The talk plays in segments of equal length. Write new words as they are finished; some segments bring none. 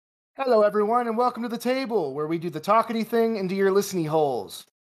Hello, everyone, and welcome to the table, where we do the talkity thing into your listening holes.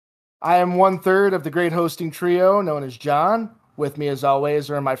 I am one third of the great hosting trio known as John. With me, as always,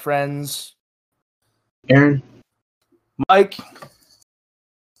 are my friends Aaron, Mike,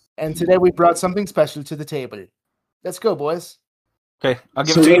 and today we brought something special to the table. Let's go, boys. Okay, I'll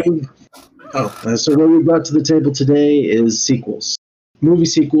give it to you. So what we brought to the table today is sequels. Movie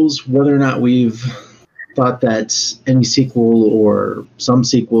sequels, whether or not we've thought that any sequel or some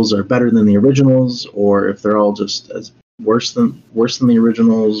sequels are better than the originals, or if they're all just as worse than the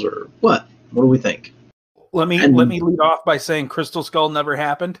originals, or what? What do we think? Let me lead off by saying Crystal Skull never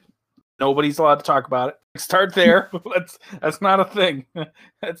happened. Nobody's allowed to talk about it. Start there. That's not a thing.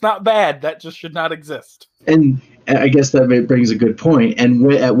 It's not bad. That just should not exist. And I guess that brings a good point.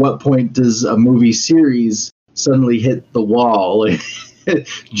 And at what point does a movie series suddenly hit the wall,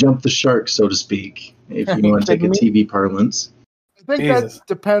 jump the shark, so to speak, if you want to take a TV parlance? I think that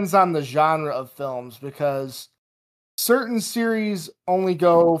depends on the genre of films, because certain series only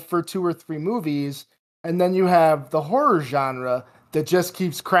go for 2 or 3 movies, and then you have the horror genre that just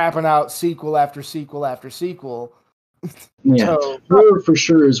keeps crapping out sequel after sequel after sequel. Yeah, so, horror for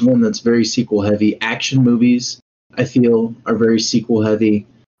sure is one that's very sequel heavy. Action movies, I feel, are very sequel heavy.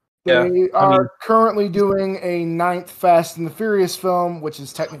 They are currently doing a 9th Fast and the Furious film, which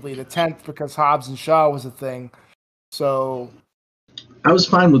is technically the 10th because Hobbs and Shaw was a thing. So I was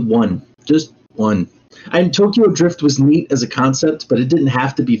fine with one, just one. And Tokyo Drift was neat as a concept, but it didn't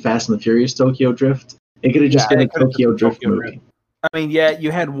have to be Fast and the Furious Tokyo Drift. It could have just been a Tokyo Drift movie. I mean, yeah,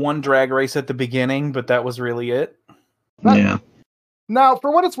 you had one drag race at the beginning, but that was really it. Yeah. Now, for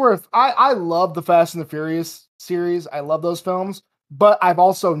what it's worth, I love the Fast and the Furious series. I love those films, but I've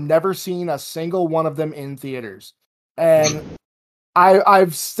also never seen a single one of them in theaters. And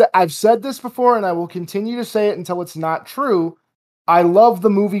I've said this before, and I will continue to say it until it's not true. I love the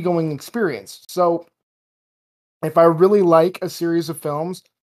movie-going experience. So if I really like a series of films,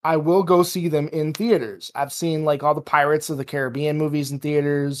 I will go see them in theaters. I've seen like all the Pirates of the Caribbean movies in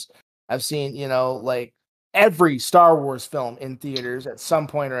theaters. I've seen, like every Star Wars film in theaters at some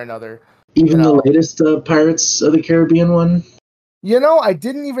point or another. Even the latest Pirates of the Caribbean one? I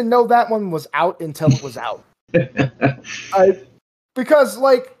didn't even know that one was out until it was out. Because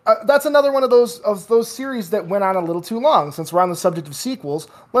that's another one of those series that went on a little too long. Since we're on the subject of sequels,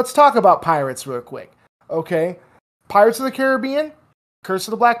 let's talk about Pirates real quick. Okay, Pirates of the Caribbean, Curse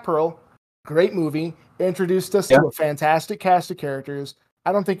of the Black Pearl, great movie. Introduced us to a fantastic cast of characters.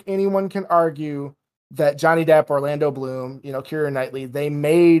 I don't think anyone can argue that Johnny Depp, Orlando Bloom, Keira Knightley, they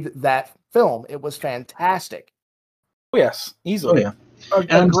made that film. It was fantastic. Oh, yes, easily. Oh, yeah.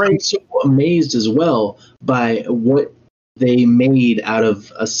 And I'm so amazed as well by what they made out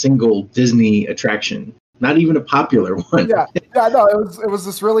of a single Disney attraction. Not even a popular one. Yeah, no, it was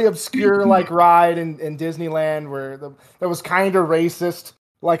this really obscure ride in Disneyland where that was kind of racist.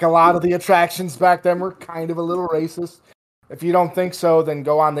 Like a lot of the attractions back then were kind of a little racist. If you don't think so, then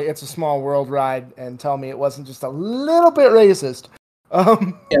go on the It's a Small World ride and tell me it wasn't just a little bit racist.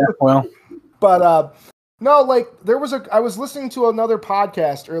 Yeah, well, but no, I was listening to another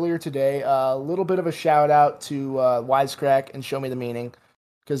podcast earlier today. A little bit of a shout out to Wisecrack and Show Me the Meaning,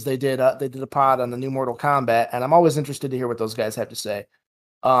 because they did a pod on the new Mortal Kombat, and I'm always interested to hear what those guys have to say.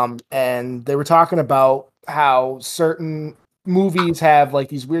 And they were talking about how certain movies have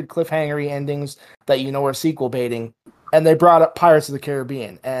these weird cliffhangery endings that are sequel baiting, and they brought up Pirates of the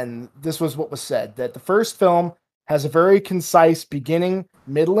Caribbean, and this was what was said, that the first film has a very concise beginning,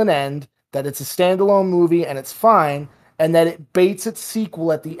 middle, and end, that it's a standalone movie and it's fine, and that it baits its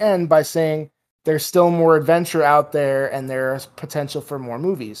sequel at the end by saying there's still more adventure out there and there's potential for more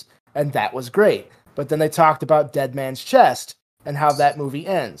movies. And that was great. But then they talked about Dead Man's Chest and how that movie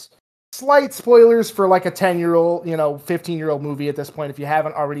ends. Slight spoilers for a 10-year-old, 15-year-old movie at this point. If you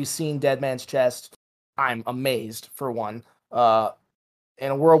haven't already seen Dead Man's Chest, I'm amazed, for one.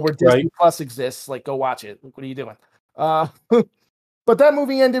 In a world where Disney Plus exists, go watch it. What are you doing? But that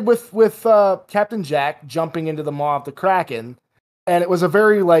movie ended with Captain Jack jumping into the maw of the Kraken, and it was a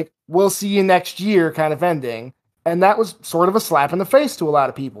very we'll see you next year kind of ending, and that was sort of a slap in the face to a lot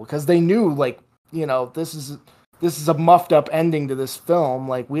of people, because they knew this is a muffed up ending to this film.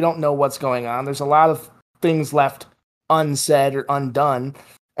 We don't know what's going on. There's a lot of things left unsaid or undone,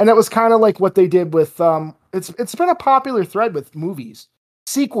 and it was kind of like what they did with it's been a popular thread with movies.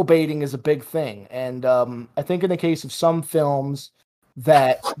 Sequel baiting is a big thing, and I think in the case of some films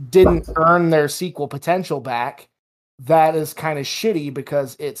that didn't earn their sequel potential back, that is kind of shitty,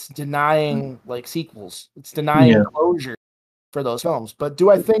 because it's denying sequels. It's denying closure for those films. But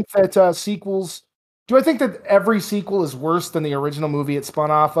do I think that sequels Do I think that every sequel is worse than the original movie it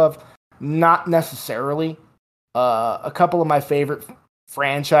spun off of? Not necessarily. A couple of my favorite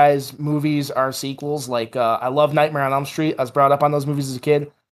franchise movies are sequels. Like, I love Nightmare on Elm Street. I was brought up on those movies as a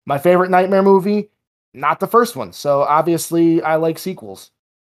kid. My favorite Nightmare movie, not the first one. So obviously, I like sequels.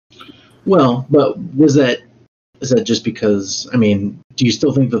 Well, but is that just because? I mean, do you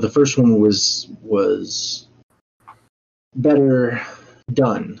still think that the first one was better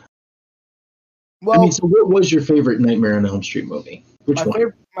done? Well, I mean, so what was your favorite Nightmare on Elm Street movie? Which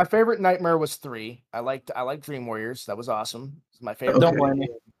one? My favorite Nightmare was 3. I liked Dream Warriors. That was awesome. It's my favorite. Don't blame me.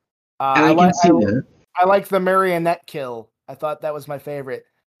 I can see that. I like the marionette kill. I thought that was my favorite.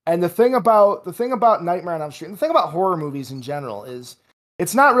 And the thing about Nightmare on Elm Street, and the thing about horror movies in general is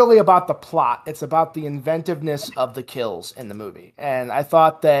it's not really about the plot. It's about the inventiveness of the kills in the movie. And I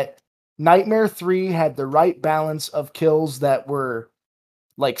thought that Nightmare 3 had the right balance of kills that were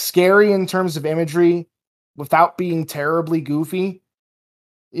like scary in terms of imagery without being terribly goofy.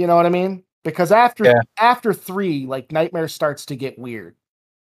 You know what I mean? Because after 3, like Nightmare starts to get weird.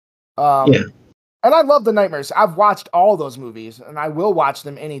 Yeah. And I love the Nightmares. I've watched all those movies, and I will watch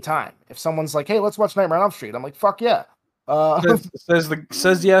them anytime. If someone's like, "Hey, let's watch Nightmare on Elm Street," I'm like, "Fuck yeah!"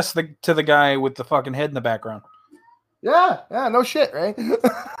 Says yes to the guy with the fucking head in the background. Yeah, no shit, right?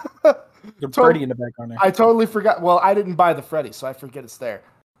 Good Freddy in the background there. I totally forgot. Well, I didn't buy the Freddy, so I forget it's there.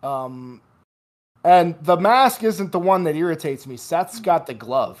 And the mask isn't the one that irritates me. Seth's got the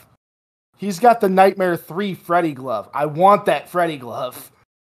glove. He's got the Nightmare 3 Freddy glove. I want that Freddy glove.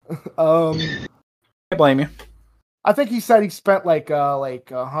 I blame you. I think he said he spent like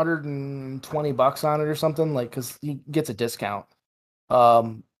 $120 on it or something, like because he gets a discount.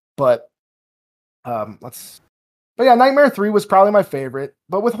 But yeah, Nightmare 3 was probably my favorite.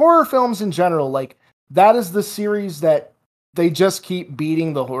 But with horror films in general, like that is the series that they just keep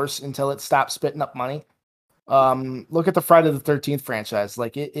beating the horse until it stops spitting up money. Look at the Friday the 13th franchise.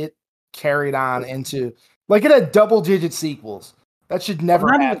 Like it carried on into like it had double-digit sequels. That should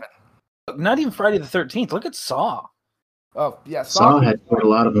never happen. Not even Friday the 13th. Look at Saw. Oh yeah, Saw had quite a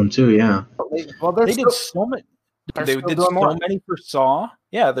lot of them too. Yeah. They did so many. They did so many for Saw.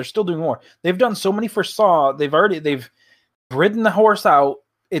 Yeah, they're still doing more. They've done so many for Saw. They've ridden the horse out.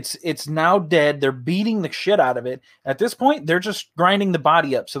 It's now dead. They're beating the shit out of it. At this point, they're just grinding the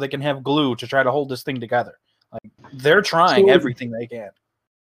body up so they can have glue to try to hold this thing together. Like they're trying everything they can.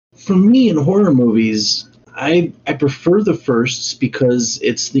 For me, in horror movies, I prefer the firsts because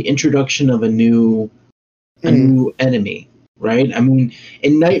it's the introduction of a new enemy, right? I mean,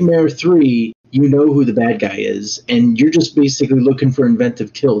 in Nightmare 3, you know who the bad guy is, and you're just basically looking for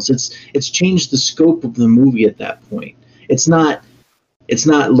inventive kills. It's changed the scope of the movie at that point. It's not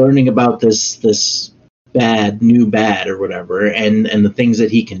learning about this new bad or whatever, and the things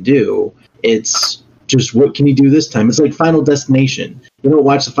that he can do. It's just what can he do this time? It's like Final Destination. You don't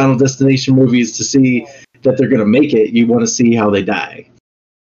watch the Final Destination movies to see that they're going to make it. You want to see how they die.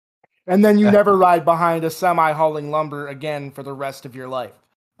 And then you never ride behind a semi hauling lumber again for the rest of your life.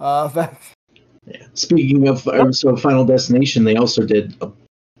 Speaking of Final Destination, they also did a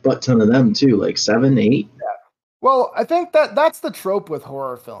butt ton of them too, like 7, 8. Yeah. Well, I think that's the trope with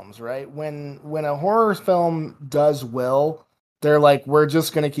horror films, right? When a horror film does well, they're like, we're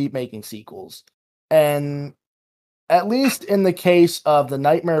just going to keep making sequels. And at least in the case of the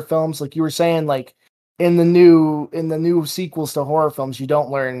Nightmare films, like you were saying, like in the new sequels to horror films, you don't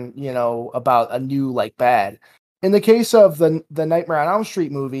learn, about a new like bad. In the case of the Nightmare on Elm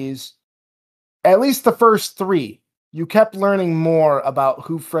Street movies, at least the first 3, you kept learning more about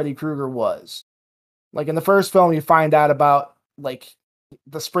who Freddy Krueger was. Like in the first film, you find out about like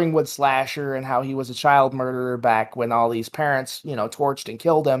the Springwood slasher and how he was a child murderer back when all these parents, torched and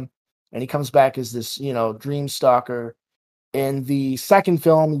killed him. And he comes back as this, dream stalker. In the second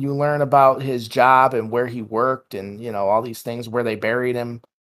film, you learn about his job and where he worked and, all these things, where they buried him,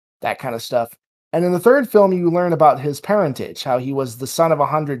 that kind of stuff. And in the third film, you learn about his parentage, how he was the son of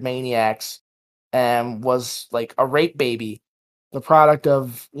 100 maniacs and was like a rape baby, the product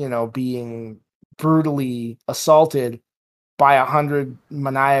of, being brutally assaulted by 100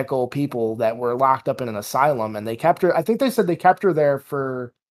 maniacal people that were locked up in an asylum. And they kept her, I think they said they kept her there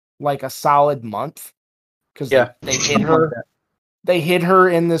for like a solid month because they hid her. They hid her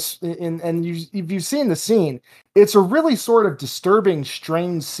in this, and if you've seen the scene, it's a really sort of disturbing,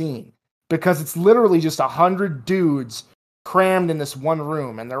 strange scene because it's literally just 100 dudes crammed in this one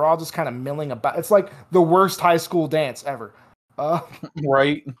room, and they're all just kind of milling about. It's like the worst high school dance ever.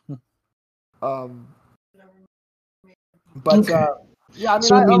 Right. But yeah, I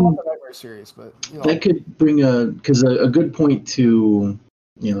mean, I love the Nightmare series, but that could bring a good point to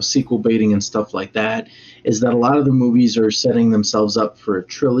sequel baiting and stuff like that, is that a lot of the movies are setting themselves up for a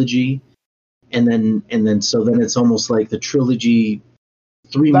trilogy, and then it's almost like the trilogy,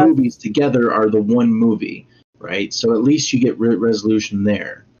 three movies together are the one movie, right? So at least you get resolution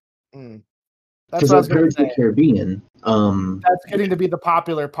there. That's what I was going to say. The Caribbean. That's getting to be the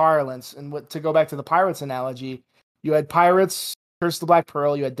popular parlance. And to go back to the Pirates analogy, you had Pirates, Curse of the Black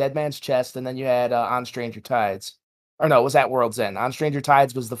Pearl, you had Dead Man's Chest, and then you had On Stranger Tides. Or no, it was At World's End. On Stranger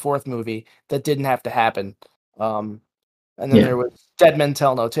Tides was the fourth movie that didn't have to happen. And then there was Dead Men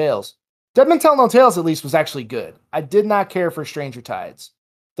Tell No Tales. Dead Men Tell No Tales, at least, was actually good. I did not care for Stranger Tides.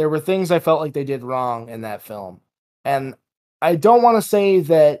 There were things I felt like they did wrong in that film. And I don't want to say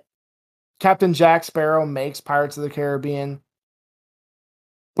that Captain Jack Sparrow makes Pirates of the Caribbean,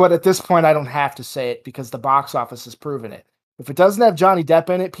 but at this point, I don't have to say it because the box office has proven it. If it doesn't have Johnny Depp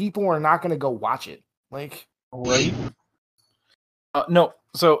in it, people are not going to go watch it. Like, right? No.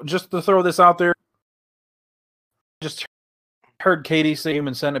 So just to throw this out there, just heard Katie say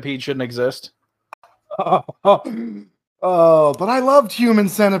Human Centipede shouldn't exist. But I loved Human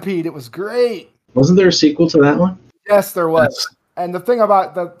Centipede. It was great. Wasn't there a sequel to that one? Yes, there was. And the thing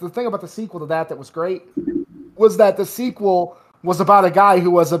about the sequel to that was great was that the sequel was about a guy who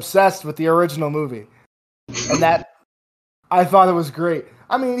was obsessed with the original movie. And that, I thought it was great.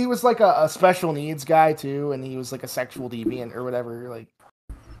 I mean, he was like a special needs guy too, and he was like a sexual deviant or whatever. Like,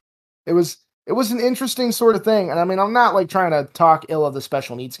 it was an interesting sort of thing. And I mean, I'm not like trying to talk ill of the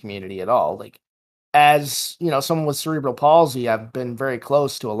special needs community at all. Like, as someone with cerebral palsy, I've been very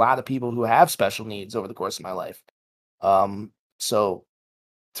close to a lot of people who have special needs over the course of my life. So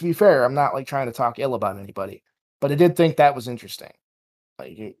to be fair, I'm not like trying to talk ill about anybody, but I did think that was interesting.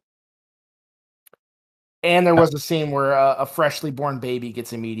 And there was a scene where a freshly born baby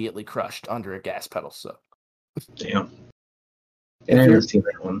gets immediately crushed under a gas pedal. So, damn. I haven't seen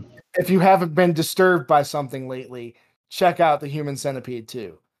that one. If you haven't been disturbed by something lately, check out the Human Centipede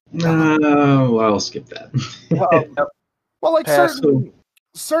 2. No, I'll skip that. Well, like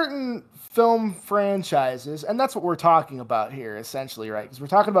certain film franchises, and that's what we're talking about here, essentially, right? Because we're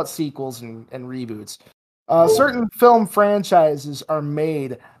talking about sequels and reboots. Certain film franchises are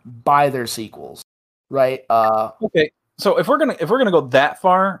made by their sequels, right? Okay, so if we're gonna go that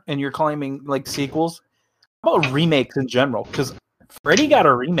far, and you're claiming like sequels, how about remakes in general? Because Freddy got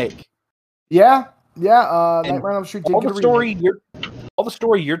a remake. Yeah. Nightmare on Elm Street did get a remake. All the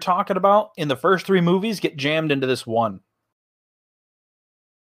story you're talking about in the first three movies get jammed into this one.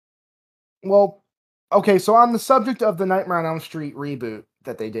 Well, okay, so on the subject of the Nightmare on Elm Street reboot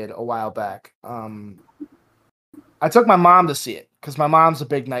that they did a while back, I took my mom to see it because my mom's a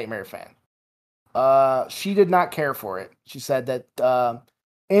big Nightmare fan. She did not care for it. She said that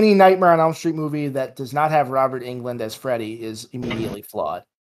any Nightmare on Elm Street movie that does not have Robert Englund as Freddy is immediately flawed.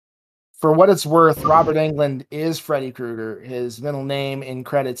 For what it's worth, Robert Englund is Freddy Krueger. His middle name in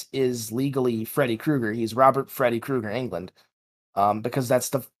credits is legally Freddy Krueger. He's Robert Freddy Krueger Englund. Because that's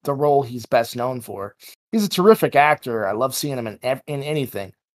the role he's best known for. He's a terrific actor. I love seeing him in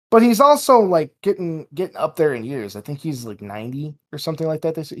anything. But he's also like getting up there in years. I think he's like 90 or something like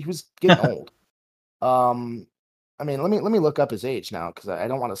that. He was getting old. I mean, let me look up his age now because I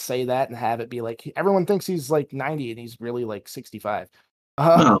don't want to say that and have it be like everyone thinks he's like 90 and he's really like 65.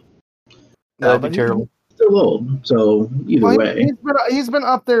 That'd be terrible. Still old, so either way, he's been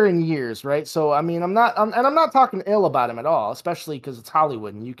up there in years, right? So I mean, I'm not talking ill about him at all, especially because it's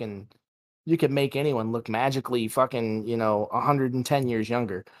Hollywood and you can make anyone look magically fucking 110 years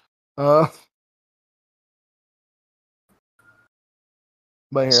younger. But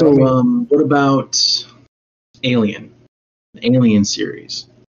here, so what about Alien series?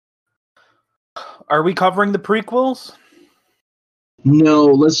 Are we covering the prequels? No,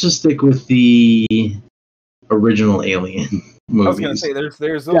 let's just stick with the original Alien movies. I was going to say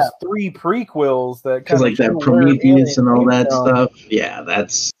there's those three prequels that kind of like that Prometheus and all that stuff. Yeah,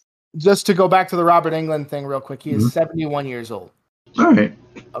 that's just to go back to the Robert Englund thing real quick. He is 71 years old. All right.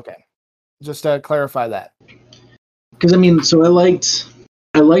 Okay. Just to clarify that. Because I mean, so I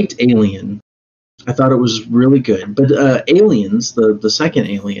liked Alien. I thought it was really good, but Aliens, the second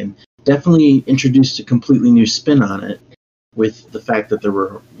Alien, definitely introduced a completely new spin on it. With the fact that there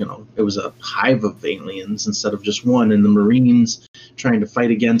were, it was a hive of aliens instead of just one, and the Marines trying to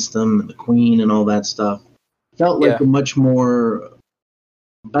fight against them, and the Queen and all that stuff. Felt like a much more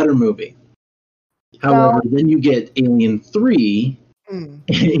better movie. However, then you get Alien 3, and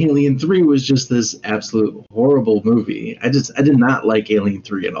Alien 3 was just this absolute horrible movie. I did not like Alien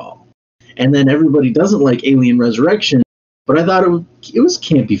 3 at all. And then everybody doesn't like Alien Resurrection, but I thought it was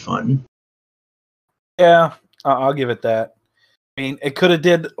campy fun. Yeah, I'll give it that. I I mean, it could have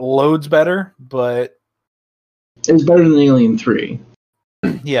did loads better, but it was better than Alien 3.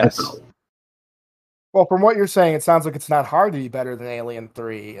 Yes. Well, from what you're saying, it sounds like it's not hard to be better than Alien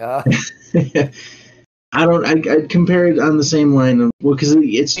 3. I'd compare it on the same line of, well, because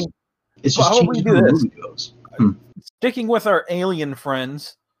it's just changing how the movie goes. Sticking with our Alien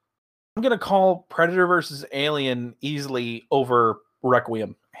friends, I'm gonna call Predator versus Alien easily over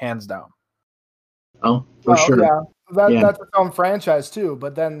Requiem, hands down. Oh, for sure. Yeah. That's its own franchise too.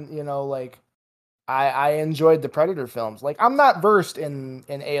 But then, like, I enjoyed the Predator films. Like, I'm not versed in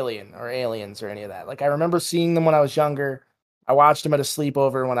Alien or Aliens or any of that. Like, I remember seeing them when I was younger. I watched them at a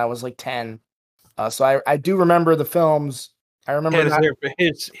sleepover when I was like 10. So I do remember the films. I remember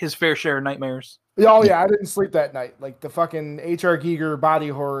his fair share of nightmares. Oh yeah, I didn't sleep that night. Like the fucking H.R. Giger body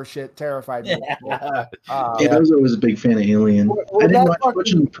horror shit terrified me. I was always a big fan of Alien. I didn't watch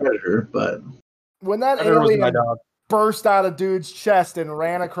much of Predator, but when that alien burst out of dude's chest and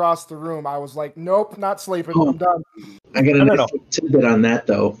ran across the room, I was like, nope, not sleeping. I'm done. I got a tidbit on that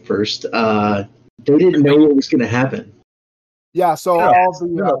though. First, they didn't know what was going to happen. Yeah, so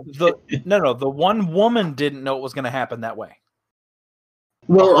the one woman didn't know it was going to happen that way.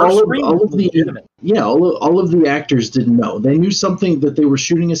 Well, all of the actors didn't know. They knew something, that they were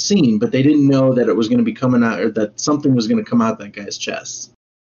shooting a scene, but they didn't know that it was going to be coming out, or that something was going to come out that guy's chest.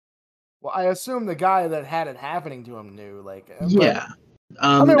 Well, I assume the guy that had it happening to him knew. The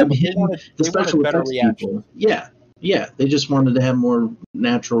special effects people. Yeah, they just wanted to have more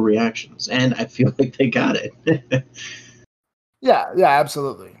natural reactions, and I feel like they got it. Yeah,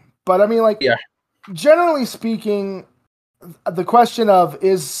 absolutely. But I mean, generally speaking, the question of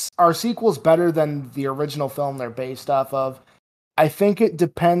are sequels better than the original film they're based off of? I think it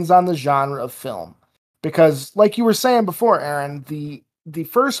depends on the genre of film. Because, like you were saying before, Aaron, the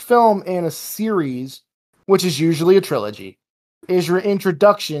first film in a series, which is usually a trilogy, is your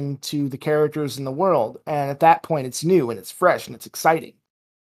introduction to the characters in the world. And at that point, it's new and it's fresh and it's exciting.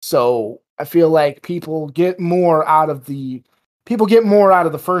 So I feel like people get more out of the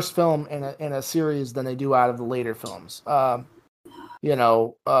first film in a series than they do out of the later films.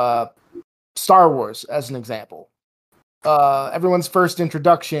 Star Wars, as an example. Everyone's first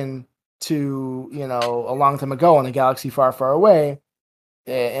introduction to, a long time ago in a galaxy far, far away,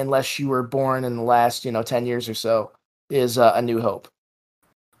 unless you were born in the last, 10 years or so, is A New Hope.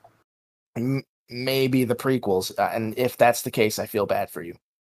 Maybe the prequels, and if that's the case, I feel bad for you.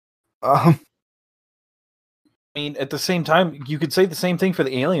 I mean, at the same time, you could say the same thing for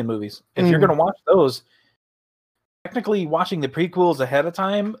the Alien movies. If you're going to watch those, technically watching the prequels ahead of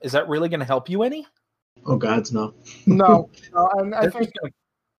time, is that really going to help you any? Oh, God, no. No. And I think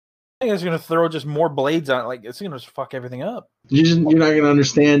it's going to throw just more blades on it. Like, it's going to fuck everything up. You're not going to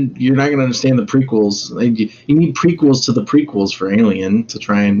understand. You're not going to understand the prequels. You need prequels to the prequels for Alien to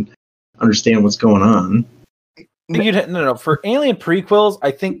try and understand what's going on. No. For Alien prequels,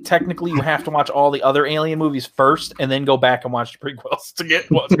 I think technically you have to watch all the other Alien movies first, and then go back and watch the prequels to get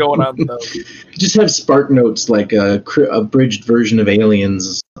what's going on. Just have Spark Notes, like a abridged version of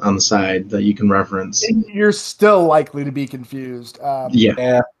Aliens on the side that you can reference. You're still likely to be confused.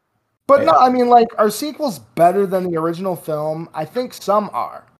 Yeah. But no, I mean, are sequels better than the original film? I think some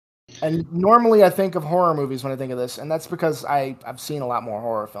are. And normally I think of horror movies when I think of this, and that's because I've seen a lot more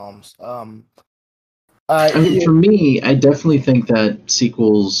horror films. For me, I definitely think that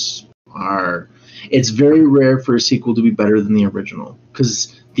sequels it's very rare for a sequel to be better than the original,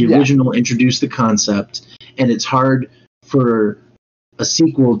 because the original introduced the concept, and it's hard for a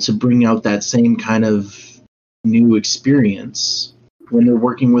sequel to bring out that same kind of new experience when they're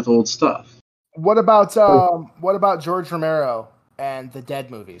working with old stuff. What about George Romero and the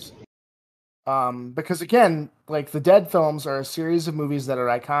Dead movies? Because again, the Dead films are a series of movies that are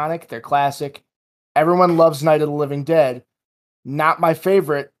iconic, they're classic. Everyone loves Night of the Living Dead. Not my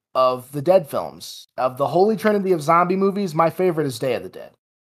favorite of the Dead films. Of the Holy Trinity of zombie movies, my favorite is Day of the Dead.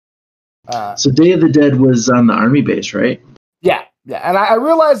 So Day of the Dead was on the army base, right? Yeah. And I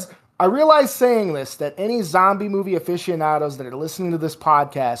realize saying this, that any zombie movie aficionados that are listening to this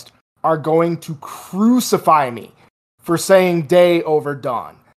podcast are going to crucify me for saying Day over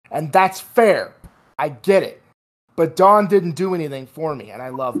Dawn. And that's fair. I get it. But Dawn didn't do anything for me, and I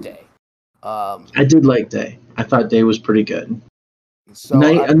love Day. I did like Day. I thought Day was pretty good. So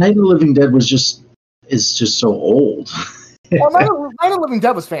Night of the Living Dead is just so old. Well, Night of the Living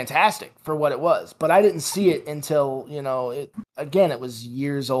Dead was fantastic for what it was, but I didn't see it until, it was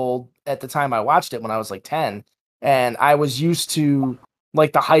years old at the time I watched it when I was 10, and I was used to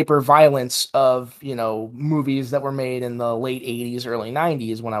the hyper violence of, movies that were made in the late 80s, early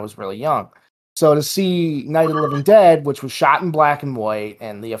 90s when I was really young. So to see Night of the Living Dead, which was shot in black and white,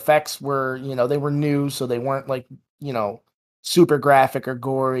 and the effects were, they were new, so they weren't like, super graphic or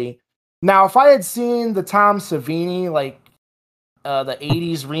gory. Now, if I had seen the Tom Savini, like the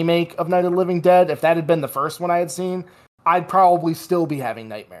 80s remake of Night of the Living Dead, if that had been the first one I had seen, I'd probably still be having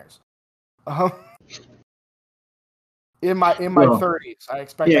nightmares. In my 30s, I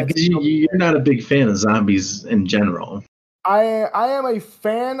expect. Yeah, because you're not a big fan of zombies in general. I am a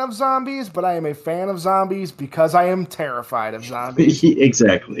fan of zombies, but I am a fan of zombies because I am terrified of zombies.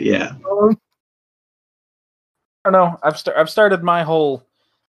 Exactly. Yeah. I don't know. I've started my whole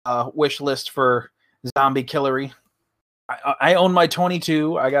wish list for zombie killery. I own my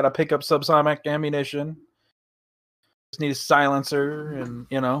 22. I gotta pick up subsonic ammunition. Just need a silencer, and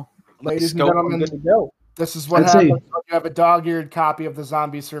ladies and gentlemen, this is what happens when you have a dog-eared copy of the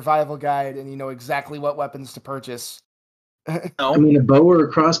Zombie Survival Guide, and you know exactly what weapons to purchase. I mean, a bow or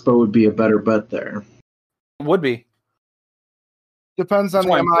a crossbow would be a better bet there. Would be. Depends on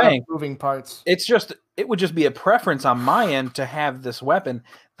the amount of moving parts. It would just be a preference on my end to have this weapon.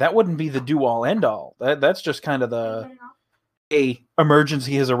 That wouldn't be the do-all, end-all. That's just kind of a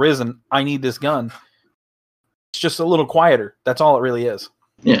emergency has arisen. I need this gun. It's just a little quieter. That's all it really is.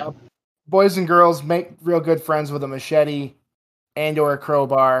 Yeah. Boys and girls, make real good friends with a machete and or a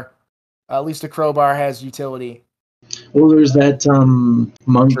crowbar. At least a crowbar has utility. Well, there's that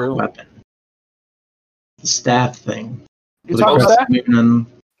monk weapon. The staff thing.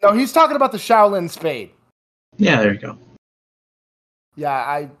 No, he's talking about the Shaolin spade. Yeah, there you go.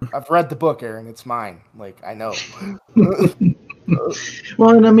 Yeah, I've read the book, Aaron. It's mine. Like, I know.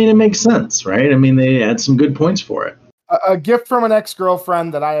 Well, and I mean, it makes sense, right? I mean, they had some good points for it. A gift from an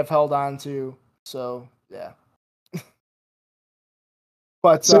ex-girlfriend that I have held on to. So, yeah.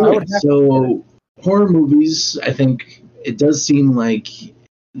 But so horror movies, I think it does seem like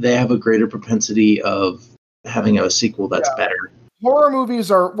they have a greater propensity of having a sequel that's better. Horror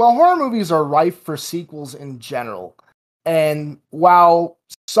movies are rife for sequels in general. And while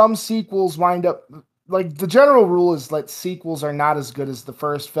some sequels wind up, like, the general rule is that sequels are not as good as the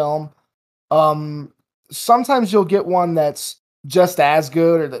first film. Sometimes you'll get one that's just as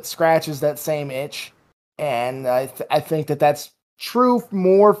good or that scratches that same itch. And I think that's true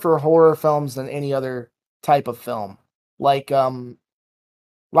more for horror films than any other type of film. Like, a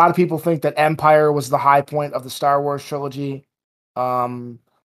lot of people think that Empire was the high point of the Star Wars trilogy. I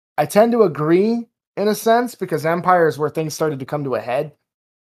tend to agree in a sense because Empire is where things started to come to a head.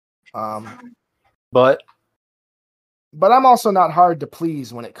 But I'm also not hard to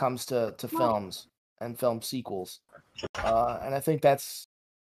please when it comes to films and film sequels. And I think that's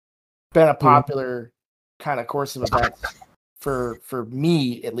been a popular kind of course of events for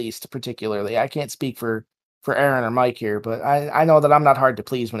me, at least, particularly. I can't speak for Aaron or Mike here, but I know that I'm not hard to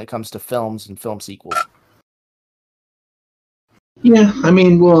please when it comes to films and film sequels. Yeah,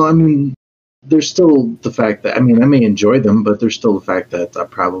 there's still the fact that, I may enjoy them, but there's still the fact that I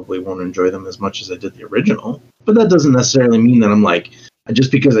probably won't enjoy them as much as I did the original. But that doesn't necessarily mean that I'm like,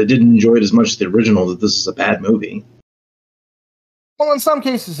 just because I didn't enjoy it as much as the original, that this is a bad movie. Well, in some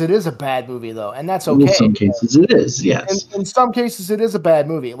cases, it is a bad movie, though, and that's okay. In some cases, it is, yes. In some cases, it is a bad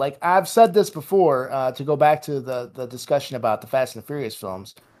movie. Like, I've said this before, to go back to the discussion about the Fast and the Furious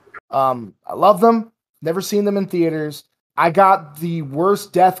films. I love them. Never seen them in theaters. I got the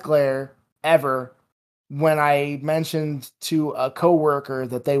worst death glare ever when I mentioned to a coworker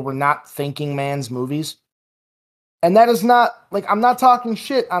that they were not thinking man's movies. And that is not, like, I'm not talking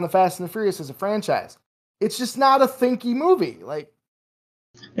shit on the Fast and the Furious as a franchise. It's just not a thinky movie. Like,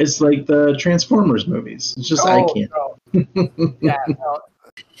 it's like the Transformers movies. It's just I can't. No. Yeah, no.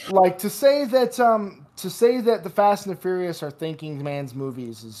 Like, to say that the Fast and the Furious are thinking man's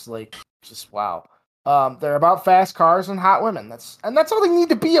movies is like just wow. They're about fast cars and hot women. That's all they need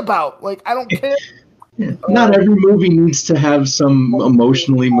to be about. Like, I don't care. Yeah. Not every movie needs to have some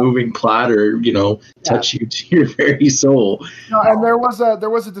emotionally moving plot or, touch you to your very soul. No, and there was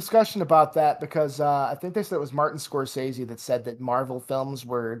a discussion about that because I think they said it was Martin Scorsese that said that Marvel films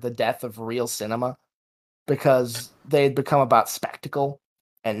were the death of real cinema because they had become about spectacle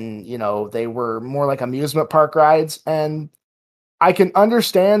and, they were more like amusement park rides. And I can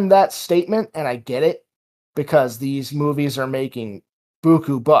understand that statement and I get it because these movies are making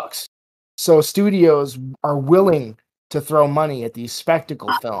buku bucks. So studios are willing to throw money at these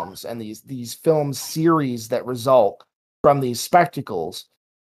spectacle films and these film series that result from these spectacles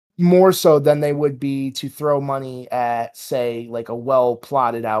more so than they would be to throw money at, say, like a well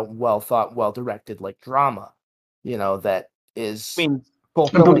plotted out, well thought, well directed like drama, that is.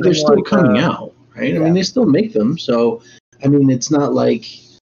 But they're still coming out, right? Yeah. They still make them. So, it's not like,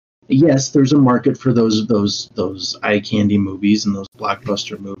 yes, there's a market for those eye candy movies and those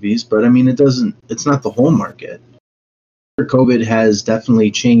blockbuster movies, but I mean, it's not the whole market. COVID has definitely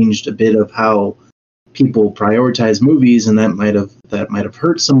changed a bit of how people prioritize movies, and that might have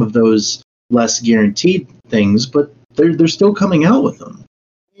hurt some of those less guaranteed things, but they're still coming out with them.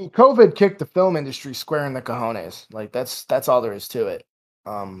 COVID kicked the film industry square in the cojones. Like that's all there is to it.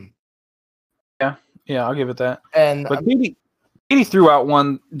 Yeah, I'll give it that. But Katie threw out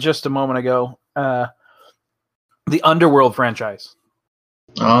one just a moment ago. The Underworld franchise.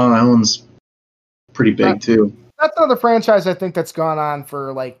 Oh, that one's pretty big too. That's another franchise I think that's gone on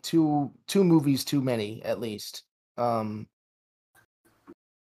for like two movies too many at least. One.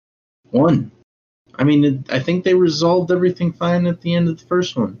 I mean, I think they resolved everything fine at the end of the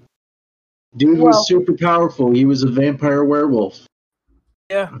first one. Dude was super powerful. He was a vampire werewolf.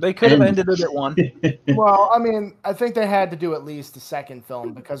 Yeah, they could have ended it at one. Well, I mean, I think they had to do at least the second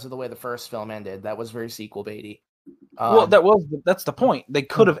film because of the way the first film ended. That was very sequel baity. That's the point. They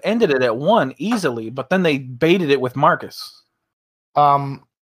could have ended it at one easily, but then they baited it with Marcus.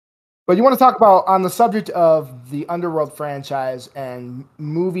 But you want to talk about, on the subject of the Underworld franchise and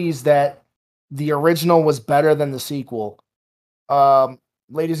movies that the original was better than the sequel.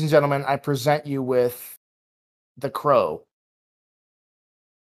 Ladies and gentlemen, I present you with The Crow.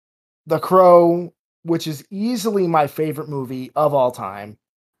 The Crow, which is easily my favorite movie of all time.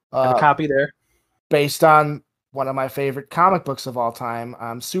 I have a copy there. Based on one of my favorite comic books of all time.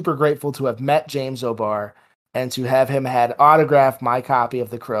 I'm super grateful to have met James O'Barr and to have him had autographed my copy of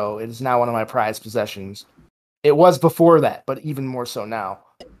The Crow. It is now one of my prized possessions. It was before that, but even more so now.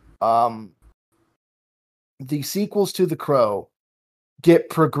 The sequels to The Crow get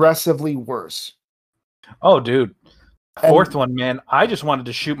progressively worse. Oh, dude. Fourth one, man. I just wanted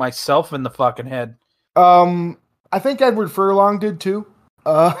to shoot myself in the fucking head. I think Edward Furlong did too.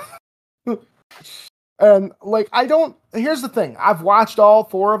 And like, here's the thing. I've watched all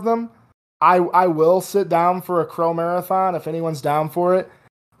four of them. I will sit down for a Crow marathon if anyone's down for it,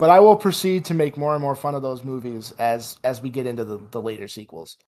 but I will proceed to make more and more fun of those movies as we get into the later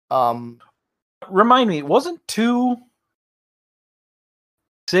sequels. Remind me, wasn't 2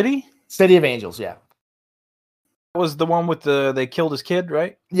 City of Angels? Yeah. That was the one with they killed his kid,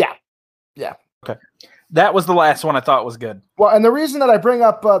 right? Yeah. Okay. That was the last one I thought was good. Well, and the reason that I bring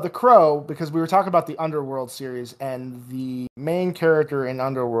up The Crow, because we were talking about the Underworld series, and the main character in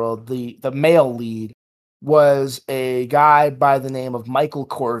Underworld, the male lead, was a guy by the name of Michael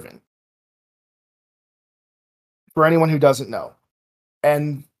Corvin. For anyone who doesn't know.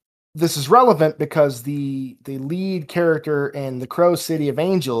 And this is relevant because the lead character in The Crow City of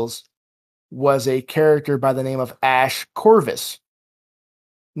Angels was a character by the name of Ash Corvus.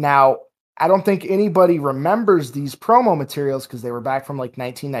 Now, I don't think anybody remembers these promo materials because they were back from like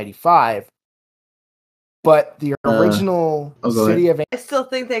 1995. But the original City of Angels... I still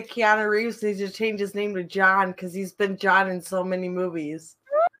think that Keanu Reeves needs to change his name to John because he's been John in so many movies.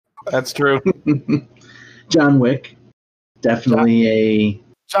 That's true. John Wick. Definitely a...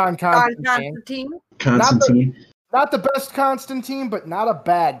 John Constantine. Not the best Constantine, but not a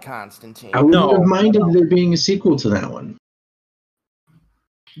bad Constantine. I wouldn't have minded there being a sequel to that one.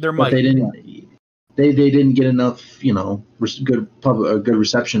 There might. But they didn't. They didn't get enough, good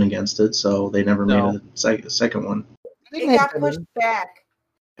reception against it, so they never made a second one. It got pushed back.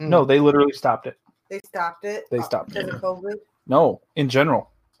 No, they literally stopped it. They stopped it. They stopped it. Because of COVID. No, in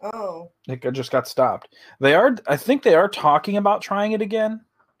general. Oh. It just got stopped. I think they are talking about trying it again.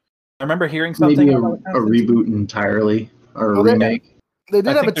 I remember hearing something. Maybe a reboot entirely or a remake. They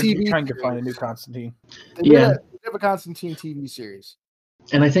did have a TV. Trying to find a new Constantine. They have a Constantine TV series.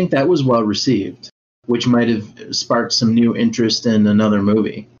 And I think that was well received, which might have sparked some new interest in another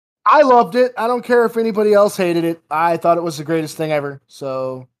movie. I loved it. I don't care if anybody else hated it. I thought it was the greatest thing ever.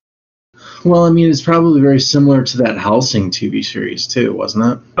 So, well, I mean, it's probably very similar to that Helsing TV series too, wasn't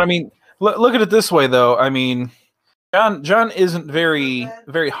it? I mean, look at it this way, though. I mean, John isn't very,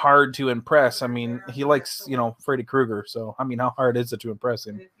 very hard to impress. I mean, he likes, Freddy Krueger. So, I mean, how hard is it to impress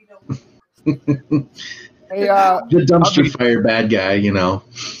him? Hey, the dumpster fire bad guy,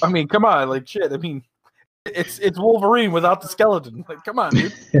 I mean, come on, like shit. I mean, it's Wolverine without the skeleton. Like, come on,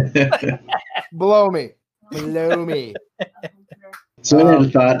 dude. Blow me. So I had a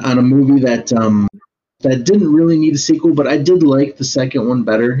thought on a movie that didn't really need a sequel, but I did like the second one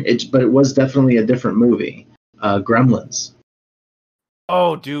better. But it was definitely a different movie. Gremlins.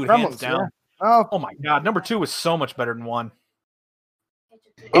 Oh, dude, Gremlins, hands down. Yeah. Oh my god, number 2 was so much better than 1.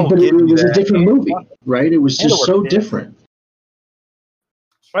 But it was a different movie, right? It was just so different.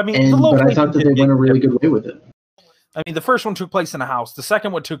 I mean, but I thought that they went a really good way with it. I mean, the first one took place in a house. The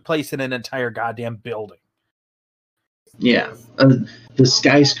second one took place in an entire goddamn building. Yeah, the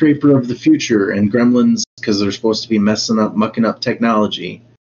skyscraper of the future and Gremlins, because they're supposed to be mucking up technology.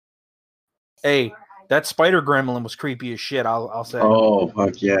 Hey, that spider gremlin was creepy as shit. I'll say. Oh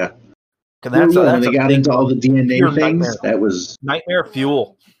fuck yeah! That's when they got into all the DNA things, nightmare. That was nightmare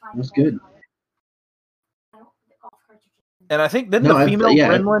fuel. That was good. And I think then the female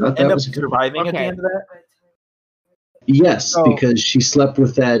gremlin ended up surviving at the end of that. Yes, because she slept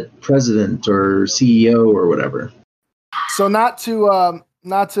with that president or CEO or whatever. So not to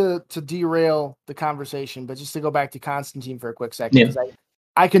derail the conversation, but just to go back to Constantine for a quick second, because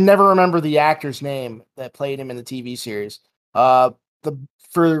I can never remember the actor's name that played him in the TV series.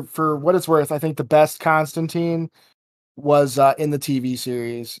 For what it's worth, I think the best Constantine was in the TV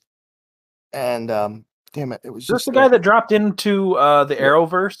series, and damn it, it was just the guy that dropped into the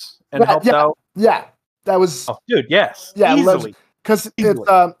Arrowverse and helped out. Yeah, that was. Oh, dude, yes, yeah, easily. Because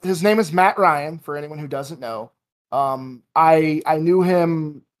his name is Matt Ryan. For anyone who doesn't know, I knew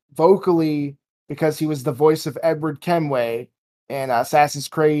him vocally because he was the voice of Edward Kenway in Assassin's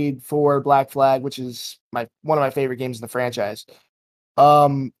Creed 4 Black Flag, which is one of my favorite games in the franchise.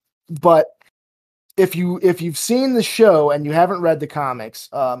 But if you've seen the show and you haven't read the comics,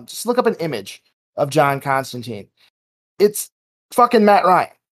 just look up an image of John Constantine. It's fucking Matt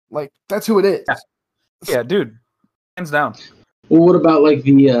Ryan. Like, that's who it is. Yeah, dude. Hands down. Well, what about like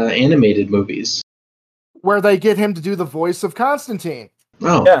the animated movies? Where they get him to do the voice of Constantine.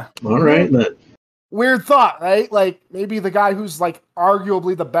 Oh, yeah. All right. Weird thought, right? Like, maybe the guy who's like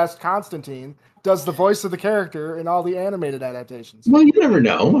arguably the best Constantine does the voice of the character in all the animated adaptations. Well, you never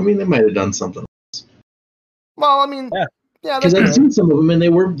know. I mean, they might have done something else. Well, I mean, yeah, because I've seen some of them and they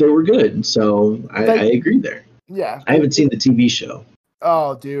were good. So I agree there. Yeah, I haven't seen the TV show.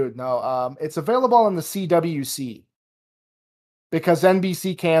 Oh, dude, no. It's available on the CWC because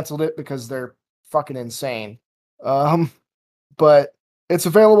NBC canceled it because they're fucking insane. But it's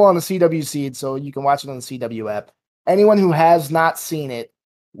available on the CWC, so you can watch it on the CW app. Anyone who has not seen it,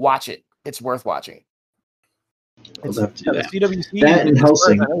 watch it. It's worth watching. I'll have to do that. The CWC that and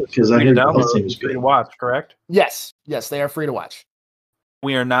Hellsing, because I heard Hellsing was free to watch, correct? Yes, they are free to watch.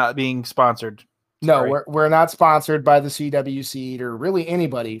 We are not being sponsored. Sorry. No, we're not sponsored by the CWC or really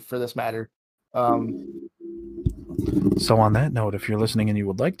anybody for this matter. So on that note, if you're listening and you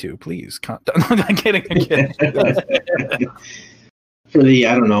would like to, please I'm kidding. For the,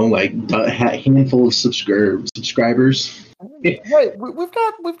 I don't know, like a handful of subscribers. Hey, we've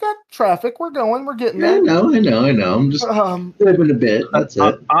got traffic. We're getting there. I know. I'm just living a bit. That's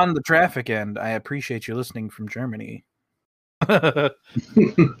it. On the traffic end, I appreciate you listening from Germany.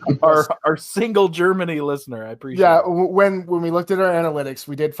 our single Germany listener, I appreciate. Yeah, when we looked at our analytics,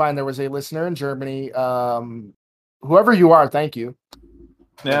 we did find there was a listener in Germany. Whoever you are, thank you.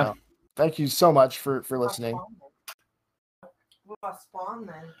 Yeah, thank you so much for listening. Spawn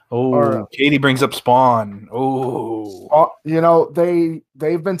then. Oh, Katie brings up Spawn. Oh,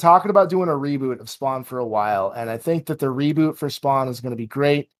 they've been talking about doing a reboot of Spawn for a while, and I think that the reboot for Spawn is going to be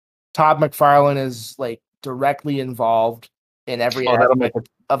great. Todd McFarlane is like directly involved in every aspect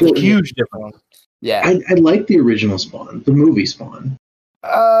of the huge difference. Yeah, I like the original Spawn, the movie Spawn.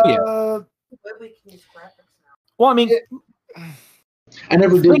 Well, I mean, I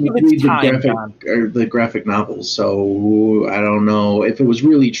never did read the graphic novels, so I don't know if it was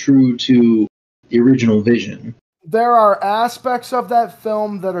really true to the original vision. There are aspects of that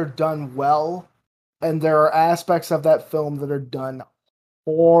film that are done well, and there are aspects of that film that are done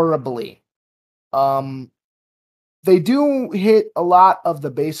horribly. They do hit a lot of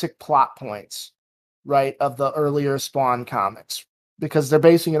the basic plot points, right, of the earlier Spawn comics, because they're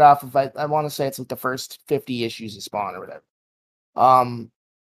basing it off of, I want to say it's like the first 50 issues of Spawn or whatever.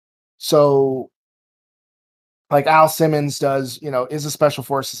 So like Al Simmons does, is a special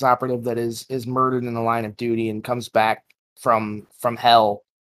forces operative that is murdered in the line of duty and comes back from hell,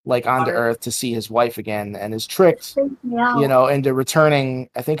 like onto Earth to see his wife again, and is tricked, into returning.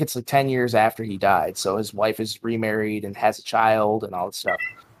 I think it's like 10 years after he died. So his wife is remarried and has a child and all that stuff.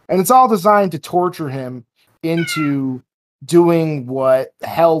 And it's all designed to torture him into doing what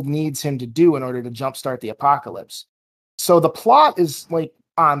hell needs him to do in order to jumpstart the apocalypse. So the plot is like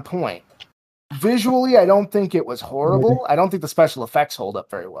on point. Visually, I don't think it was horrible. I don't think the special effects hold up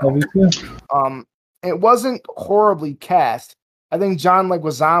very well. It wasn't horribly cast. I think John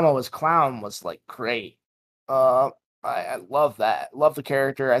Leguizamo as Clown was like great. I love that. Love the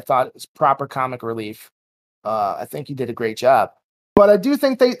character. I thought it was proper comic relief. I think he did a great job. But I do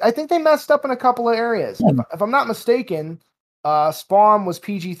think they messed up in a couple of areas. If I'm not mistaken, Spawn was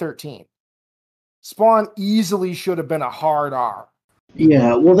PG-13. Spawn easily should have been a hard R.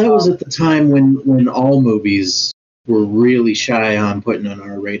 Yeah, well, that was at the time when all movies were really shy on putting an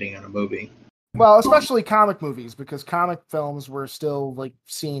R rating on a movie. Well, especially comic movies, because comic films were still like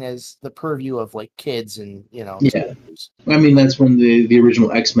seen as the purview of like kids and Yeah. teenagers. I mean, that's when the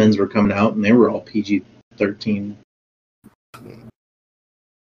original X-Men's were coming out, and they were all PG-13.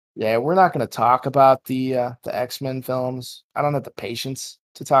 Yeah, we're not going to talk about the X-Men films. I don't have the patience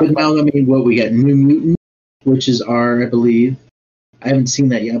to talk But about. now, I mean, what we got? New Mutant, which is R, I believe. I haven't seen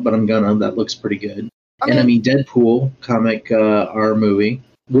that yet, but I'm gonna. That looks pretty good. I mean, Deadpool comic R movie.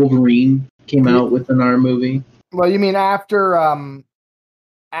 Wolverine came out with an R movie. Well, you mean after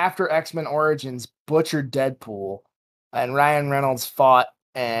X-Men Origins butchered Deadpool, and Ryan Reynolds fought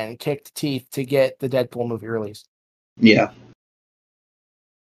and kicked teeth to get the Deadpool movie released. Yeah.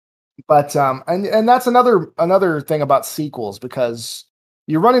 But and that's another thing about sequels, because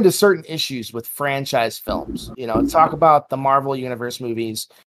you run into certain issues with franchise films. Talk about the Marvel Universe movies.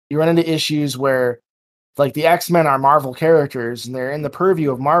 You run into issues where, like, the X-Men are Marvel characters and they're in the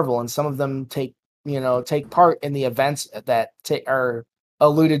purview of Marvel, and some of them take part in the events that are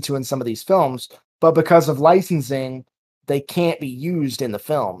alluded to in some of these films, but because of licensing, they can't be used in the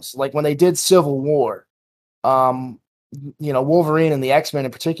films. Like when they did Civil War, Wolverine and the X-Men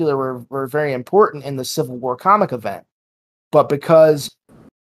in particular were very important in the Civil War comic event, but because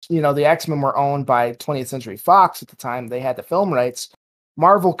the X-Men were owned by 20th Century Fox at the time, they had the film rights.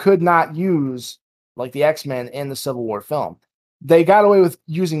 Marvel could not use like the X-Men in the Civil War film. They got away with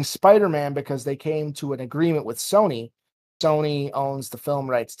using Spider-Man because they came to an agreement with Sony. Sony owns the film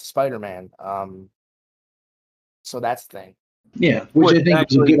rights to Spider-Man. So that's the thing. Yeah, which I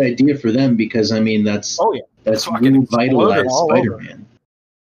think is a good idea for them, because I mean that's revitalized Spider-Man.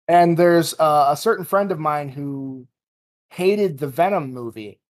 And there's a certain friend of mine who hated the Venom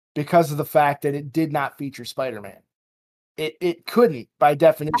movie because of the fact that it did not feature Spider-Man. It couldn't, by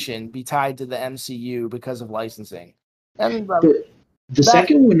definition, be tied to the MCU because of licensing. And the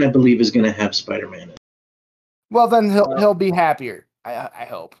second one, I believe, is going to have Spider-Man in it. Well, then he'll be happier. I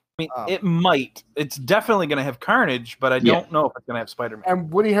hope. I mean, it might. It's definitely going to have Carnage, but I don't know if it's going to have Spider-Man.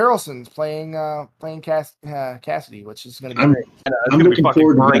 And Woody Harrelson's playing Cassidy, which is going to be great. I'm looking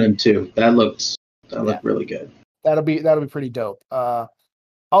forward to Venom too. That looked really good. That'll be pretty dope.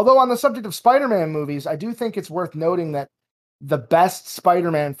 Although on the subject of Spider-Man movies, I do think it's worth noting that the best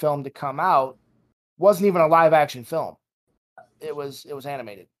Spider-Man film to come out wasn't even a live action film. It was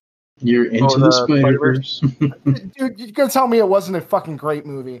animated. You're into the Spider-Verse? Dude, you're gonna tell me it wasn't a fucking great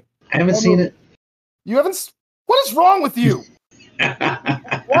movie? I haven't seen it. You haven't? What is wrong with you?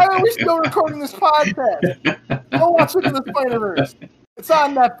 Why are we still recording this podcast? Go watch Into the Spider-Verse. It's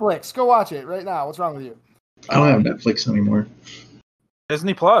on Netflix. Go watch it right now. What's wrong with you? I don't have Netflix anymore.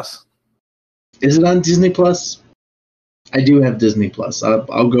 Disney Plus. Is it on Disney Plus? I do have Disney Plus.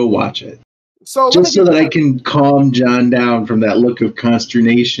 I'll go watch it. So that I can calm John down from that look of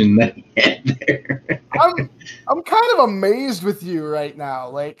consternation that he had there. I'm kind of amazed with you right now.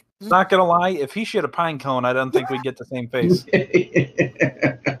 Like, not gonna lie, if he shit a pine cone, I don't think we'd get the same face.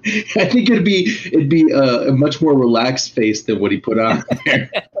 I think it'd be a much more relaxed face than what he put on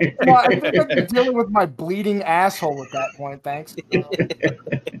there. Well, I think I'd be dealing with my bleeding asshole at that point. Thanks.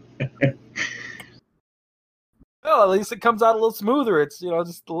 Well, at least it comes out a little smoother. It's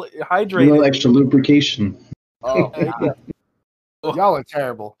just hydrated. A little extra lubrication. Oh, y'all are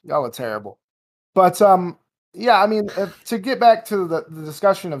terrible. But yeah, I mean, to get back to the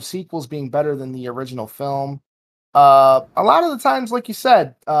discussion of sequels being better than the original film, a lot of the times, like you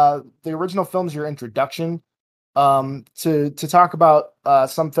said, the original film's your introduction. To talk about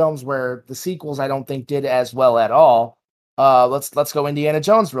some films where the sequels I don't think did as well at all. Let's go Indiana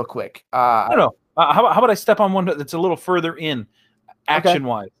Jones real quick. I don't know. How about I step on one that's a little further in,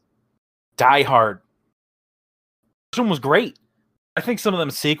 action-wise? Okay. Die Hard. This one was great. I think some of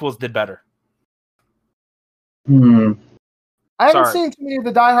them sequels did better. I haven't seen too many of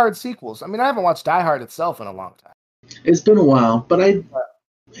the Die Hard sequels. I mean, I haven't watched Die Hard itself in a long time. It's been a while, but I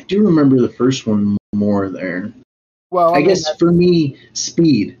do remember the first one more there. Well, I guess for me,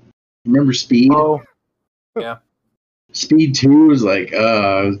 Speed. Remember Speed? Oh, yeah. Speed 2 was like,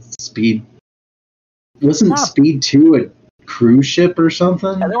 Speed. Wasn't Speed 2 a cruise ship or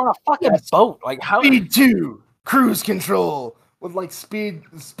something? Yeah, they were on a fucking boat. Like, how? Speed 2, cruise control. With like Speed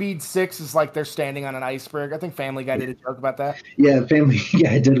 6 is like they're standing on an iceberg. I think Family Guy did a joke about that. Yeah, Family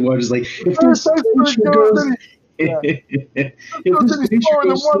Guy did one. It's like, if this spaceship goes... If this is slower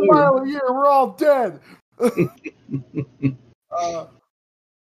than 1 mile a year, we're all dead.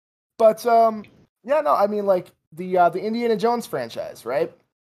 Yeah, no, I mean, like the Indiana Jones franchise, right?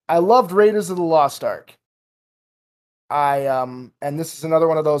 I loved Raiders of the Lost Ark. And this is another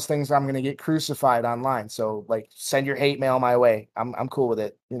one of those things I'm gonna get crucified online. So like, send your hate mail my way. I'm cool with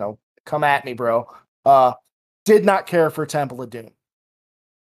it. You know, come at me, bro. Did not care for Temple of Doom.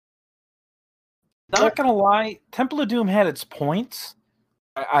 Not gonna lie, Temple of Doom had its points.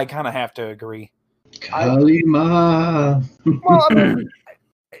 I kind of have to agree. Kalima. Well, I mean,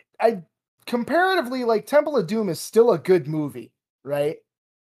 I comparatively, like, Temple of Doom is still a good movie, right?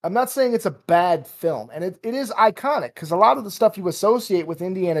 I'm not saying it's a bad film, and it is iconic because a lot of the stuff you associate with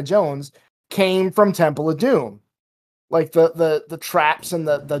Indiana Jones came from Temple of Doom, like the traps and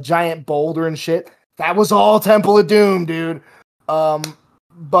the giant boulder and shit. That was all Temple of Doom, dude.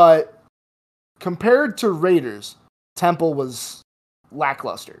 But compared to Raiders, Temple was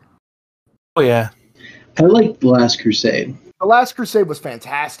lackluster. Oh yeah, I like The Last Crusade. The Last Crusade was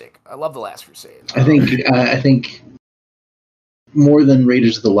fantastic. I love The Last Crusade. I think more than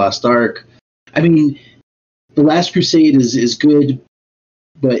Raiders of the Lost Ark. I mean, The Last Crusade is good,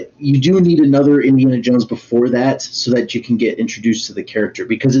 but you do need another Indiana Jones before that so that you can get introduced to the character,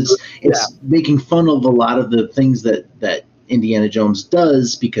 because it's making fun of a lot of the things that Indiana Jones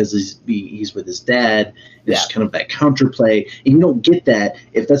does because he's with his dad. It's kind of that counterplay, and you don't get that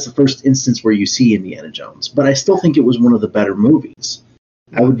if that's the first instance where you see Indiana Jones. But I still think it was one of the better movies.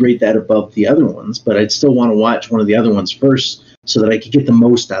 I would rate that above the other ones, but I'd still want to watch one of the other ones first so that I could get the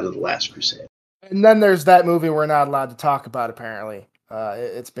most out of The Last Crusade. And then there's that movie we're not allowed to talk about, apparently.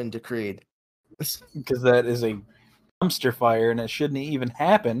 It's been decreed. Because that is a dumpster fire and it shouldn't have even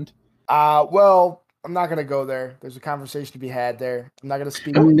happened. Well, I'm not going to go there. There's a conversation to be had there. I'm not going to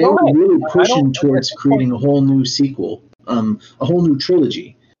speak. I mean, they were really pushing towards creating a whole new sequel, a whole new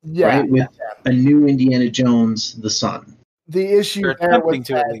trilogy, right? With a new Indiana Jones, The Son. The issue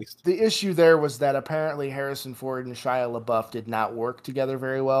there was that apparently Harrison Ford and Shia LaBeouf did not work together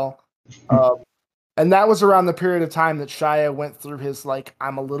very well. And that was around the period of time that Shia went through his, like,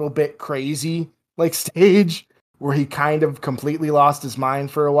 I'm a little bit crazy, like, stage, where he kind of completely lost his mind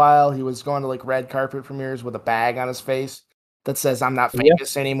for a while. He was going to, like, red carpet premieres with a bag on his face that says, I'm not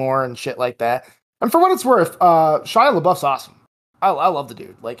famous anymore and shit like that. And for what it's worth, Shia LaBeouf's awesome. I love the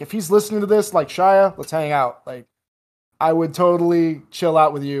dude. Like, if he's listening to this, like, Shia, let's hang out. Like, I would totally chill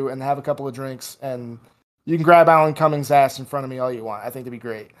out with you and have a couple of drinks, and you can grab Alan Cummings' ass in front of me all you want. I think that'd be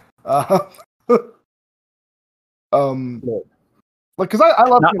great. Like, because I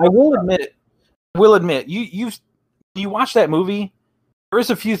love. Now, I will admit, you watch that movie. There is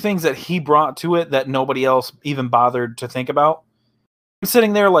a few things that he brought to it that nobody else even bothered to think about. I'm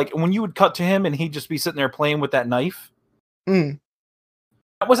sitting there, like, when you would cut to him and he'd just be sitting there playing with that knife.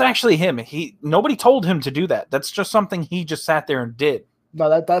 That was actually him. Nobody told him to do that. That's just something he just sat there and did. No,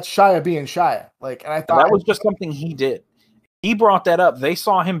 that's Shia being Shia. Like, and I thought that was just something he did. He brought that up. They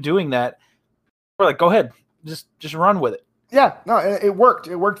saw him doing that. We're like, go ahead, just run with it. Yeah, no, it worked.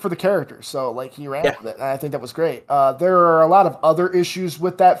 It worked for the character. So, like, he ran with it, and I think that was great. There are a lot of other issues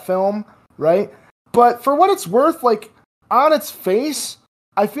with that film, right? But for what it's worth, like, on its face,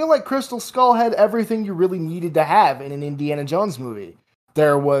 I feel like Crystal Skull had everything you really needed to have in an Indiana Jones movie.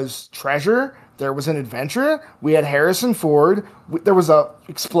 There was treasure. There was an adventure. We had Harrison Ford. There was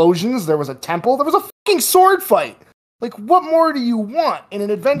explosions. There was a temple. There was a fucking sword fight. Like, what more do you want in an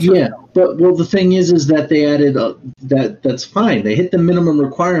adventure? Yeah, but the thing is that they added that's fine. They hit the minimum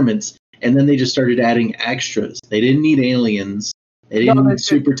requirements, and then they just started adding extras. They didn't need aliens. They didn't need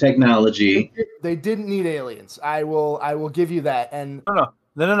super technology. They didn't need aliens. I will give you that. And no.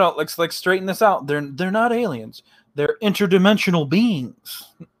 Let's straighten this out. They're not aliens. They're interdimensional beings.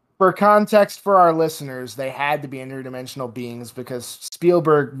 For context for our listeners, they had to be interdimensional beings because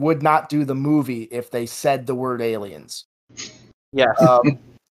Spielberg would not do the movie if they said the word aliens. Yeah.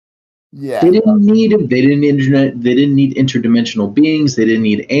 Yeah. They didn't need them. They didn't need interdimensional beings. They didn't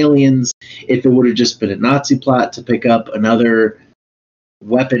need aliens. If it would have just been a Nazi plot to pick up another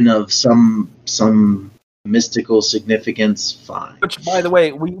weapon of some mystical significance, fine. Which, by the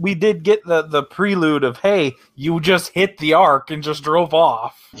way, we did get the prelude of, hey, you just hit the arc and just drove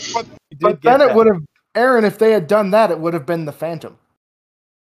off. But then it would have, Aaron, if they had done that, it would have been the Phantom.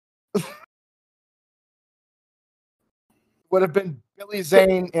 Would have been Billy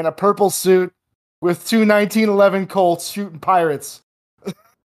Zane in a purple suit with two 1911 Colts shooting pirates.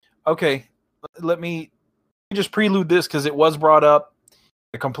 Okay, let me just prelude this because it was brought up.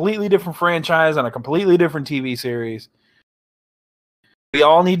 A completely different franchise on a completely different TV series. We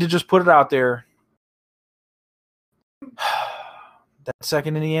all need to just put it out there. That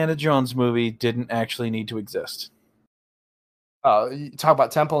second Indiana Jones movie didn't actually need to exist. You talk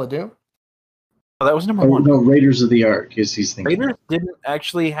about Temple of Doom? Oh, that was number one. No, Raiders of the Ark is he's thinking. Raiders didn't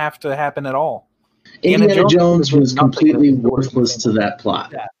actually have to happen at all. Indiana Jones was completely worthless to that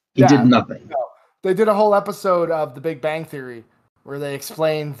plot. Yeah. He did nothing. No. They did a whole episode of The Big Bang Theory where they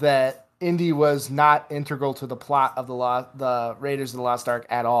explained that Indy was not integral to the plot of the Raiders of the Lost Ark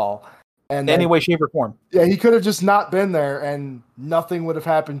at all. And any way, shape, or form. Yeah, he could have just not been there, and nothing would have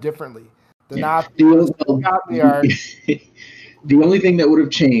happened differently. The only thing that would have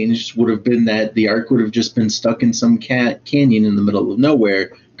changed would have been that the Ark would have just been stuck in some canyon in the middle of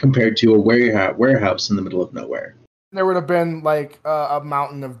nowhere compared to a warehouse in the middle of nowhere. There would have been like a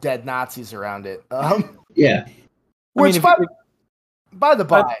mountain of dead Nazis around it. Yeah. Which, by the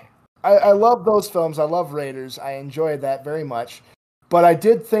by, I love those films. I love Raiders. I enjoyed that very much. But I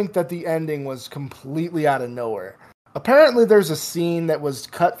did think that the ending was completely out of nowhere. Apparently, there's a scene that was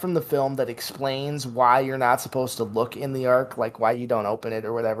cut from the film that explains why you're not supposed to look in the Ark, like why you don't open it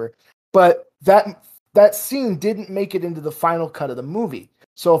or whatever. But that scene didn't make it into the final cut of the movie.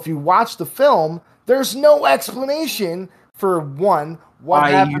 So if you watch the film, there's no explanation for, one,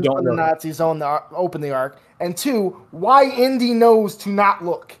 what happens when the Nazis open the Ark, and two, why Indy knows to not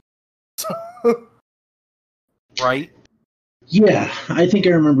look. Right? Yeah, I think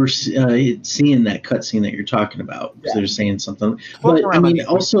I remember seeing that cutscene that you're talking about. Yeah. They're saying something, but I mean,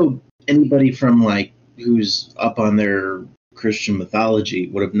 also anybody from like who's up on their Christian mythology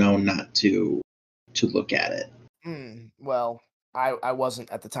would have known not to look at it. Well, I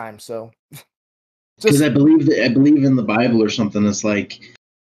wasn't at the time, so because I believe in the Bible or something. It's like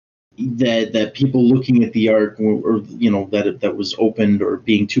that people looking at the Ark or that was opened or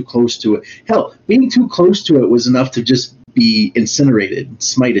being too close to it. Hell, being too close to it was enough to just be incinerated,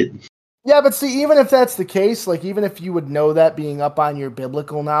 smited. Yeah, but see, even if that's the case, like even if you would know that being up on your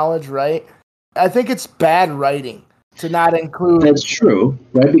biblical knowledge, right? I think it's bad writing to not include. That's true,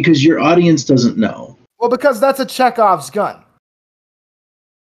 right? Because your audience doesn't know. Well, because that's a Chekhov's gun.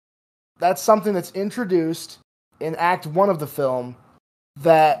 That's something that's introduced in Act 1 of the film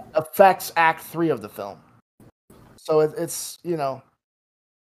that affects Act 3 of the film. So it's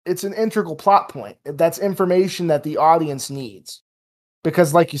it's an integral plot point. That's information that the audience needs.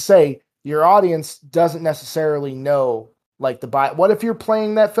 Because like you say, your audience doesn't necessarily know like the Bible. What if you're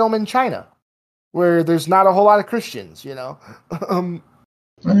playing that film in China where there's not a whole lot of Christians,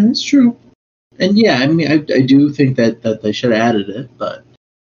 That's true. And yeah, I mean, I do think that they should have added it, but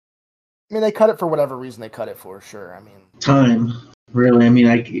I mean, they cut it for whatever reason they cut it for, sure. I mean, time. Really, I mean,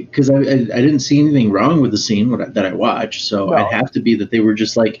 because I didn't see anything wrong with the scene that I watched, so I'd have to be that they were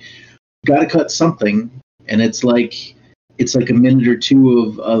just like, got to cut something, and it's like a minute or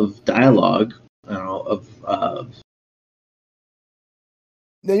two of dialogue, Now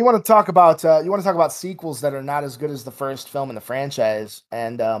you want to talk about sequels that are not as good as the first film in the franchise,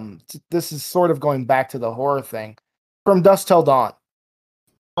 and this is sort of going back to the horror thing. From Dusk Till Dawn.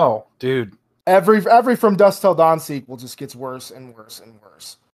 Oh, dude. Every From Dusk Till Dawn sequel just gets worse and worse and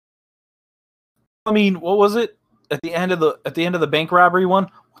worse. I mean, what was it at the end of the bank robbery one?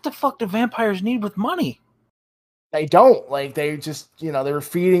 What the fuck do vampires need with money? They don't. Like they just they were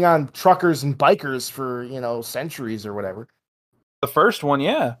feeding on truckers and bikers for centuries or whatever. The first one,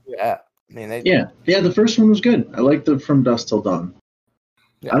 yeah. Yeah. I mean, the first one was good. I liked the From Dusk Till Dawn.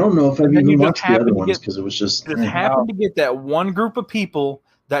 Yeah. I don't know if I've even watched the other ones because it was just happened to get that one group of people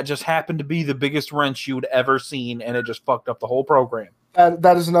that just happened to be the biggest wrench you'd ever seen, and it just fucked up the whole program.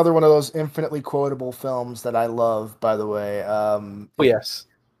 That is another one of those infinitely quotable films that I love, by the way. Yes.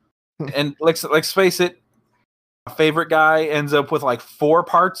 And let's face it, my favorite guy ends up with like 4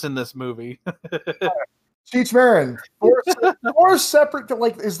 parts in this movie. Cheech Marin. 4 separate,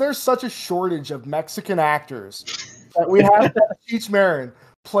 like, is there such a shortage of Mexican actors that we have to have Cheech Marin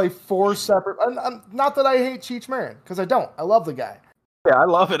play 4 separate, not that I hate Cheech Marin, because I don't. I love the guy. Yeah, I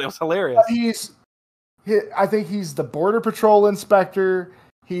love it. It was hilarious. I think he's the Border Patrol inspector.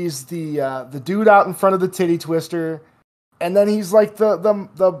 He's the dude out in front of the titty twister, and then he's like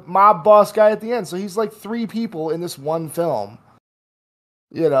the mob boss guy at the end. So he's like 3 people in this one film.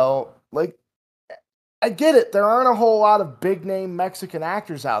 Like I get it. There aren't a whole lot of big name Mexican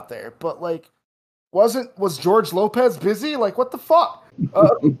actors out there, but like, was George Lopez busy? Like, what the fuck? I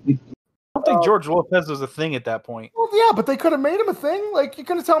don't think George Lopez was a thing at that point. Well, yeah, but they could have made him a thing. Like, you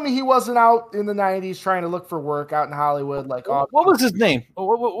couldn't tell me he wasn't out in the 90s trying to look for work out in Hollywood. Like, what was his name?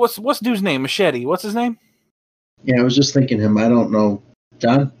 What's dude's name? Machete. What's his name? Yeah, I was just thinking him. I don't know.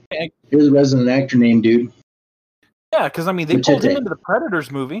 John? Here's a resident actor name, dude. Yeah, because, I mean, they pulled him into the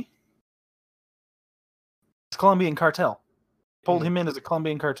Predators movie. It's Colombian Cartel. Pulled him in as a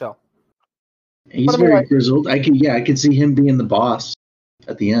Colombian Cartel. He's very grizzled. I could see him being the boss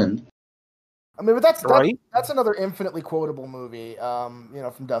at the end. I mean, but that's right. That's another infinitely quotable movie.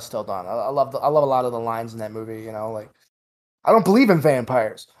 From Dusk Till Dawn. I love a lot of the lines in that movie. Like I don't believe in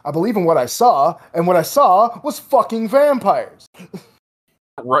vampires. I believe in what I saw, and what I saw was fucking vampires.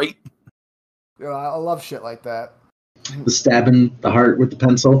 Right. I love shit like that. The stabbing the heart with the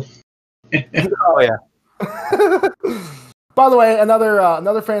pencil. Oh yeah. By the way,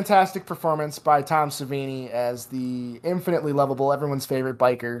 another fantastic performance by Tom Savini as the infinitely lovable, everyone's favorite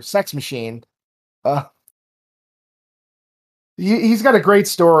biker, Sex Machine. He's got a great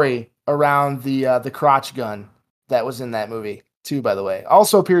story around the crotch gun that was in that movie too. By the way,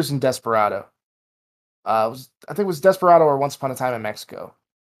 also appears in Desperado. I think it was Desperado or Once Upon a Time in Mexico,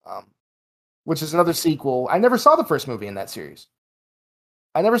 which is another sequel. I never saw the first movie in that series.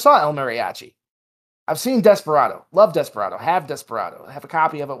 I never saw El Mariachi. I've seen Desperado. Love Desperado. Have Desperado. I have a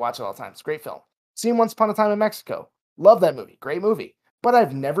copy of it. Watch it all the time. It's a great film. Seen Once Upon a Time in Mexico. Love that movie. Great movie. But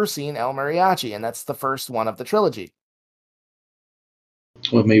I've never seen El Mariachi, and that's the first one of the trilogy.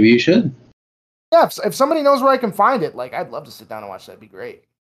 Well, maybe you should. Yeah, if somebody knows where I can find it, I'd love to sit down and watch that. It'd be great.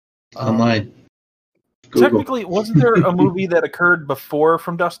 Online. Google. Technically, wasn't there a movie that occurred before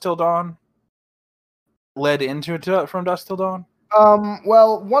From Dusk Till Dawn? Led into it From Dusk Till Dawn?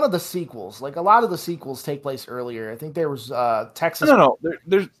 Well, one of the sequels. A lot of the sequels take place earlier. I think there was Texas. No.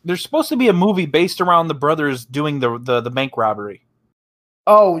 There's supposed to be a movie based around the brothers doing the bank robbery.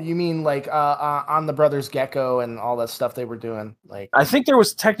 Oh, you mean on the Brothers Gecko and all that stuff they were doing? I think there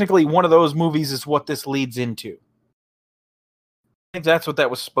was technically one of those movies is what this leads into. I think that's what that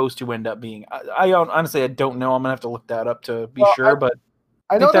was supposed to end up being. I honestly, I don't know. I'm gonna have to look that up to be sure, but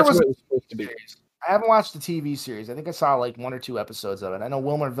I know that's what it was supposed to be. I haven't watched the TV series. I think I saw 1 or 2 episodes of it. I know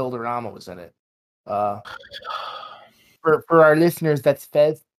Wilmer Valderrama was in it. For our listeners, that's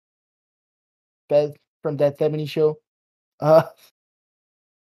Fez. Fez from That 70 Show. That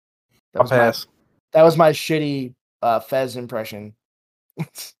was my shitty Fez impression.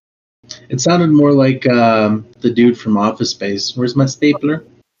 It sounded more like the dude from Office Space. Where's my stapler?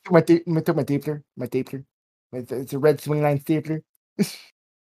 My stapler. It's a red swing line stapler.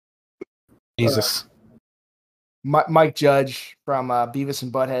 Jesus. Mike Judge from Beavis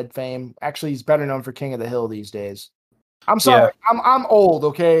and Butthead fame. Actually, he's better known for King of the Hill these days. I'm sorry. Yeah. I'm old,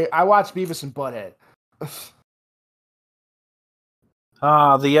 okay? I watch Beavis and Butthead.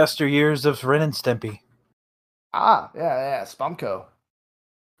 The yesteryears of Ren and Stimpy. Yeah, Spumco.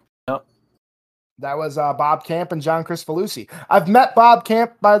 Yep. That was Bob Camp and John Cristofalusi. I've met Bob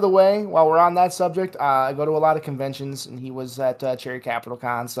Camp, by the way, while we're on that subject. I go to a lot of conventions, and he was at Cherry Capital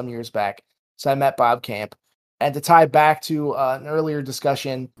Con some years back. So I met Bob Camp. And to tie back to an earlier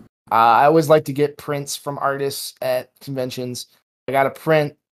discussion, I always like to get prints from artists at conventions. I got a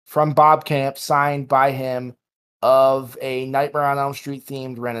print from Bob Camp signed by him of a Nightmare on Elm Street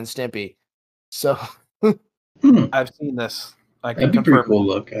themed Ren and Stimpy. So I've seen this. I can That'd be confirm. pretty cool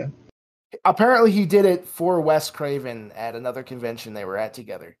look. Apparently he did it for Wes Craven at another convention they were at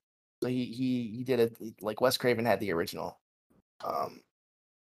together. So he did it Wes Craven had the original.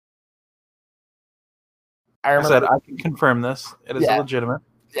 I remember I can confirm this. It is legitimate.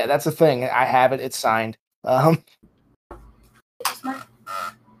 Yeah, that's the thing. I have it. It's signed.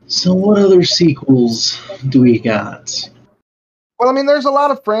 So what other sequels do we got? Well, I mean, there's a lot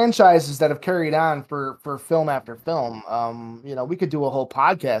of franchises that have carried on for film after film. We could do a whole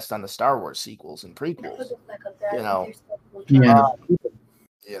podcast on the Star Wars sequels and prequels.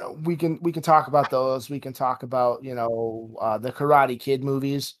 We can talk about those. We can talk about the Karate Kid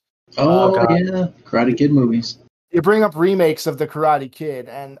movies. Oh yeah, Karate Kid movies. You bring up remakes of the Karate Kid,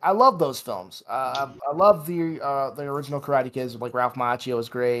 and I love those films. I love the original Karate Kids. Ralph Macchio is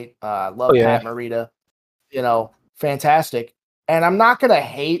great. Love Pat Morita. Fantastic. And I'm not gonna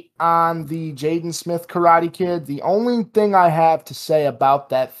hate on the Jaden Smith Karate Kid. The only thing I have to say about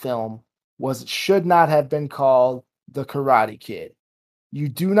that film was it should not have been called The Karate Kid. You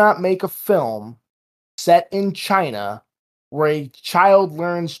do not make a film set in China where a child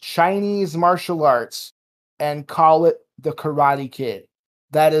learns Chinese martial arts and call it The Karate Kid.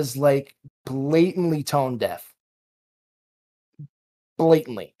 That is blatantly tone deaf.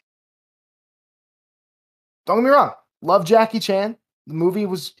 Blatantly. Don't get me wrong. Love Jackie Chan. The movie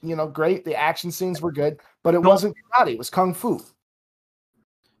was, great. The action scenes were good, but it wasn't karate. It was kung fu.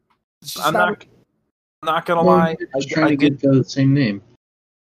 I'm not gonna lie. I was trying to get the same name.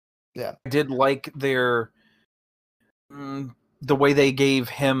 Yeah, I did like the way they gave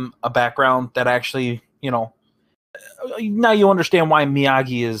him a background that actually, now you understand why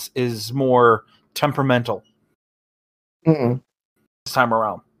Miyagi is more temperamental this time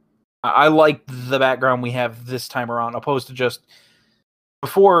around. I like the background we have this time around, opposed to just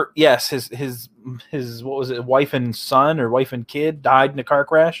before, yes, his what was it, wife and son or wife and kid died in a car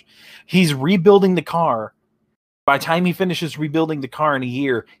crash. He's rebuilding the car. By the time he finishes rebuilding the car in a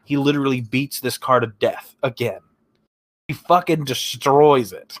year, he literally beats this car to death again. He fucking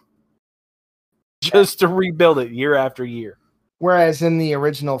destroys it just to rebuild it year after year. Whereas in the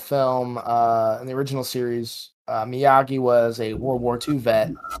original film, in the original series, Miyagi was a World War II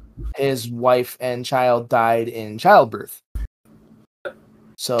vet. His wife and child died in childbirth.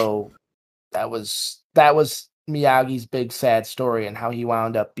 So that was Miyagi's big sad story, and how he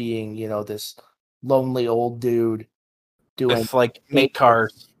wound up being, this lonely old dude doing with like 8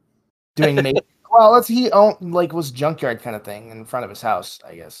 cars. Well, he owned was junkyard kind of thing in front of his house,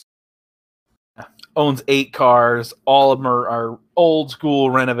 I guess. Owns 8 cars. All of them are old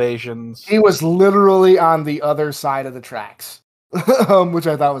school renovations. He was literally on the other side of the tracks, which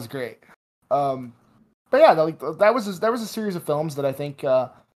I thought was great. But yeah, that was a series of films that I think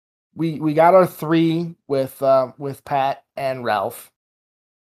we got our 3 with Pat and Ralph.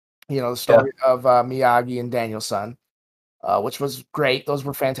 The story of Miyagi and Daniel-san, which was great. Those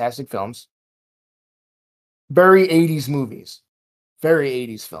were fantastic films. Very 80s movies, very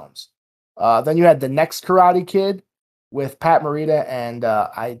 80s films. Then you had The Next Karate Kid with Pat Morita and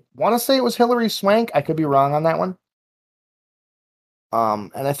I want to say it was Hilary Swank. I could be wrong on that one.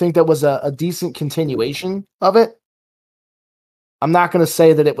 And I think that was a decent continuation of it. I'm not going to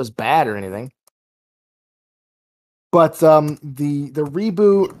say that it was bad or anything, but the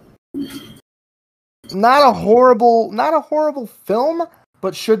reboot, not a horrible film,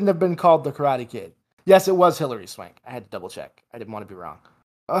 but shouldn't have been called The Karate Kid. Yes, it was Hilary Swank. I had to double check. I didn't want to be wrong.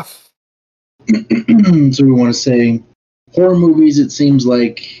 So we want to say horror movies. It seems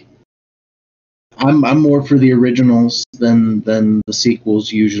like I'm more for the originals than the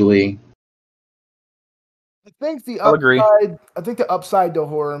sequels usually. I think the agree. upside to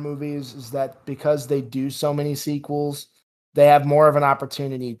horror movies is that because they do so many sequels, they have more of an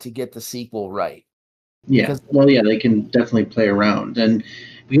opportunity to get the sequel right. Yeah, they can definitely play around, and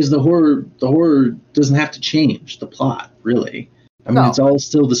because the horror doesn't have to change the plot, really. I mean, It's all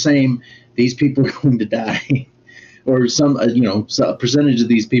still the same. These people are going to die, or a percentage of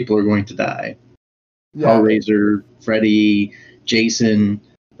these people are going to die. Yeah. Hellraiser, Freddy, Jason,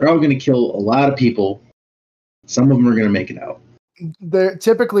 they're all going to kill a lot of people. Some of them are going to make it out.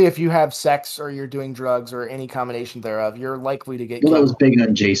 Typically, if you have sex or you're doing drugs or any combination thereof, you're likely to get killed. That was big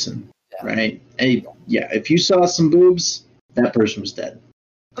on Jason, right? And if you saw some boobs, that person was dead.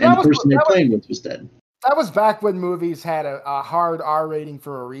 And the person they're playing with was dead. That was back when movies had a hard R rating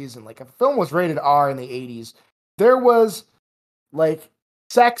for a reason. Like, if a film was rated R in the 80s, there was,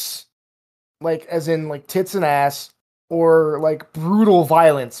 sex, as in, tits and ass, or, brutal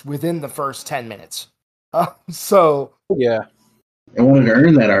violence within the first 10 minutes. So... Yeah. They wanted to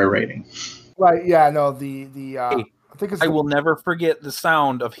earn that R rating. Right, yeah, no, I will never forget the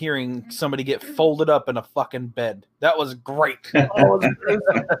sound of hearing somebody get folded up in a fucking bed. That was great. It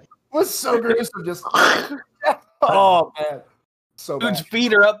was so gruesome. Just oh man, so bad. Dude's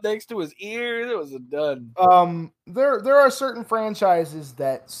feet are up next to his ears. It was done. There are certain franchises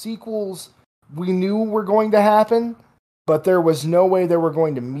that sequels we knew were going to happen, but there was no way they were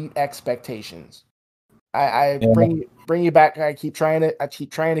going to meet expectations. Bring you back. I keep trying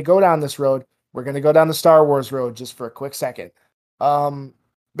to go down this road. We're going to go down the Star Wars road just for a quick second.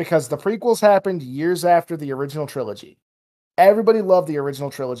 Because the prequels happened years after the original trilogy. Everybody loved the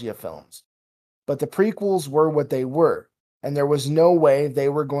original trilogy of films, but the prequels were what they were, and there was no way they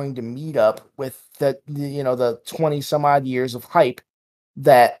were going to meet up with the 20 some odd years of hype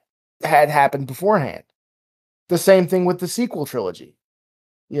that had happened beforehand. The same thing with the sequel trilogy,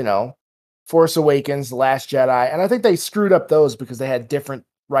 Force Awakens, The Last Jedi, and I think they screwed up those because they had different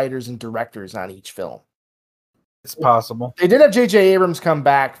writers and directors on each film. It's possible. They did have J.J. Abrams come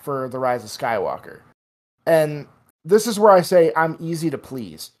back for The Rise of Skywalker, and this is where I say I'm easy to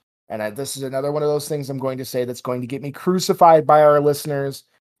please. And this is another one of those things I'm going to say that's going to get me crucified by our listeners,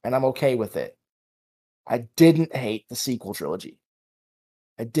 and I'm okay with it. I didn't hate the sequel trilogy.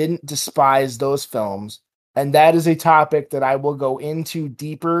 I didn't despise those films, and that is a topic that I will go into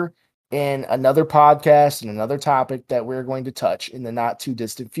deeper in another podcast and another topic that we're going to touch in the not too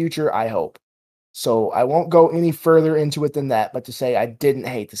distant future, I hope. So I won't go any further into it than that, but to say I didn't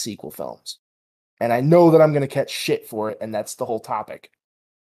hate the sequel films. And I know that I'm going to catch shit for it, and that's the whole topic.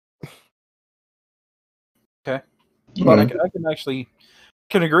 Okay. But I can actually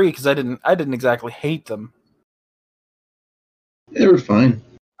agree, because I didn't exactly hate them. They were fine.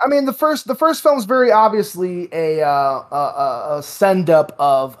 I mean, the first film is very obviously a send up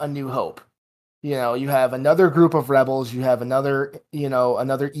of A New Hope. You know, you have another group of rebels. You have another,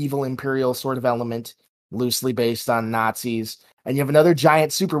 another evil imperial sort of element, loosely based on Nazis, and you have another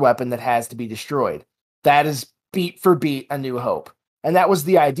giant super weapon that has to be destroyed. That is beat for beat A New Hope, and that was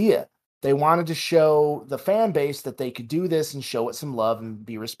the idea. They wanted to show the fan base that they could do this and show it some love and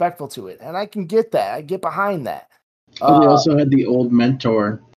be respectful to it, and I can get that. I get behind that. They also had the old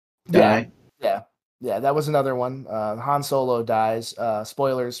mentor die. Yeah. That was another one. Han Solo dies.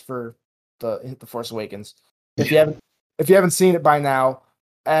 Spoilers for the Force Awakens. If you haven't seen it by now,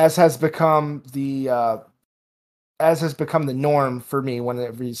 as has become the norm for me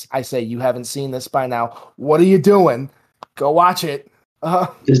whenever I say you haven't seen this by now, what are you doing? Go watch it.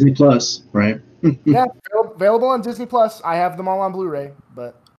 Disney Plus, right? Yeah, available on Disney Plus. I have them all on Blu-ray,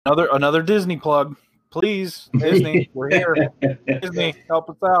 but another Disney plug, please. Disney, we're here. Disney,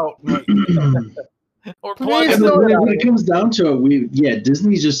 help us out. Or please, when it comes down to it,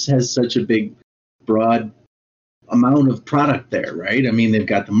 Disney just has such a big, broad amount of product there, right? I mean, they've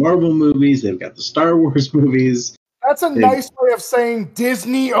got the Marvel movies, they've got the Star Wars movies. That's a nice way of saying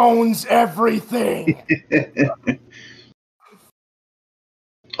Disney owns everything.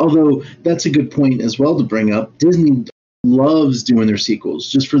 Although that's a good point as well to bring up. Disney loves doing their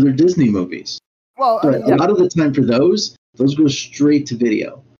sequels just for their Disney movies. Well, but a lot of the time for those go straight to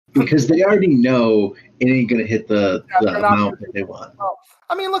video because they already know it ain't going to hit the amount that they want.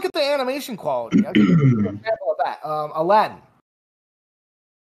 I mean, look at the animation quality. I'll give you an example of that. Aladdin,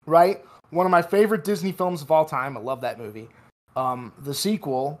 right? One of my favorite Disney films of all time. I love that movie. The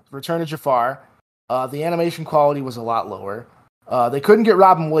sequel, Return of Jafar, the animation quality was a lot lower. They couldn't get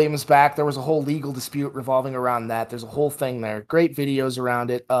Robin Williams back. There was a whole legal dispute revolving around that. There's a whole thing there. Great videos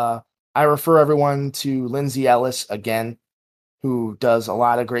around it. I refer everyone to Lindsay Ellis again, who does a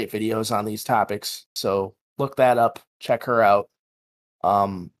lot of great videos on these topics. So look that up. Check her out.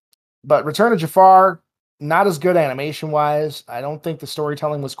 But Return of Jafar, not as good animation-wise. I don't think the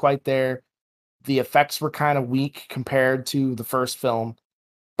storytelling was quite there. The effects were kind of weak compared to the first film.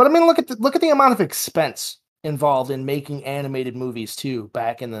 But I mean, look at the amount of expense involved in making animated movies too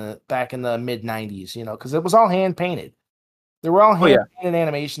back in the mid 90s, because it was all hand painted. They were all hand painted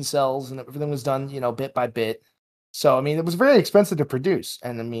animation cells and everything was done, bit by bit. So I mean, it was very expensive to produce.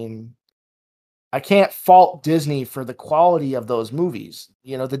 And I mean, I can't fault Disney for the quality of those movies.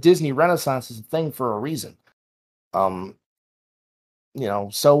 The Disney Renaissance is a thing for a reason. So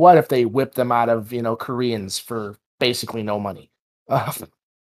what if they whip them out of, Koreans for basically no money? I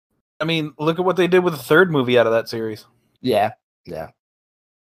mean, look at what they did with the third movie out of that series. Yeah.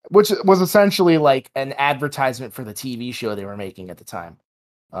 Which was essentially like an advertisement for the TV show they were making at the time.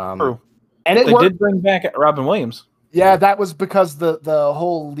 True. And they did bring back Robin Williams. Yeah, that was because the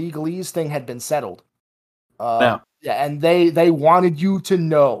whole legalese thing had been settled. Yeah, and they wanted you to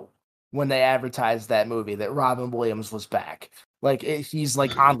know when they advertised that movie that Robin Williams was back. Like he's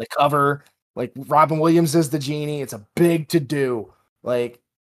like on the cover. Like Robin Williams is the genie. It's a big to do. Like.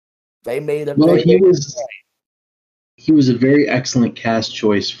 They made a. Well, he was a very excellent cast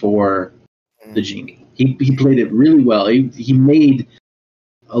choice for the genie. He played it really well. He made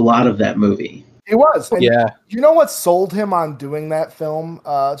a lot of that movie. He was. And yeah. You know what sold him on doing that film?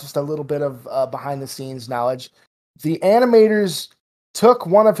 Just a little bit of behind the scenes knowledge. The animators took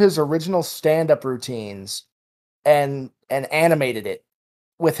one of his original stand-up routines and animated it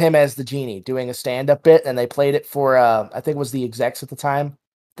with him as the genie doing a stand-up bit, and they played it for I think it was the execs at the time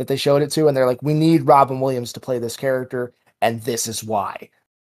that they showed it to, and they're like, we need Robin Williams to play this character, and this is why.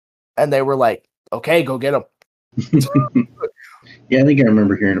 And they were like, okay, go get him. Yeah, I think I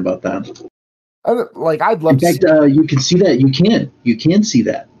remember hearing about that. I'd love to see you can see that. You can see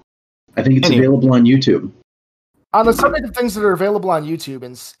that. I think it's available on YouTube. On the subject of things that are available on YouTube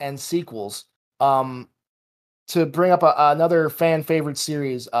and sequels, to bring up another fan favorite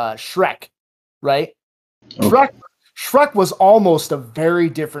series, Shrek, right? Okay. Shrek was almost a very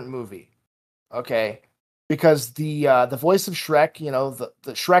different movie, okay? Because the voice of Shrek,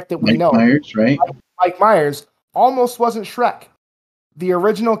 the Shrek that we know, Myers, right? Mike Myers, almost wasn't Shrek. The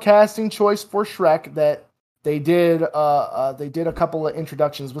original casting choice for Shrek that they did a couple of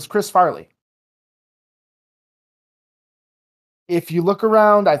introductions was Chris Farley. If you look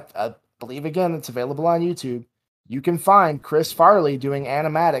around, I believe again it's available on YouTube. You can find Chris Farley doing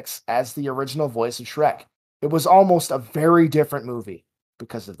animatics as the original voice of Shrek. It was almost a very different movie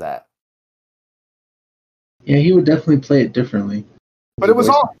because of that. Yeah, he would definitely play it differently. But it was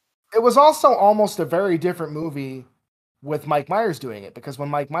also almost a very different movie with Mike Myers doing it, because when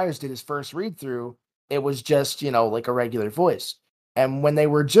Mike Myers did his first read through, it was just, like a regular voice. And when they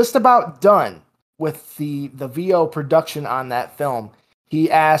were just about done with the VO production on that film, he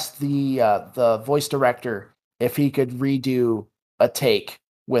asked the voice director if he could redo a take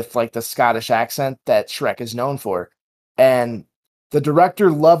with like the Scottish accent that Shrek is known for. And the director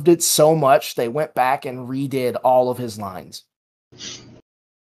loved it so much, they went back and redid all of his lines. It's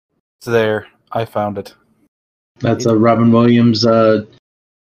there. I found it. That's a Robin Williams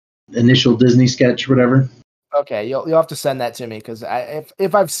initial Disney sketch, whatever. Okay, you'll have to send that to me because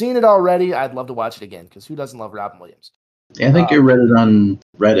if I've seen it already, I'd love to watch it again because who doesn't love Robin Williams? Yeah, I think I read it on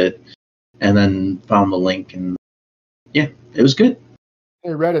Reddit and then found the link, and yeah, it was good. Hey,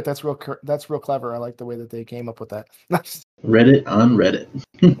 Reddit, that's real clever. I like the way that they came up with that. Reddit on Reddit.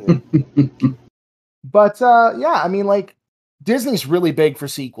 But yeah, I mean, like Disney's really big for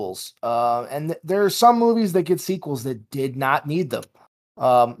sequels, and there are some movies that get sequels that did not need them.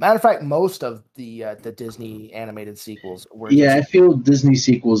 Matter of fact, most of the Disney animated sequels were. Yeah, I feel Disney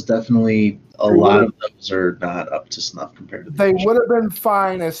sequels definitely a lot of those are not up to snuff compared to. They would have been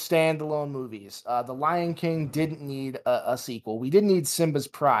fine as standalone movies. The Lion King didn't need a sequel. We didn't need Simba's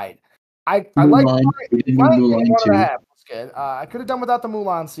Pride. I like Lion King 1.5 was good. I could have done without the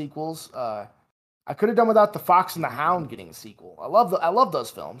Mulan sequels. I could have done without the Fox and the Hound getting a sequel. I love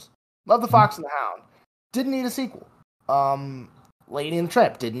those films. Love the Fox and the Hound. Didn't need a sequel. Lady and the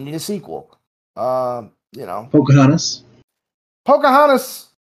Tramp didn't need a sequel. Pocahontas.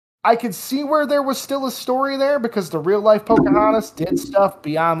 I could see where there was still a story there because the real life Pocahontas did stuff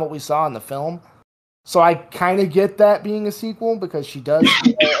beyond what we saw in the film. So I kind of get that being a sequel because she does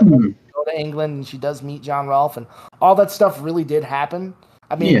go to England and she does meet John Rolfe and all that stuff really did happen.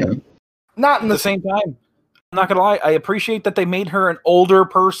 I mean, not in the same time. I'm not gonna lie. I appreciate that they made her an older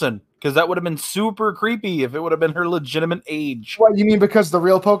person because that would have been super creepy if it would have been her legitimate age. What, you mean because the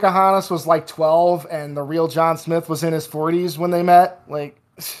real Pocahontas was like 12 and the real John Smith was in his 40s when they met? Like,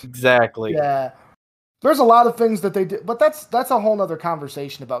 exactly. Yeah. There's a lot of things that they did, but that's a whole nother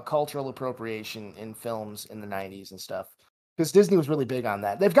conversation about cultural appropriation in films in the 90s and stuff. Because Disney was really big on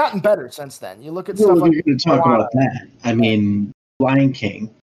that. They've gotten better since then. You look at stuff like... You're going to talk about that. I mean, Lion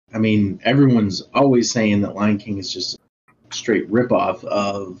King. I mean, everyone's always saying that Lion King is just a straight ripoff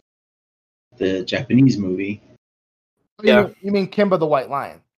of the Japanese movie. Yeah. You mean Kimba the White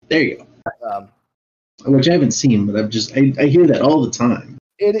Lion. There you go. Which I haven't seen, but I hear that all the time.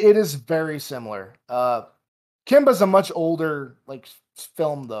 It is very similar. Kimba's a much older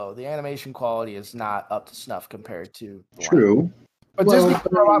film though. The animation quality is not up to snuff compared to the True. Lion. But Disney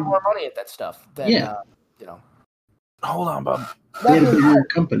put a lot more money at that stuff than Hold on, Bob. They had a bigger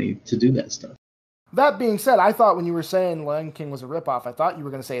company to do that stuff. That being said, I thought when you were saying Lion King was a ripoff, I thought you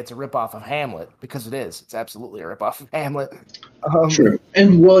were going to say it's a ripoff of Hamlet, because it is. It's absolutely a ripoff of Hamlet. Sure.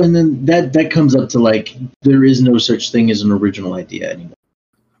 And then that comes up to there is no such thing as an original idea anymore.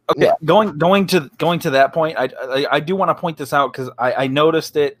 Okay, yeah. Going to that point, I do want to point this out because I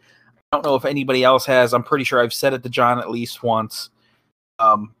noticed it. I don't know if anybody else has. I'm pretty sure I've said it to John at least once.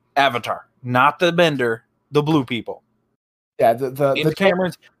 Avatar, not the Bender, the blue people. Yeah, James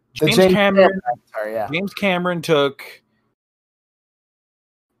Cameron took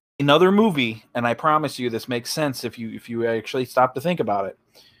another movie, and I promise you this makes sense if you actually stop to think about it.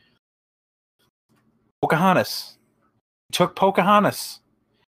 Pocahontas. He took Pocahontas,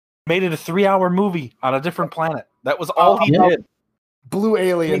 made it a 3-hour movie on a different planet. That was all he did. Blue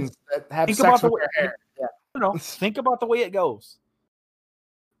aliens that have sex with their hair. Yeah. Think about the way it goes.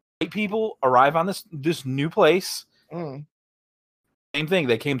 White people arrive on this new place. Same thing.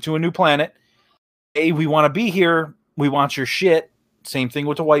 They came to a new planet. Hey, we want to be here. We want your shit. Same thing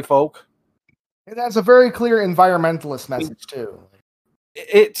with the white folk. It has a very clear environmentalist message too.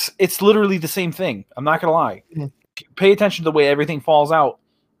 It's literally the same thing. I'm not gonna lie. Pay attention to the way everything falls out.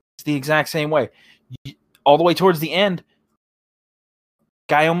 It's the exact same way. All the way towards the end,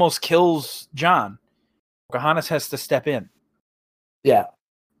 guy almost kills John. Pocahontas has to step in. Yeah.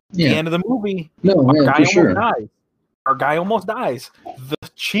 The end of the movie, our guy almost dies.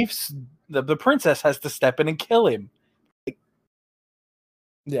 The princess has to step in and kill him.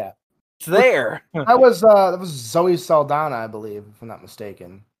 Yeah, it's there. that was Zoe Saldana, I believe, if I'm not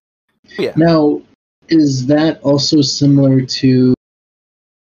mistaken. Yeah. Now, is that also similar to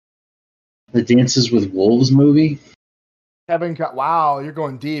the Dances with Wolves movie? Wow, you're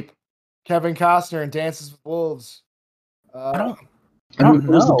going deep. Kevin Costner and Dances with Wolves. I don't know. What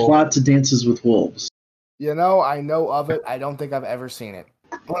was the plot to Dances with Wolves? I know of it. I don't think I've ever seen it.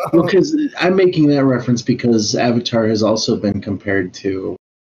 Because I'm making that reference because Avatar has also been compared to,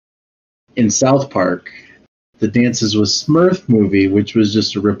 in South Park, the Dances with Smurf movie, which was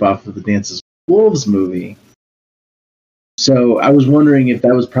just a ripoff of the Dances with Wolves movie. So I was wondering if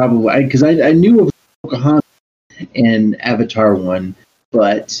that was probably because I knew of Pocahontas and Avatar one,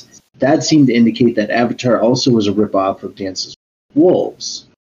 but that seemed to indicate that Avatar also was a ripoff of Dances with Wolves.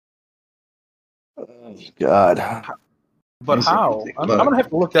 Oh, God. But how? I'm going to have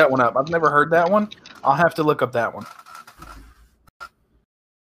to look that one up. I've never heard that one. I'll have to look up that one.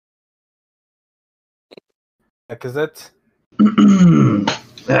 Because that's...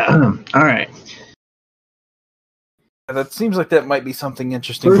 All right. That seems like that might be something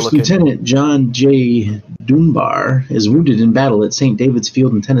interesting First to look Lieutenant John J. Dunbar is wounded in battle at St. David's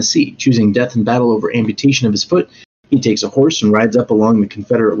Field in Tennessee. Choosing death in battle over amputation of his foot, he takes a horse and rides up along the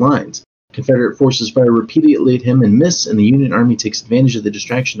Confederate lines. Confederate forces fire repeatedly at him and miss, and the Union Army takes advantage of the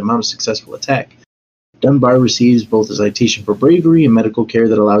distraction to mount a successful attack. Dunbar receives both a citation for bravery and medical care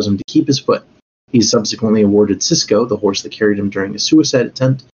that allows him to keep his foot. He is subsequently awarded Cisco, the horse that carried him during a suicide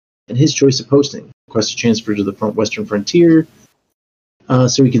attempt, and his choice of posting. Requests to transfer to the western frontier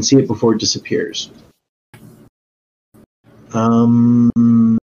so he can see it before it disappears.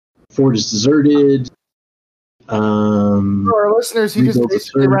 Fort is deserted. For our listeners, he just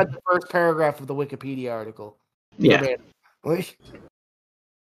basically read the first paragraph of the Wikipedia article. Yeah.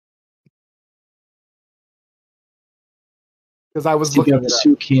 Because I was looking at the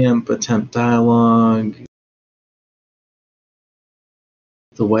Sioux camp, attempt dialogue.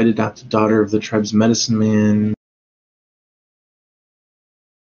 The white adopted daughter of the tribe's medicine man.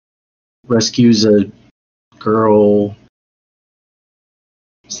 Rescues a girl.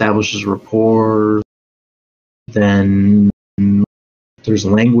 Establishes rapport. Then there's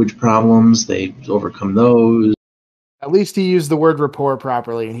language problems. They overcome those. At least he used the word rapport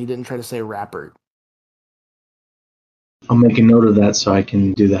properly, and he didn't try to say rapper. I'll make a note of that so I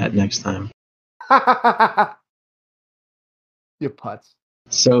can do that next time. You putz.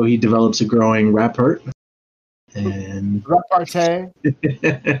 So he develops a growing rap heart. And repartee.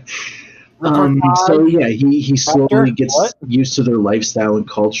 So yeah, he slowly gets used to their lifestyle and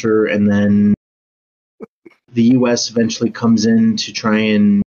culture, and then the U.S. eventually comes in to try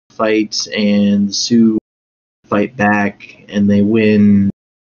and fight, and the Sioux fight back, and they win.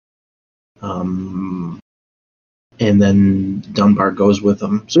 And then Dunbar goes with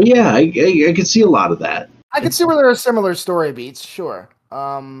them. So yeah, I could see a lot of that. I could see where there are similar story beats. Sure.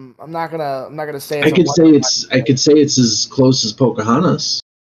 I'm not gonna say. I could say it's as close as Pocahontas.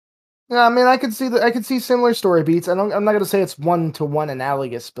 Yeah, I mean, I could see similar story beats. I'm not gonna say it's 1-to-1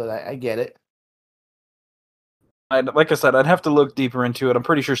 analogous, but I get it. Like I said, I'd have to look deeper into it. I'm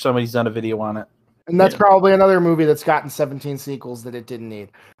pretty sure somebody's done a video on it. And that's probably another movie that's gotten 17 sequels that it didn't need.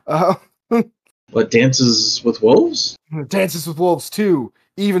 What, Dances with Wolves? Dances with Wolves 2.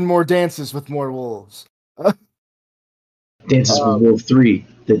 Even more dances with more wolves. Dances with Wolves 3.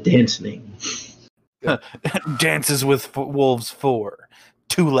 The Dancing. Dances with Wolves 4.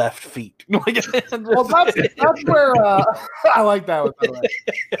 2 left feet. Well, that's where I like that one. By the way.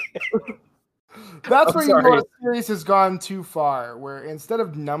 That's where you know a series has gone too far, where instead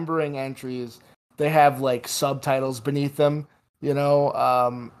of numbering entries, they have like subtitles beneath them. You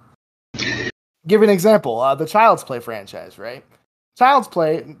know, give an example: the Child's Play franchise, right? Child's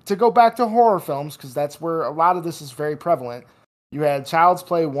Play, to go back to horror films, because that's where a lot of this is very prevalent. You had Child's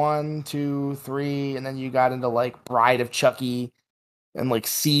Play 1, 2, 3, and then you got into like Bride of Chucky, and like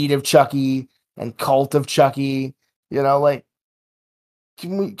Seed of Chucky, and Cult of Chucky. You know, like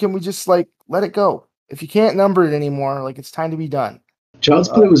can we just like let it go? If you can't number it anymore, like it's time to be done. Child's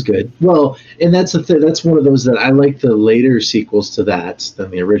Play was good. Well, and that's that's one of those that I like the later sequels to that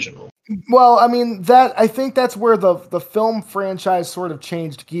than the original. Well, I mean, I think that's where the film franchise sort of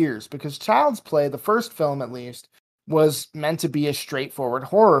changed gears, because Child's Play, the first film at least, was meant to be a straightforward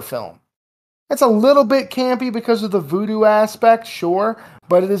horror film. It's a little bit campy because of the voodoo aspect, sure,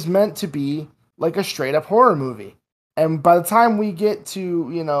 but it is meant to be like a straight up horror movie. And by the time we get to,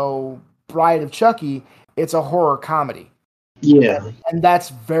 you know, Bride of Chucky, it's a horror comedy. Yeah. And that's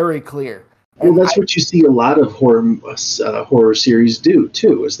very clear. Well, that's what you see a lot of horror series do,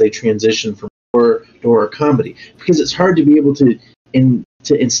 too, as they transition from horror to horror comedy. Because it's hard to be able to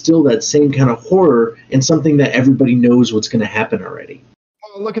instill that same kind of horror in something that everybody knows what's going to happen already.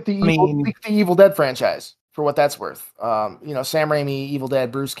 Well, look at the Evil Dead franchise, for what that's worth. You know, Sam Raimi, Evil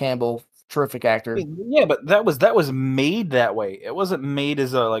Dead, Bruce Campbell, terrific actor. Yeah, but that was made that way. It wasn't made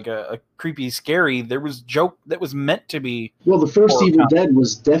as a creepy, scary. There was joke that was meant to be. Well, the first Evil Dead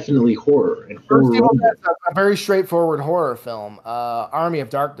was definitely horror. And first Evil Dead is a very straightforward horror film. Army of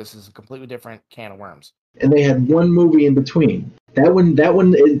Darkness is a completely different can of worms. And they had one movie in between. That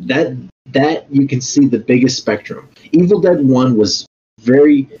you can see the biggest spectrum. Evil Dead 1 was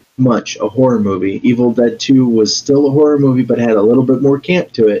very much a horror movie. Evil Dead 2 was still a horror movie, but had a little bit more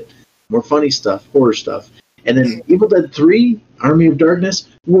camp to it. More funny stuff, horror stuff. And then Evil Dead 3, Army of Darkness,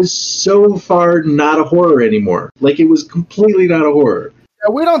 was so far not a horror anymore. Like, it was completely not a horror.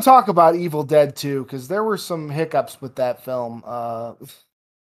 Yeah, we don't talk about Evil Dead 2 because there were some hiccups with that film.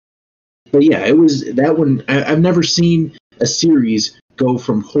 But yeah, it was that one. I've never seen a series go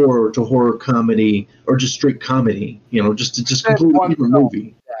from horror to horror comedy or just straight comedy. You know, just completely different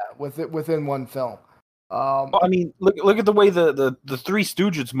movie. Yeah, within one film. I mean, look at the way the Three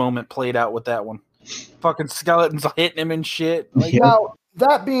Stooges moment played out with that one. Fucking skeletons hitting him and shit. Like, now,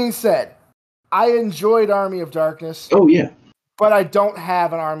 that being said, I enjoyed Army of Darkness. Oh yeah, but I don't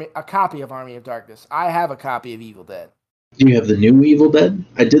have a copy of Army of Darkness. I have a copy of Evil Dead. Do you have the new Evil Dead?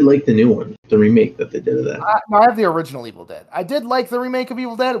 I did like the new one, the remake that they did of that. I have the original Evil Dead. I did like the remake of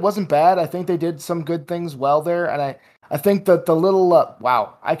Evil Dead. It wasn't bad. I think they did some good things well there, and I think that the little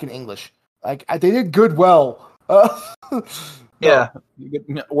wow, I can English. Like they did good well. Yeah,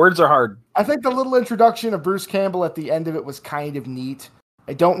 words are hard. I think the little introduction of Bruce Campbell at the end of it was kind of neat.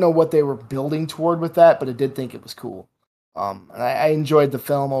 I don't know what they were building toward with that, but I did think it was cool. And I enjoyed the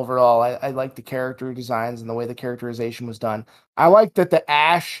film overall. I liked the character designs and the way the characterization was done. I liked that the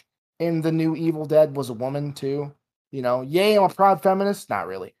Ash in the new Evil Dead was a woman too. You know, yay, I'm a proud feminist. Not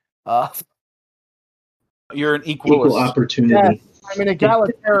really. You're an equal opportunity. Yes, I'm an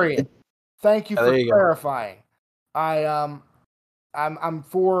egalitarian. Thank you for clarifying. I'm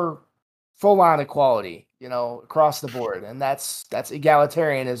for full-on equality, you know, across the board, and that's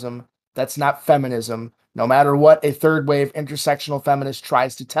egalitarianism. That's not feminism. No matter what a third-wave intersectional feminist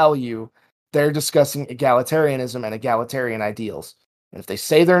tries to tell you, they're discussing egalitarianism and egalitarian ideals. And if they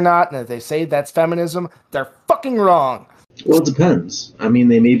say they're not, and if they say that's feminism, they're fucking wrong. Well, it depends. I mean,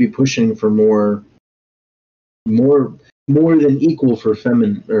 they may be pushing for more than equal for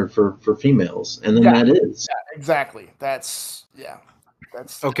for females, and then that is exactly. That's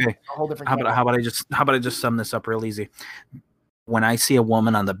okay. A whole different. How about I just sum this up real easy? When I see a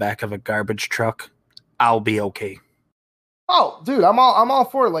woman on the back of a garbage truck, I'll be okay. Oh, dude, I'm all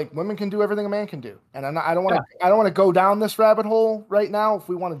for it. Like, women can do everything a man can do, and I don't want to go down this rabbit hole right now. If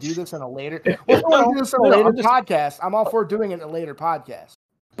we want to do this in a later, podcast, I'm all for doing it in a later podcast.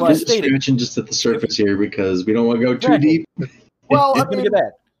 But just scratching just at the surface here because we don't want to go too deep. Well, I mean,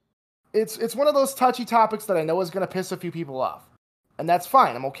 it's one of those touchy topics that I know is going to piss a few people off, and that's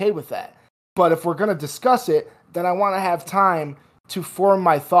fine. I'm okay with that. But if we're going to discuss it, then I want to have time to form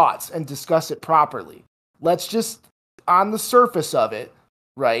my thoughts and discuss it properly. Let's just, on the surface of it,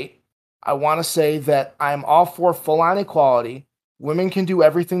 right? I want to say that I'm all for full-on equality. Women can do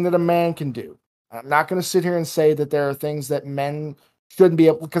everything that a man can do. I'm not going to sit here and say that there are things that men shouldn't be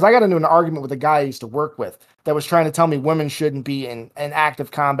able, because I got into an argument with a guy I used to work with that was trying to tell me women shouldn't be in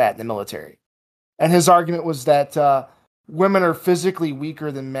active combat in the military. And his argument was that women are physically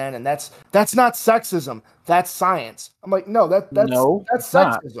weaker than men, and that's not sexism. That's science. I'm like, no, that's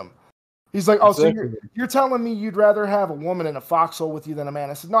sexism. Not. He's like, oh, so you're telling me you'd rather have a woman in a foxhole with you than a man?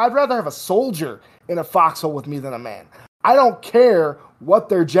 I said, no, I'd rather have a soldier in a foxhole with me than a man. I don't care what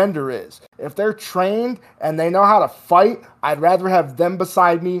their gender is. If they're trained and they know how to fight, I'd rather have them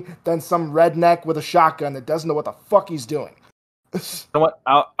beside me than some redneck with a shotgun that doesn't know what the fuck he's doing. You know what?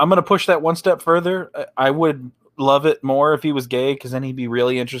 I'm going to push that one step further. I would love it more if he was gay, because then he'd be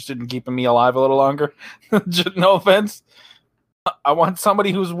really interested in keeping me alive a little longer. No offense. I want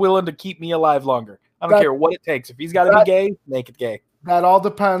somebody who's willing to keep me alive longer. I don't care what it takes. If he's got to be gay, make it gay. That all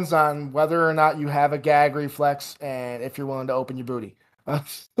depends on whether or not you have a gag reflex and if you're willing to open your booty.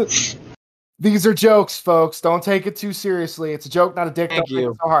 These are jokes, folks. Don't take it too seriously. It's a joke, not a dick. Don't take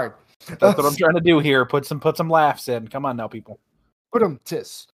it so hard. That's what I'm trying to do here. Put some laughs in. Come on now, people. Put them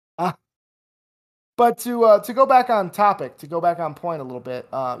tis. But to go back on topic, to go back on point a little bit.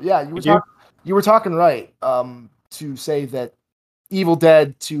 You were talking right. To say that Evil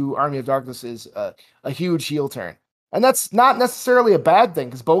Dead to Army of Darkness is a huge heel turn. And that's not necessarily a bad thing,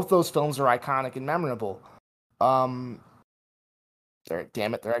 because both those films are iconic and memorable. Damn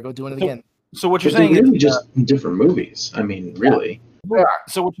it, there I go doing it again. So what you're saying is just different movies. I mean, really. Yeah.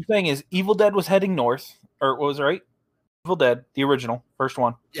 So what you're saying is Evil Dead was heading north, or what was it, right? Evil Dead, the original, first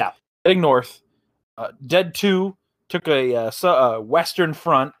one. Yeah. Heading north. Dead 2 took a western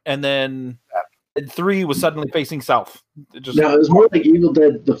front, and then Dead 3 was suddenly facing south. It was more like Evil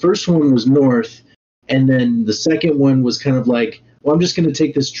Dead. The first one was north. And then the second one was kind of like, well, I'm just going to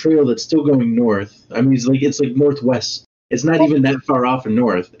take this trail that's still going north. I mean, it's like northwest. It's not even that far off in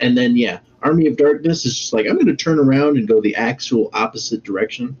north. And then, Army of Darkness is just like, I'm going to turn around and go the actual opposite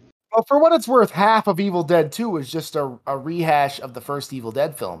direction. Well, for what it's worth, half of Evil Dead 2 was just a rehash of the first Evil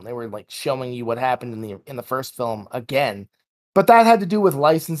Dead film. They were like showing you what happened in the first film again. But that had to do with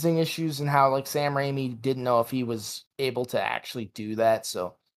licensing issues and how like Sam Raimi didn't know if he was able to actually do that.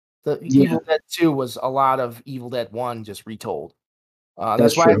 So the Evil Dead 2 was a lot of Evil Dead 1 just retold.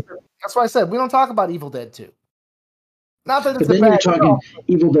 That's why I said we don't talk about Evil Dead 2. Not that it's but then you're talking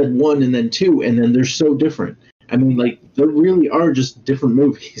Evil Dead 1 and then 2, and then they're so different. I mean, like, they really are just different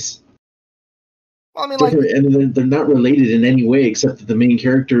movies. Well, I mean, and they're not related in any way except that the main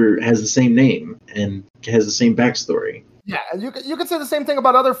character has the same name and has the same backstory. Yeah, you could say the same thing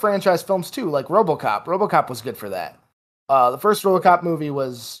about other franchise films too, like RoboCop. RoboCop was good for that. The first RoboCop movie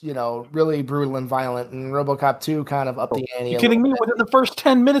was, really brutal and violent, and RoboCop 2 kind of upped the ante. You kidding me? Within the first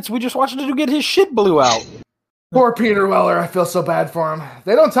 10 minutes, we just watched him get his shit blew out. Poor Peter Weller. I feel so bad for him.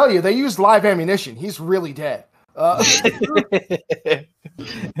 They don't tell you. They used live ammunition. He's really dead. Yeah,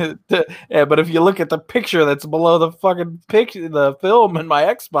 but if you look at the picture that's below the fucking picture, the film in my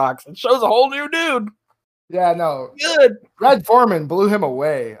Xbox, it shows a whole new dude. Yeah, no. Good. Red Foreman blew him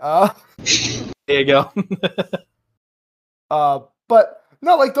away. There you go. But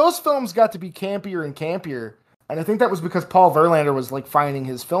no, like those films got to be campier and campier. And I think that was because Paul Verlander was like finding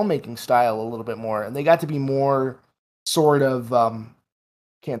his filmmaking style a little bit more. And they got to be more sort of,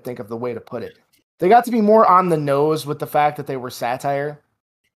 can't think of the way to put it. They got to be more on the nose with the fact that they were satire.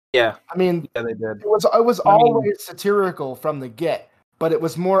 Yeah. I mean, yeah, they did. It was always satirical from the get, but it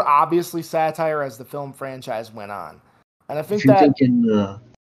was more obviously satire as the film franchise went on. And I think if you're thinking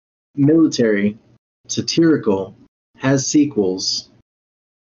military, satirical, has sequels.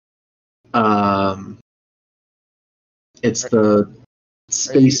 It's the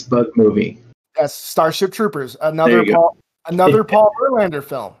Space Bug movie. Yes, Starship Troopers, another Paul Verlander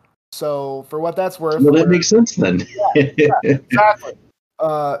film. So for what that's worth, well, that makes sense then. Yeah, exactly.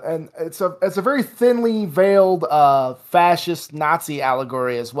 And it's a very thinly veiled fascist Nazi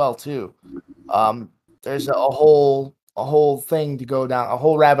allegory as well too. There's a whole thing to go down, a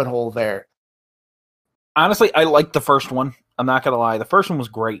whole rabbit hole there. Honestly, I liked the first one. I'm not gonna lie, the first one was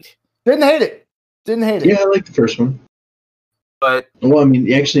great. Didn't hate it. Yeah, I liked the first one. But well, I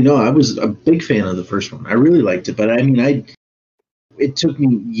mean, actually, no, I was a big fan of the first one. I really liked it, but I mean, it took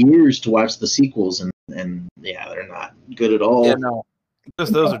me years to watch the sequels, and yeah, they're not good at all. Yeah, no,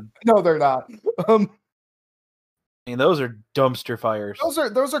 those are no, they're not. I mean, those are dumpster fires.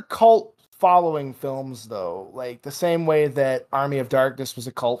 Those are cult following films, though. Like the same way that Army of Darkness was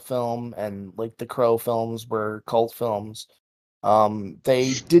a cult film, and like the Crow films were cult films.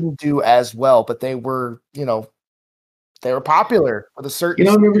 They didn't do as well, but they were, they were popular with a certain.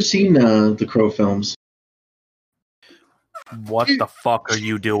 I've never seen the Crow films. What the fuck are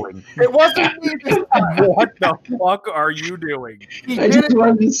you doing? It wasn't me this time. What the fuck are you doing? I just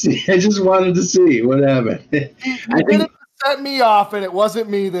wanted to see what happened. He didn't set me off, and it wasn't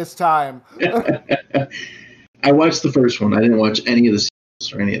me this time. I watched the first one. I didn't watch any of the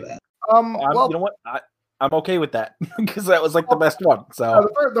sequels or any of that. Well, you know what? I'm okay with that because that was like the best one. So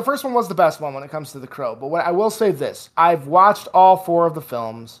the first one was the best one when it comes to The Crow. But I will say this: I've watched all 4 of the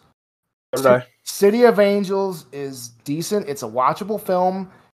films. Okay. City of Angels is decent. It's a watchable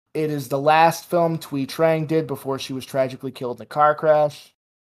film. It is the last film Thuy Trang did before she was tragically killed in a car crash.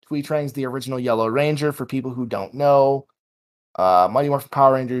 Thuy Trang's the original Yellow Ranger, for people who don't know. Mighty Morphin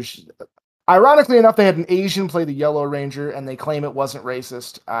Power Rangers. Ironically enough, they had an Asian play the Yellow Ranger, and they claim it wasn't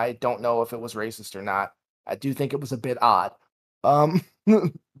racist. I don't know if it was racist or not. I do think it was a bit odd.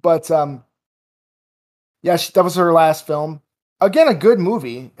 But yeah, that was her last film. Again, a good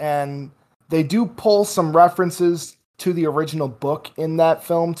movie, and they do pull some references to the original book in that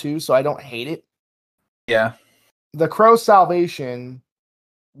film too, so I don't hate it. Yeah. The Crow Salvation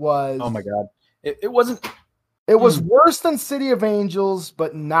was... Oh my god. It wasn't... It was worse than City of Angels,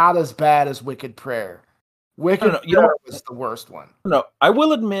 but not as bad as Wicked Prayer. Wicked Prayer was the worst one. No, I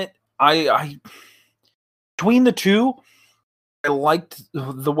will admit, I between the two, I liked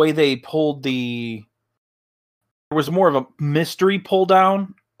the way they pulled the... There was more of a mystery pull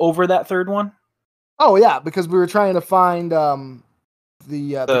down over that third one. Oh yeah, because we were trying to find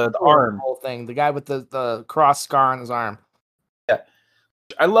the arm whole thing, the guy with the cross scar on his arm. Yeah,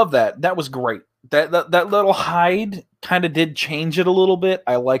 I love that. That was great. That little hide kind of did change it a little bit.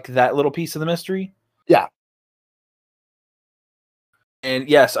 I like that little piece of the mystery. Yeah. And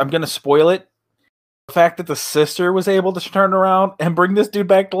yes, I'm gonna spoil it. The fact that the sister was able to turn around and bring this dude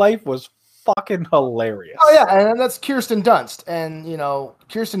back to life was fucking hilarious. Oh yeah, and that's Kirsten Dunst, and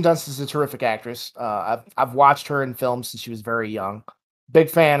Kirsten Dunst is a terrific actress. I've watched her in films since she was very young. Big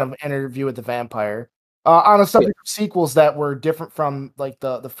fan of Interview with the Vampire. On a subject of sequels that were different from like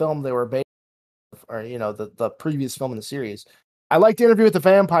the film they were based, or the previous film in the series, I liked Interview with the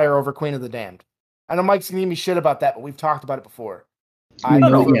Vampire over Queen of the Damned. I know Mike's gonna give me shit about that, but we've talked about it before.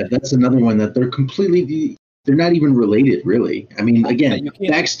 Yeah, that's another one that they're not even related, really. I mean, again,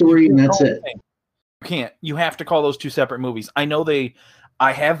 backstory, and that's it. You can't. You have to call those two separate movies. I know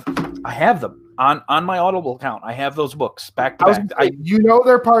I have them on my Audible account. I have those books back to back. You know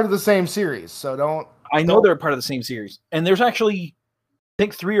they're part of the same series, so don't. I know they're part of the same series, and there's actually, I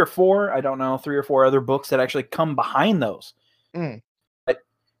think 3 or 4. I don't know, 3 or 4 other books that actually come behind those. But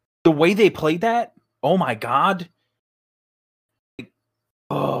the way they played that, oh my god!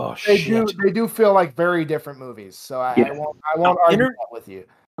 Oh shit! They do feel like very different movies. So I won't argue that with you.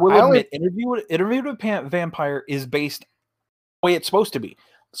 Will admit, Interview with a Vampire is based the way it's supposed to be,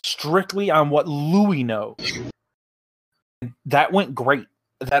 strictly on what Louis knows. That went great.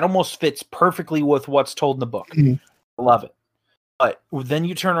 That almost fits perfectly with what's told in the book. I love it. But then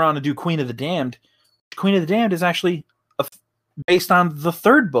you turn around and do Queen of the Damned. Queen of the Damned is actually based on the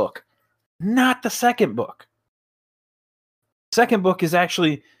 3rd book, not the 2nd book. The 2nd book is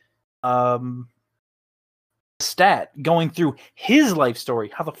actually Lestat going through his life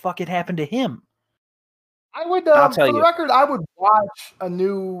story, how the fuck it happened to him. I would, for the record, I would watch a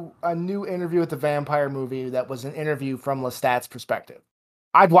new Interview with the Vampire movie that was an interview from Lestat's perspective.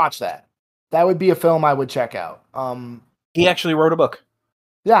 I'd watch that. That would be a film I would check out. He actually wrote a book.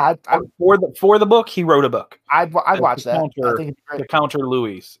 Yeah, for the book, he wrote a book. I'd watch that. I think to counter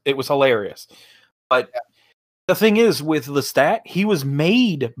Louis, it was hilarious. But the thing is, with Lestat, he was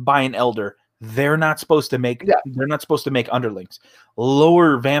made by an elder. They're not supposed to make. They're not supposed to make underlings.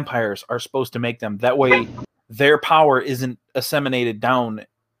 Lower vampires are supposed to make them. That way, their power isn't disseminated down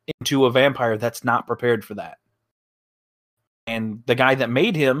into a vampire that's not prepared for that. And the guy that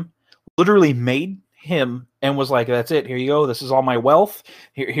made him literally made him and was like, "That's it. Here you go. This is all my wealth.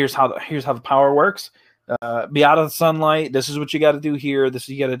 Here's how the power works. Be out of the sunlight. This is what you got to do here. This is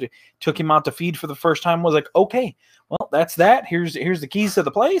what you got to do." Took him out to feed for the first time. Was like, "Okay, well, that's that. Here's the keys to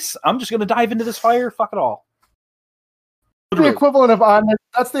the place. I'm just gonna dive into this fire. Fuck it all." That's the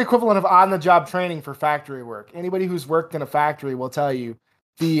equivalent of on-the-job training for factory work. Anybody who's worked in a factory will tell you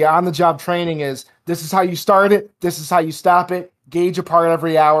the on-the-job training is this is how you start it, this is how you stop it, gauge a part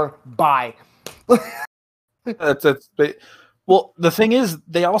every hour, bye. Well, the thing is,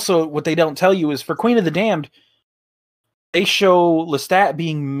 they also, what they don't tell you is for Queen of the Damned, they show Lestat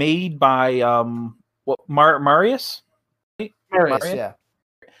being made by Marius? Marius, yeah.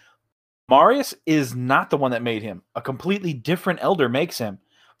 Marius is not the one that made him. A completely different elder makes him.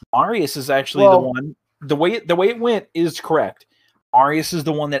 Marius is actually the one. The way it went is correct. Marius is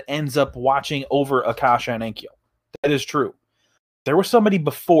the one that ends up watching over Akasha and Enkiel. That is true. There was somebody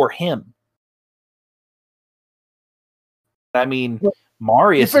before him. I mean,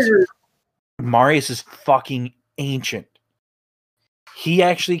 Marius is fucking ancient. He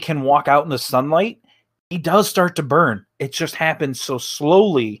actually can walk out in the sunlight. He does start to burn. It just happens so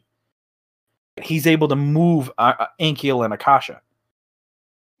slowly. He's able to move Enkiel and Akasha.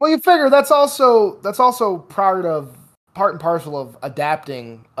 Well, you figure that's also part and parcel of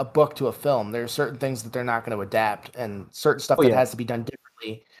adapting a book to a film. There are certain things that they're not going to adapt, and certain stuff that has to be done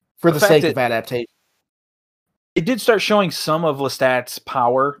differently for the sake of adaptation. It did start showing some of Lestat's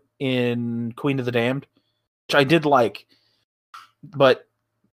power in Queen of the Damned, which I did like, but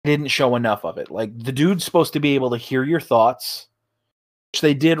didn't show enough of it. Like, the dude's supposed to be able to hear your thoughts, which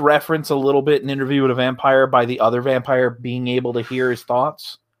they did reference a little bit in Interview with a Vampire by the other vampire being able to hear his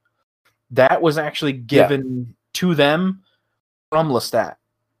thoughts. That was actually given to them from Lestat.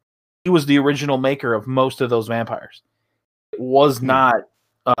 He was the original maker of most of those vampires. It was not...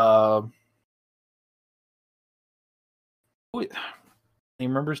 he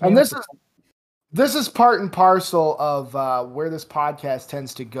remembers his name? And this is part and parcel of where this podcast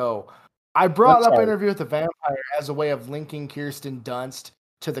tends to go. I brought up Interview with the Vampire as a way of linking Kirsten Dunst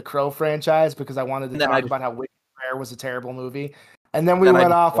to the Crow franchise because I wanted to talk about how Wicked Prayer was a terrible movie. And then we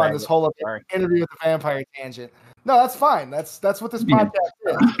went off on this whole Interview with the Vampire tangent. No, that's fine. That's what this podcast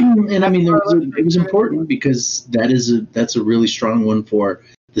is. And I mean, it was important because that's a really strong one for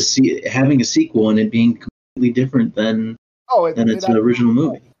having a sequel and it being completely different than its original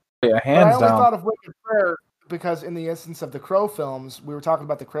movie. Yeah, hands down. I only thought of Wicked Prayer because in the instance of the Crow films, we were talking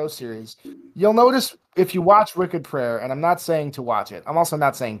about the Crow series. You'll notice if you watch Wicked Prayer, and I'm not saying to watch it. I'm also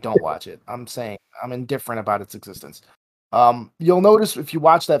not saying don't watch it. I'm saying I'm indifferent about its existence. You'll notice if you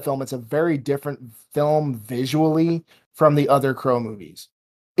watch that film, it's a very different film visually from the other Crow movies,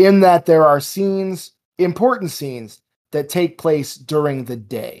 in that there are important scenes that take place during the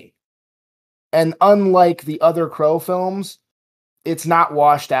day. And unlike the other Crow films, it's not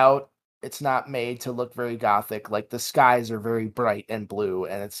washed out. It's not made to look very gothic. Like, the skies are very bright and blue,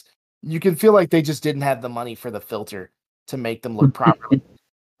 and you can feel like they just didn't have the money for the filter to make them look properly.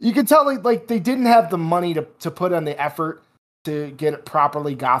 You can tell like they didn't have the money to put on the effort to get it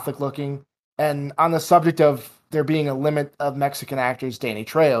properly Gothic looking. And on the subject of there being a limit of Mexican actors, Danny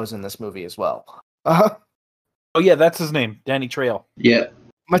Trejo's in this movie as well. Oh yeah, that's his name, Danny Trejo. Yeah.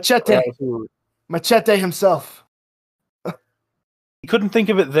 Machete himself. He couldn't think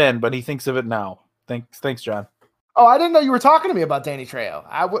of it then, but he thinks of it now. Thanks, John. Oh, I didn't know you were talking to me about Danny Trejo.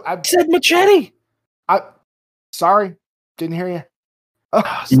 I said Machete. Sorry, didn't hear you.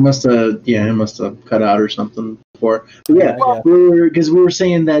 He must have cut out or something before. But yeah, because we were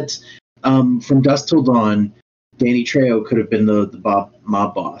saying that from Dusk Till Dawn, Danny Trejo could have been the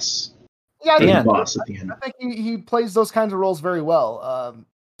mob boss. Yeah, the boss at the end. I think he plays those kinds of roles very well.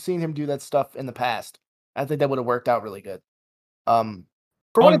 Seen him do that stuff in the past. I think that would have worked out really good.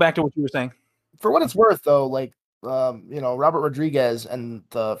 Going back to what you were saying. For what it's worth, though, like Robert Rodriguez and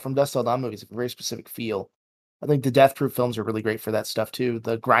the From Dusk Till Dawn movies have a very specific feel. I think the Death Proof films are really great for that stuff too.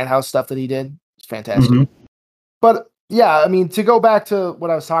 The Grindhouse stuff that he did is fantastic. Mm-hmm. But yeah, I mean, to go back to what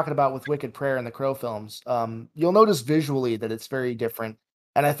I was talking about with Wicked Prayer and the Crow films, you'll notice visually that it's very different.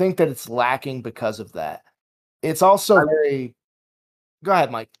 And I think that it's lacking because of that. It's also very... Go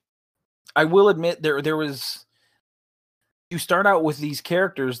ahead, Mike. I will admit there was... You start out with these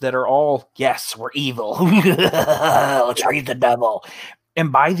characters that are all, yes, we're evil. Let's read the devil.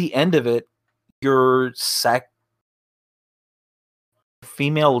 And by the end of it, your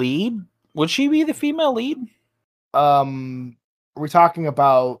female lead? Would she be the female lead? Are we talking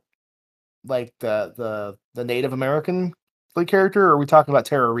about like the Native American character, or are we talking about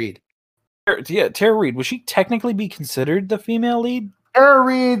Tara Reid? Yeah, Tara Reid. Would she technically be considered the female lead? Tara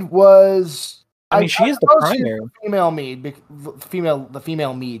Reid was... I mean, she is the primary female lead. The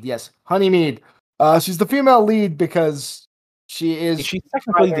female lead, yes, Honey Mead. She's the female lead because she's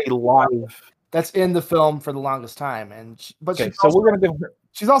technically the live that's in the film for the longest time, she's also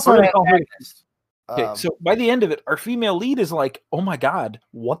an antagonist. Okay, so by the end of it, our female lead is like, oh my god,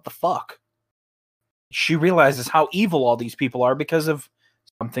 what the fuck? She realizes how evil all these people are because of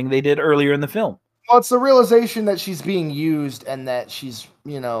something they did earlier in the film. Well, it's the realization that she's being used and that she's,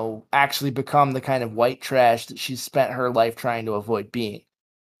 actually become the kind of white trash that she's spent her life trying to avoid being.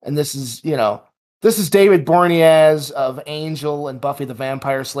 And this is David Boreanaz of Angel and Buffy the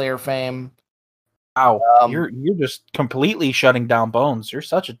Vampire Slayer fame. Wow, you're just completely shutting down Bones. You're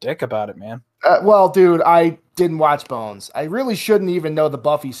such a dick about it, man. Well, dude, I didn't watch Bones. I really shouldn't even know the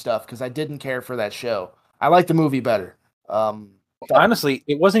Buffy stuff because I didn't care for that show. I like the movie better. Honestly,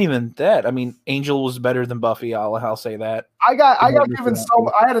 it wasn't even that. I mean, Angel was better than Buffy. I'll say that. I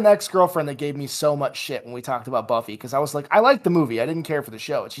had an ex-girlfriend that gave me so much shit when we talked about Buffy because I was like, I liked the movie. I didn't care for the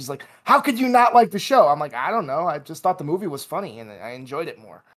show. And she's like, how could you not like the show? I'm like, I don't know. I just thought the movie was funny and I enjoyed it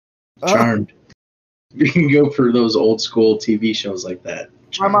more. Charmed. You can go for those old school TV shows like that.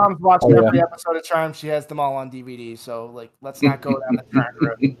 Charmed. My mom's watching every episode of Charmed. She has them all on DVD. So let's not go down the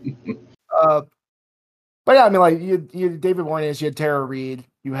Charmed road. But yeah, I mean, you had David Boreanaz, you had Tara Reid,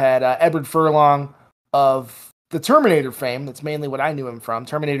 you had Edward Furlong of the Terminator fame. That's mainly what I knew him from.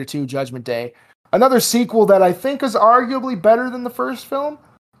 Terminator 2, Judgment Day. Another sequel that I think is arguably better than the first film,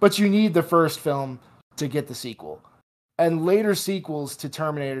 but you need the first film to get the sequel. And later sequels to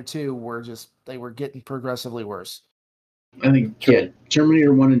Terminator 2 were getting progressively worse. I think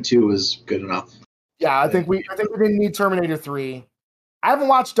Terminator 1 and 2 was good enough. Yeah, I think we didn't need Terminator 3. I haven't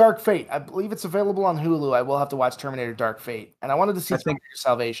watched Dark Fate. I believe it's available on Hulu. I will have to watch Terminator Dark Fate. And I wanted to see Terminator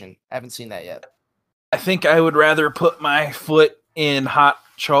Salvation. I haven't seen that yet. I think I would rather put my foot in hot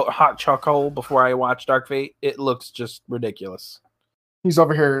charcoal before I watch Dark Fate. It looks just ridiculous. He's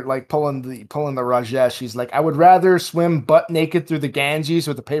over here like pulling the Rajesh. He's like, I would rather swim butt naked through the Ganges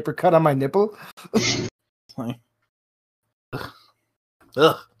with a paper cut on my nipple.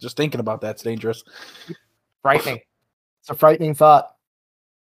 Ugh, just thinking about that's dangerous. Frightening. It's a frightening thought.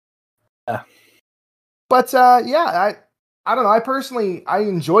 Yeah. But I don't know. I personally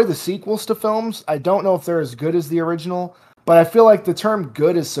enjoy the sequels to films. I don't know if they're as good as the original, but I feel like the term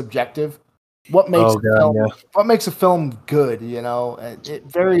good is subjective. What makes a film good, It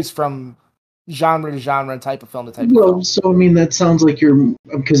varies from genre to genre and type of film to type of film. So I mean that sounds like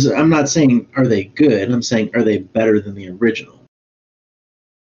because I'm not saying are they good, I'm saying are they better than the original?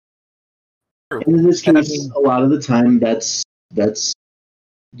 And in this case, a lot of the time that's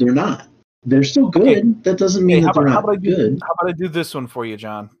they're not. They're still good. Okay. That doesn't mean that they're not good. How about I do this one for you,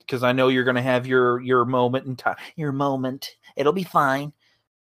 John? Because I know you're going to have your moment in time. Your moment. It'll be fine.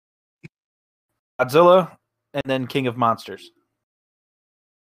 Godzilla, and then King of Monsters.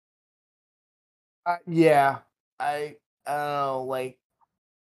 Yeah. I don't know.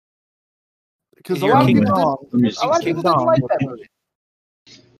 because a lot of people didn't like that movie.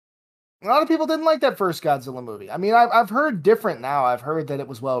 A lot of people didn't like that first Godzilla movie. I mean, I've heard different now. I've heard that it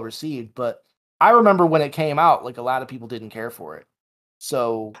was well received, but I remember when it came out, like a lot of people didn't care for it.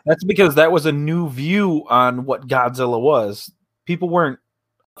 So that's because that was a new view on what Godzilla was. People weren't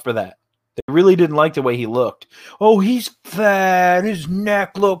for that. They really didn't like the way he looked. Oh, he's fat. His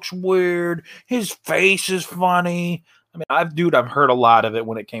neck looks weird. His face is funny. I mean, I've heard a lot of it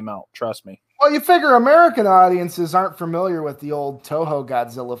when it came out. Trust me. Well, you figure American audiences aren't familiar with the old Toho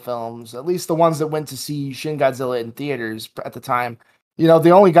Godzilla films, at least the ones that went to see Shin Godzilla in theaters at the time. You know,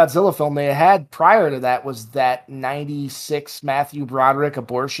 the only Godzilla film they had prior to that was that 96 Matthew Broderick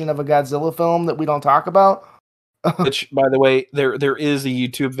abortion of a Godzilla film that we don't talk about. Which, by the way, there is a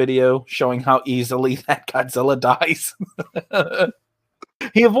YouTube video showing how easily that Godzilla dies.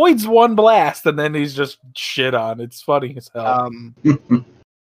 He avoids one blast and then he's just shit on. It's funny as hell.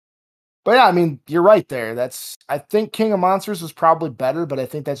 But yeah, I mean, you're right there. I think King of Monsters was probably better, but I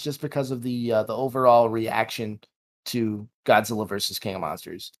think that's just because of the overall reaction to Godzilla versus King of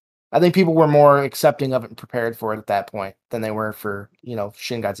Monsters. I think people were more accepting of it and prepared for it at that point than they were for,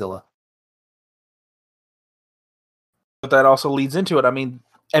 Shin Godzilla. But that also leads into it. I mean,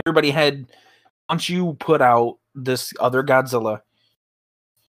 everybody had, once you put out this other Godzilla,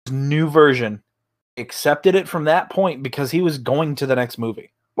 new version, accepted it from that point because he was going to the next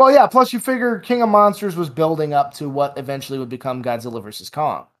movie. Well, yeah, plus you figure King of Monsters was building up to what eventually would become Godzilla vs.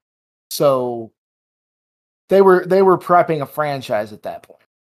 Kong. So they were prepping a franchise at that point.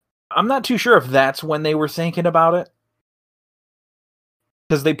 I'm not too sure if that's when they were thinking about it.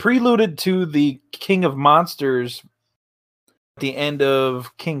 Because they preluded to the King of Monsters at the end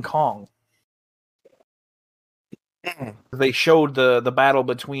of King Kong. They showed the battle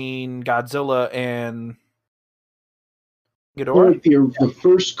between Godzilla and Ghidorah. Like the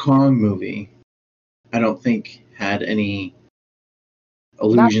first Kong movie, I don't think had any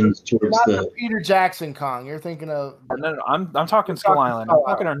allusions towards the Peter Jackson Kong. You're thinking of no. I'm talking Skull Island. I'm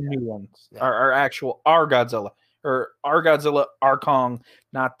talking our new ones, yeah. our Godzilla, or our Godzilla, our Kong,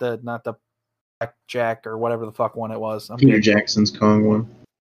 not the Black Jack or whatever the fuck one it was. Peter Jackson's Kong one.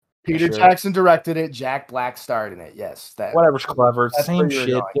 Peter Jackson directed it. Jack Black starred in it. Yes, that whatever's clever. Same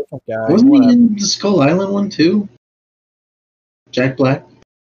shit, different guy. Wasn't he in the Skull Island one too? Jack Black?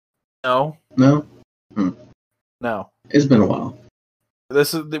 No. No. No. It's been a while.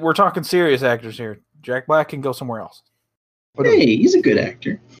 We're talking serious actors here. Jack Black can go somewhere else. Hey, he's a good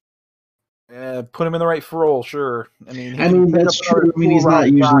actor. Put him in the right role, sure. I mean, that's true. I mean, he's not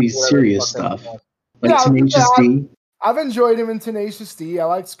usually serious stuff. Like Tenacious D. I've enjoyed him in Tenacious D. I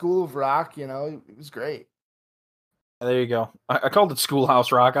liked School of Rock. It was great. There you go. I called it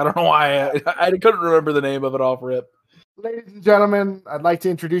Schoolhouse Rock. I don't know why. I couldn't remember the name of it off rip. Ladies and gentlemen, I'd like to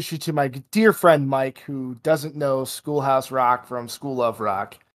introduce you to my dear friend Mike, who doesn't know Schoolhouse Rock from School of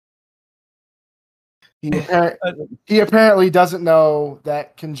Rock. He apparently doesn't know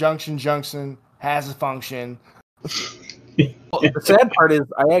that Conjunction Junction has a function. Well, the sad part is,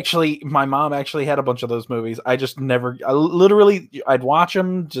 my mom actually had a bunch of those movies. I'd watch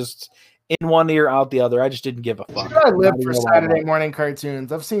them just in one ear, out the other. I just didn't give a fuck. I live for Saturday morning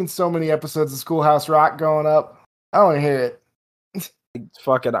cartoons. I've seen so many episodes of Schoolhouse Rock growing up. I don't hear it.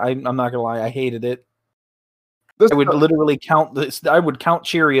 Fuck it. I'm not gonna lie. I hated it. I would literally count this. I would count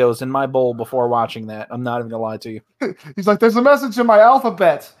Cheerios in my bowl before watching that. I'm not even gonna lie to you. He's like, "There's a message in my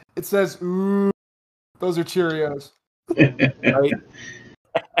alphabet. It says, ooh, those are Cheerios." Right?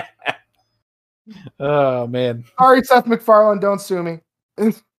 Oh man. Sorry, Seth MacFarlane. Don't sue me.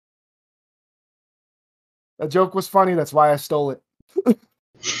 That joke was funny. That's why I stole it.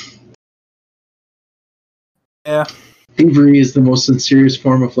 Yeah. Thievery is the most sincerest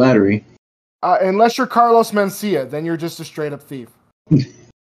form of flattery. Unless you're Carlos Mencia, then you're just a straight up thief.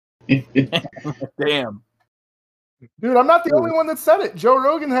 Damn. Dude, I'm not the only one that said it. Joe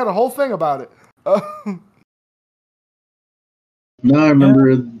Rogan had a whole thing about it. No, I remember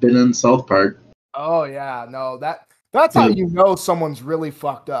it being in South Park. Oh yeah, no, that's how you know someone's really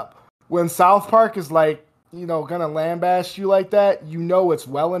fucked up. When South Park is like, gonna lambaste you like that, it's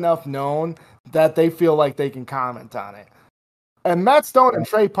well enough known that they feel like they can comment on it. And Matt Stone and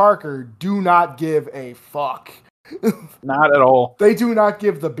Trey Parker do not give a fuck. Not at all. They do not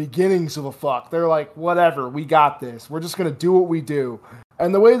give the beginnings of a fuck. They're like, whatever, we got this. We're just going to do what we do.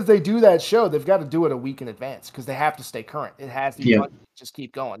 And the way that they do that show, they've got to do it a week in advance because they have to stay current. It has to just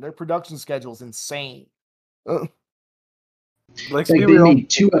keep going. Their production schedule is insane. Like they made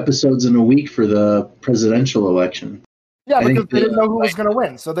 2 episodes in a week for the presidential election. Yeah, because they didn't know who was going to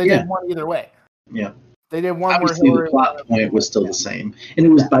win, so they didn't want either way. Yeah. They did one Obviously, where Hillary the plot point was still the same, and it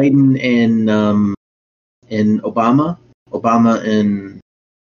was Biden and Obama and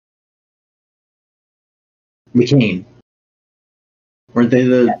McCain. Weren't they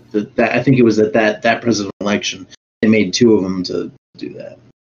that? I think it was at that presidential election. They made two of them to do that.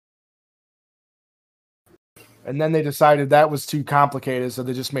 And then they decided that was too complicated, so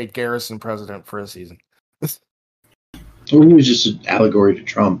they just made Garrison president for a season. Well, he was just an allegory to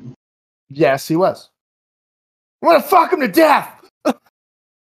Trump. Yes, he was. I'm gonna fuck him to death.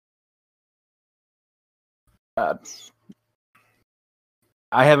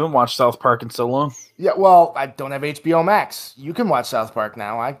 I haven't watched South Park in so long. Yeah, well, I don't have HBO Max. You can watch South Park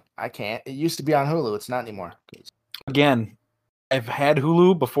now. I can't. It used to be on Hulu. It's not anymore. Again, I've had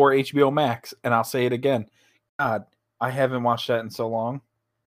Hulu before HBO Max, and I'll say it again. God, I haven't watched that in so long.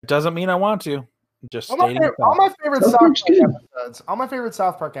 It doesn't mean I want to. Just all my favorite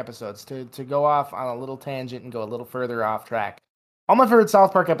South Park episodes. To go off on a little tangent and go a little further off track. All my favorite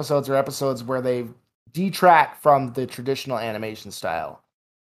South Park episodes are episodes where they detract from the traditional animation style.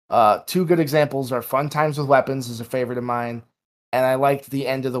 Two good examples are Fun Times with Weapons is a favorite of mine, and I liked The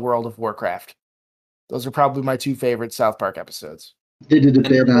End of the World of Warcraft. Those are probably my two favorite South Park episodes. They did a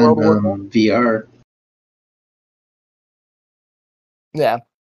bit on VR. Yeah.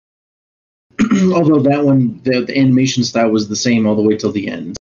 Although that one, the animation style was the same all the way till the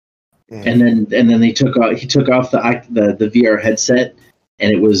end, and then he took off the VR headset,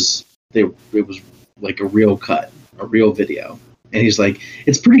 and it was like a real cut, a real video, and he's like,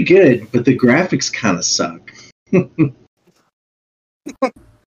 it's pretty good, but the graphics kind of suck.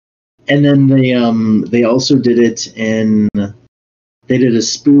 And then they also did it, and they did a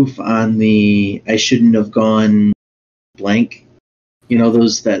spoof on the I Shouldn't Have Gone Blank. You know,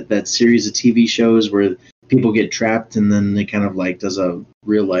 that series of TV shows where people get trapped and then they kind of like does a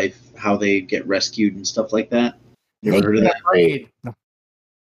real life how they get rescued and stuff like that. You ever heard of that? Afraid.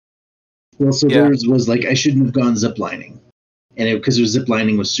 Well, so theirs was like I Shouldn't Have Gone Ziplining, and because it was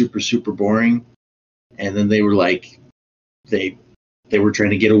ziplining was super super boring, and then they were like they were trying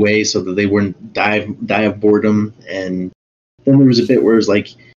to get away so that they wouldn't die of boredom, and then there was a bit where it was like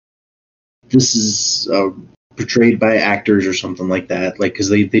this is portrayed by actors or something like that, like because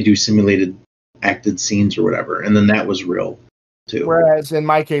they do simulated acted scenes or whatever, and then that was real too. Whereas in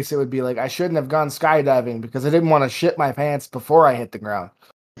my case, it would be like I shouldn't have gone skydiving because I didn't want to shit my pants before I hit the ground.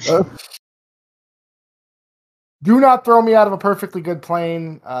 Do not throw me out of a perfectly good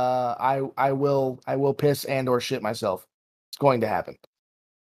plane. I will piss and or shit myself. It's going to happen.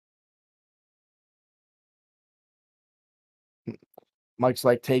 Mike's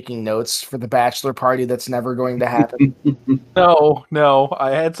like taking notes for the bachelor party that's never going to happen. No. I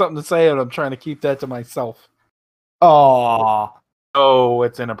had something to say, and I'm trying to keep that to myself. Oh,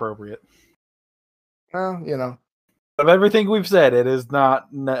 it's inappropriate. Well, you know. Of everything we've said, it's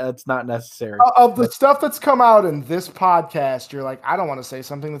not necessary. Of the stuff that's come out in this podcast, you're like, I don't want to say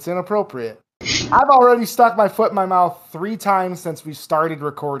something that's inappropriate. I've already stuck my foot in my mouth 3 times since we started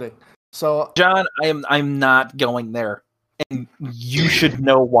recording. So, John, I'm not going there. And you should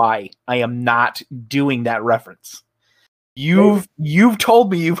know why I am not doing that reference. You've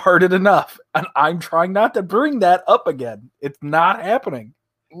told me you've heard it enough, and I'm trying not to bring that up again. It's not happening.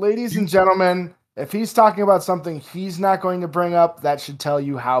 Ladies and gentlemen, if he's talking about something he's not going to bring up, that should tell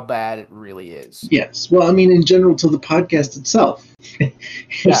you how bad it really is. Yes. Well, I mean, in general, to the podcast itself.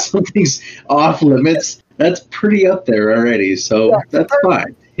 If something's off limits, that's pretty up there already, so that's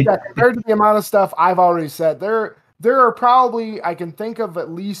fine. Compared to the amount of stuff I've already said, there are probably, I can think of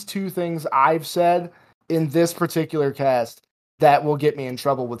at least 2 things I've said in this particular cast that will get me in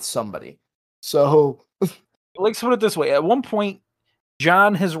trouble with somebody. So, let's put it this way. At one point,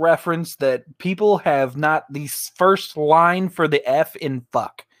 John has referenced that people have not the first line for the F in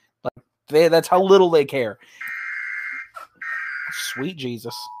fuck. Like that's how little they care. Sweet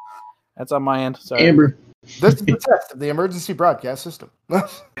Jesus. That's on my end. Sorry. Amber. This is the test of the emergency broadcast system.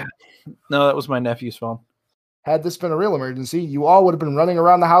 No, that was my nephew's phone. Had this been a real emergency, you all would have been running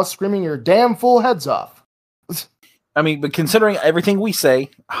around the house screaming your damn full heads off. I mean, but considering everything we say,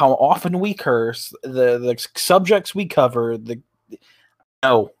 how often we curse, the subjects we cover,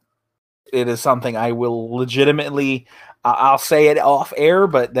 no, it is something I will legitimately, I'll say it off air,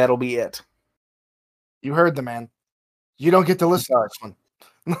 but that'll be it. You heard the man. You don't get to listen to this one.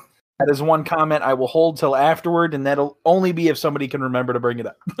 That is one comment I will hold till afterward, and that'll only be if somebody can remember to bring it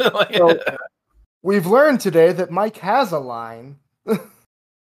up. So, we've learned today that Mike has a line.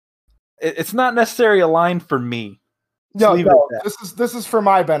 It's not necessarily a line for me. No, this is for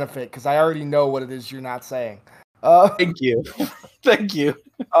my benefit because I already know what it is you're not saying. Thank you. Thank you.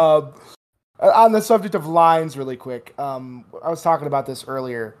 All On the subject of lines, really quick. I was talking about this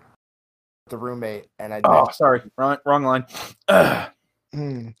earlier with the roommate, and sorry, wrong line.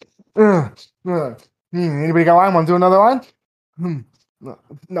 Anybody got a line? Want to do another line?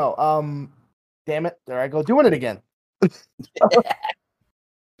 No. Damn it! There I go, doing it again.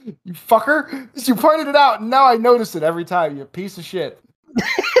 You fucker! You pointed it out, and now I notice it every time. You piece of shit.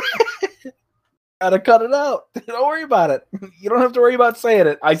 Gotta cut it out. Don't worry about it. You don't have to worry about saying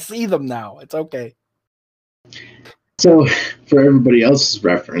it. I see them now. It's okay. So, for everybody else's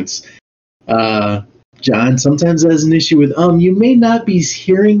reference, John sometimes has an issue with You may not be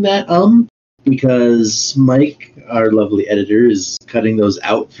hearing that because Mike, our lovely editor, is cutting those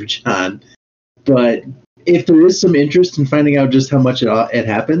out for John. But if there is some interest in finding out just how much it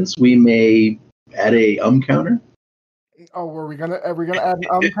happens, we may add a counter. Oh, are we gonna add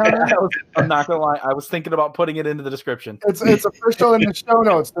an counter? I'm not gonna lie. I was thinking about putting it into the description. It's official in the show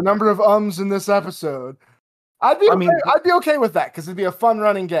notes. The number of in this episode. I'd be okay with that because it'd be a fun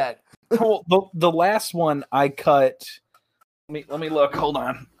running gag. Well, the last one I cut. Let me look. Hold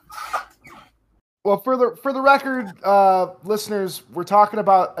on. Well, for the record, listeners, we're talking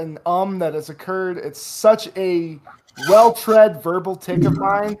about an that has occurred. It's such a well-tread verbal tick of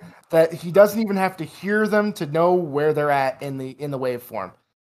mine that he doesn't even have to hear them to know where they're at in the waveform.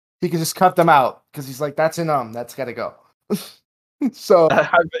 He can just cut them out because he's like, "That's an that's got to go." So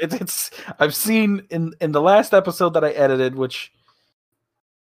I've seen in the last episode that I edited, which,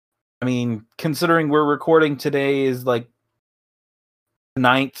 I mean, considering we're recording today is like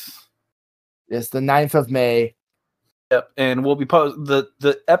 9th. It's the 9th of May. Yep, and we'll be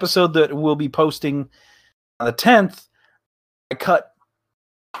the episode that we'll be posting on the 10th. I cut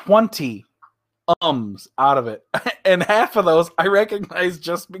 20 out of it, and half of those I recognize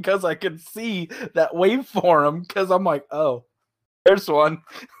just because I could see that waveform. Because I'm like, oh, there's one.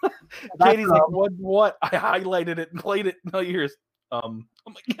 Katie's like, what? I highlighted it and played it in my ears. I'm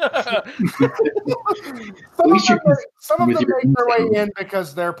like, some of them make their way in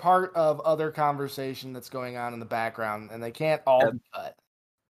because they're part of other conversation that's going on in the background, and they can't all be cut.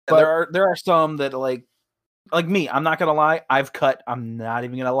 But there are some that like me. I'm not gonna lie. I'm not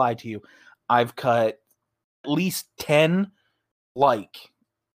even gonna lie to you. I've cut at least 10. Like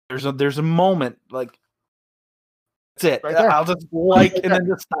there's a moment like that's it. Right, I'll just and then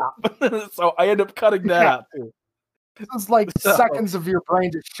just stop. So I end up cutting that out too. This is like seconds of your brain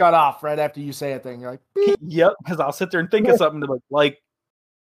just shut off right after you say a thing. You're like, beep. Yep, because I'll sit there and think of something to like,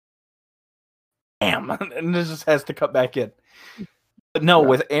 damn, and it just has to cut back in. But no,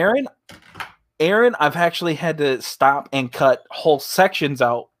 with Aaron, I've actually had to stop and cut whole sections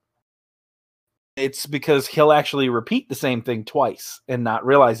out. It's because he'll actually repeat the same thing twice and not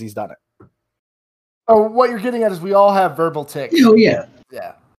realize he's done it. Oh, what you're getting at is we all have verbal tics. Oh, yeah.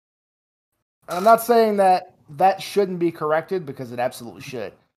 Yeah. And I'm not saying that shouldn't be corrected because it absolutely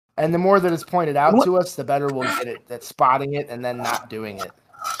should. And the more that it's pointed out to us, the better we'll get it at spotting it and then not doing it.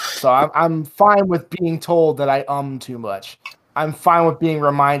 So I'm fine with being told that I too much. I'm fine with being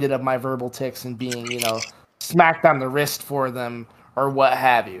reminded of my verbal tics and being, smacked on the wrist for them or what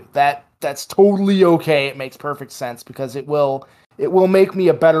have you. That's totally okay. It makes perfect sense because it will make me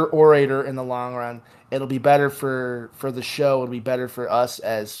a better orator in the long run. It'll be better for the show. It'll be better for us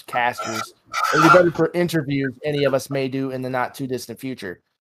as casters. It'll be better for interviews any of us may do in the not too distant future.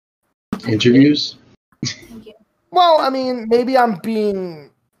 Interviews? Well, I mean, maybe I'm being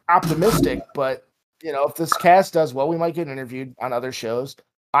optimistic, but if this cast does well, we might get interviewed on other shows.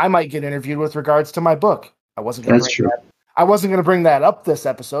 I might get interviewed with regards to my book. I wasn't going to bring that up this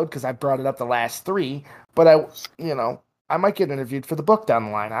episode because I brought it up the last 3, but I might get interviewed for the book down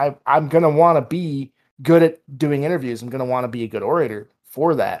the line. I'm going to want to be good at doing interviews. I'm going to want to be a good orator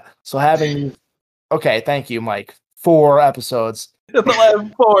for that. So okay, thank you, Mike. 4 episodes. In the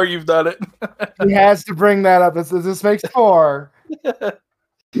last 4, you've done it. He has to bring that up. This makes 4.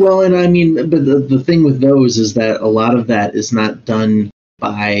 Well, and I mean, but the thing with those is that a lot of that is not done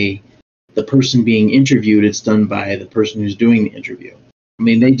by the person being interviewed. It's done by the person who's doing the interview. I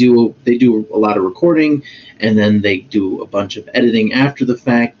mean, they do a lot of recording, and then they do a bunch of editing after the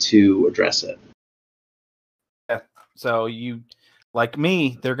fact to address it. Yeah. So you, like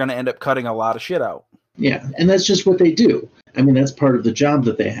me, they're going to end up cutting a lot of shit out. Yeah, and that's just what they do. I mean, that's part of the job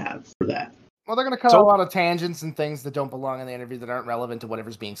that they have for that. Well, they're going to cut a lot of tangents and things that don't belong in the interview that aren't relevant to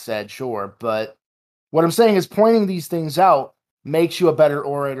whatever's being said, sure. But what I'm saying is pointing these things out makes you a better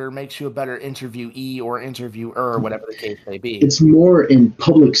orator, makes you a better interviewee or interviewer, whatever the case may be. It's more in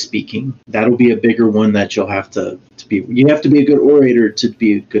public speaking. That'll be a bigger one that you'll have to be. You have to be a good orator to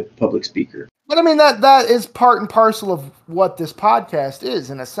be a good public speaker. But I mean, that is part and parcel of what this podcast is,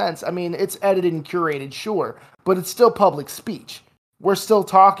 in a sense. I mean, it's edited and curated, sure, but it's still public speech. We're still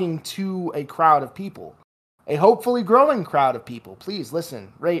talking to a crowd of people, a hopefully growing crowd of people. Please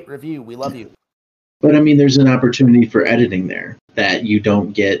listen, rate, review. We love you. But I mean, there's an opportunity for editing there that you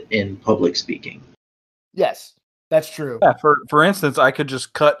don't get in public speaking. Yes, that's true. Yeah, for instance, I could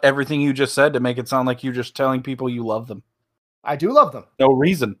just cut everything you just said to make it sound like you're just telling people you love them. I do love them. No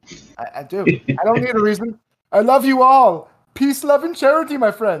reason. I do. I don't need a reason. I love you all. Peace, love, and charity, my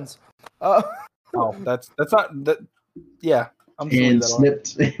friends. Oh, that's not that. Yeah, I'm sorry. And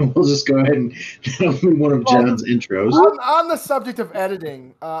snipped. We'll just go ahead and that'll be one of John's intros. On the subject of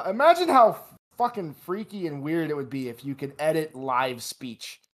editing, imagine how fucking freaky and weird it would be if you could edit live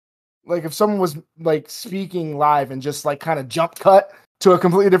speech. Like if someone was like speaking live and just like kind of jump cut to a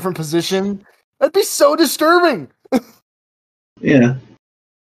completely different position. That'd be so disturbing. Yeah.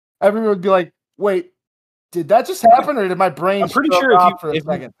 Everyone would be like, wait, did that just happen or did my brain I'm pretty sure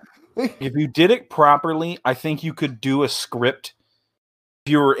if you did it properly, I think you could do a script.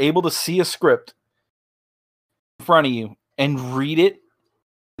 If you were able to see a script in front of you and read it,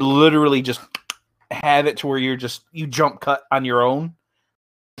 literally just have it to where you jump cut on your own,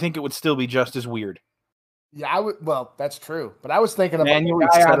 I think it would still be just as weird. Yeah, I would. Well, that's true. But I was thinking of manually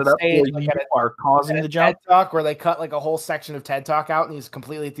set it up where you are causing the jump. TED Talk where they cut like a whole section of TED Talk out and he's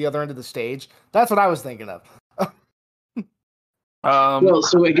completely at the other end of the stage. That's what I was thinking of. Well,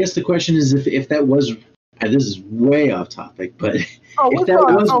 so I guess the question is if that was, this is way off topic, but if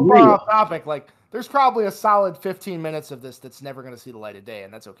that was so real, off topic, like there's probably a solid 15 minutes of this that's never going to see the light of day,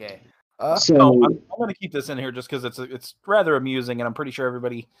 and that's okay. So I'm going to keep this in here just because it's rather amusing, and I'm pretty sure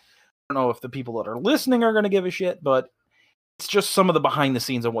everybody. I don't know if the people that are listening are going to give a shit, but it's just some of the behind the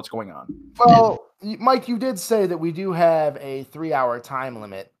scenes of what's going on. Well, Mike, you did say that we do have a 3-hour time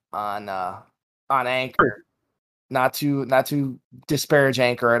limit on Anchor. Not to disparage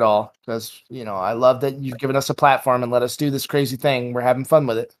Anchor at all, because I love that you've given us a platform and let us do this crazy thing. We're having fun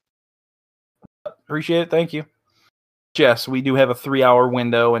with it. Appreciate it. Thank you. Yes, we do have a 3-hour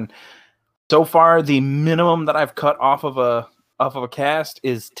window, and so far the minimum that I've cut off of a cast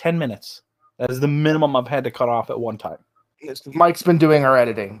is 10 minutes. That is the minimum I've had to cut off at one time. Mike's been doing our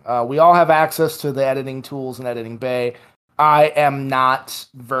editing. We all have access to the editing tools in Editing Bay. I am not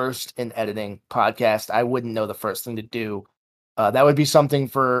versed in editing podcast. I wouldn't know the first thing to do. That would be something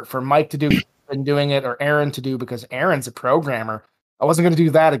for Mike to do and doing it, or Aaron to do, because Aaron's a programmer. I wasn't going to do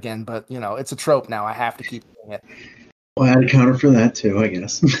that again, but it's a trope now. I have to keep doing it. Well, I had a counter for that too, I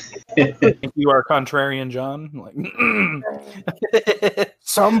guess. You are contrarian, John. Like,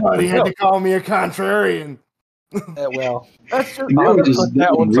 somebody had to call me a contrarian. Well, that's just that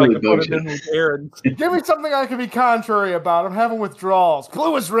one so I can put it in with Aaron. Give me something I can be contrary about. I'm having withdrawals.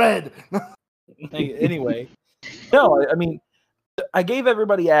 Blue is red. Anyway, no, I mean, I gave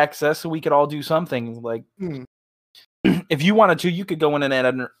everybody access so we could all do something. Like, if you wanted to, you could go in and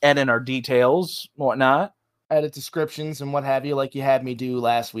add in our details, whatnot. Edit descriptions and what have you, like you had me do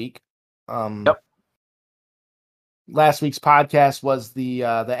last week. Yep. Last week's podcast was the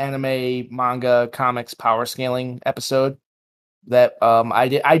anime, manga, comics power scaling episode. That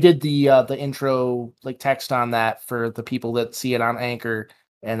I did the intro like text on that for the people that see it on Anchor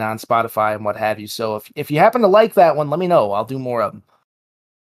and on Spotify and what have you. So if you happen to like that one, let me know. I'll do more of them.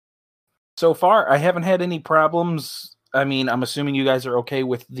 So far, I haven't had any problems. I mean, I'm assuming you guys are okay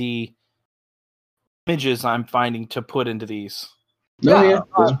with the images I'm finding to put into these. No, yeah,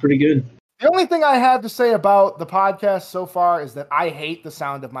 those are pretty good. The only thing I have to say about the podcast so far is that I hate the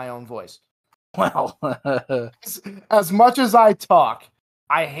sound of my own voice. Well, as much as I talk,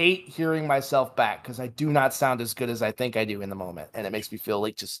 I hate hearing myself back because I do not sound as good as I think I do in the moment, and it makes me feel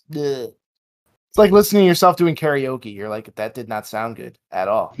like just. Ugh. It's like listening to yourself doing karaoke. You're like, that did not sound good at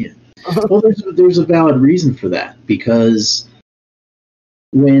all. Yeah. Well, there's a valid reason for that, because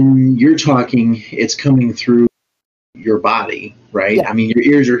when you're talking, it's coming through your body, right? Yeah. I mean, your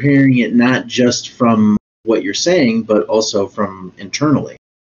ears are hearing it not just from what you're saying, but also from internally.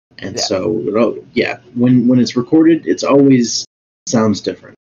 And so, yeah, when it's recorded, it's always sounds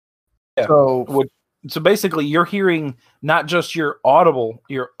different. Yeah. So basically, you're hearing not just your audio,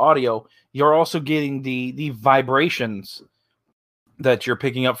 you're also getting the vibrations that you're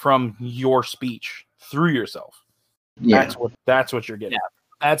picking up from your speech through yourself. Yeah. That's what you're getting. Yeah.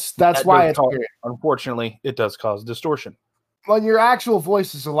 That's why it's weird. Unfortunately, it does cause distortion. Well, your actual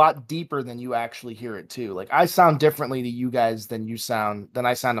voice is a lot deeper than you actually hear it too. Like I sound differently to you guys than I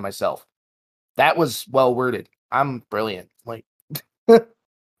sound to myself. That was well worded. I'm brilliant. Like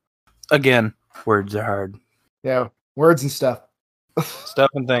again, words are hard. Yeah, words and stuff.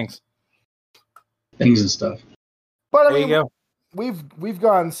 Stuff and things. things and stuff. But I There you mean, go. we've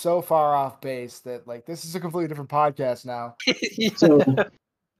gone so far off base that like this is a completely different podcast now. So,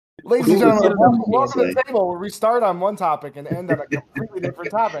 Ladies and gentlemen, welcome to say. the table where we start on one topic and end on a completely different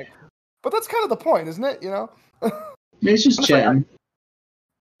topic. But that's kind of the point, isn't it? You know, It's just chatting.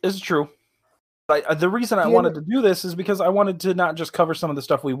 This is true. The reason I wanted to do this is because I wanted to not just cover some of the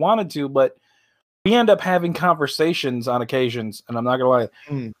stuff we wanted to, but we end up having conversations on occasions, and I'm not gonna lie,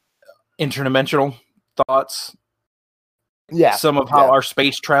 interdimensional thoughts. Yeah, some of how our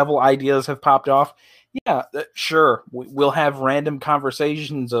space travel ideas have popped off. Yeah, sure. We'll have random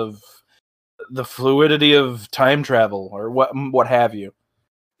conversations of the fluidity of time travel or what have you.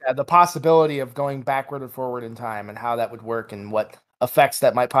 Yeah, the possibility of going backward or forward in time and how that would work and what effects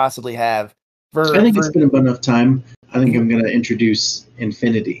that might possibly have. I think it's been enough time. I think I'm going to introduce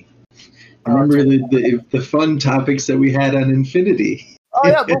Infinity. Remember the fun topics that we had on Infinity? Oh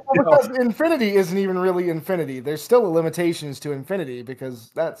yeah, because Infinity isn't even really Infinity. There's still limitations to Infinity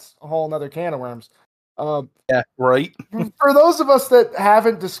because that's a whole nother can of worms. Yeah, right. For those of us that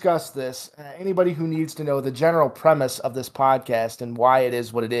haven't discussed this, anybody who needs to know the general premise of this podcast and why it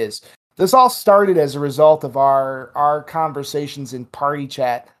is what it is, this all started as a result of our conversations in party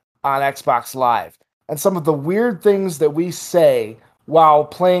chat on Xbox Live and some of the weird things that we say while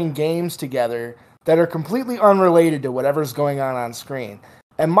playing games together that are completely unrelated to whatever's going on screen.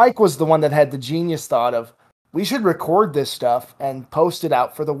 And Mike was the one that had the genius thought of, we should record this stuff and post it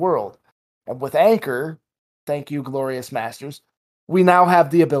out for the world. And with Anchor, thank you, Glorious Masters, we now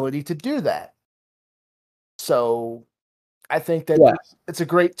have the ability to do that. So I think that it's a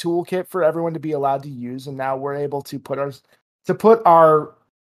great toolkit for everyone to be allowed to use. And now we're able to put our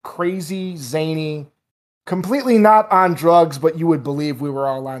crazy, zany, completely not on drugs, but you would believe we were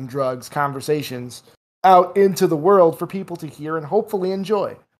all on drugs conversations out into the world for people to hear and hopefully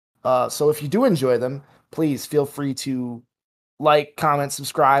enjoy. So if you do enjoy them, please feel free to like, comment,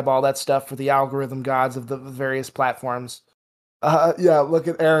 subscribe, all that stuff for the algorithm gods of the various platforms. Look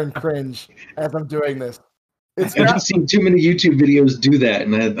at Aaron cringe as I'm doing this. I've just seen too many YouTube videos do that,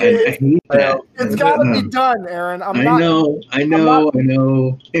 and I hate that. It's got to be done, Aaron. I know.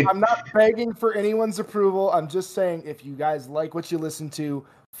 I'm not begging for anyone's approval. I'm just saying, if you guys like what you listen to,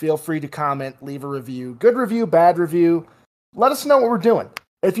 feel free to comment, leave a review. Good review, bad review. Let us know what we're doing.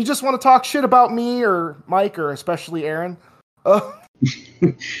 If you just want to talk shit about me or Mike or especially Aaron. Oh,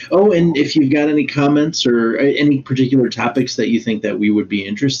 and if you've got any comments or any particular topics that you think that we would be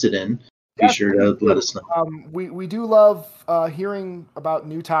interested in, be sure to let us know. We do love hearing about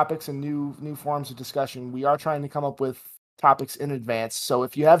new topics and new forms of discussion. We are trying to come up with topics in advance. So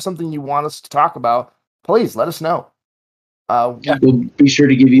if you have something you want us to talk about, please let us know. We'll be sure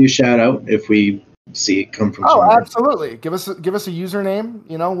to give you a shout out if we see it come from somewhere. Absolutely. Give us a username.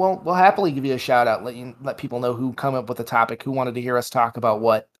 You know, we'll happily give you a shout out. Let people know who come up with the topic, who wanted to hear us talk about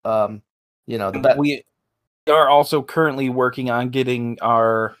what. We are also currently working on getting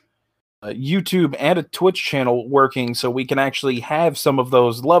our YouTube and a Twitch channel working, so we can actually have some of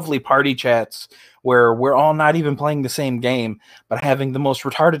those lovely party chats where we're all not even playing the same game, but having the most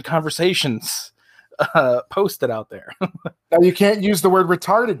retarded conversations posted out there. Now, you can't use the word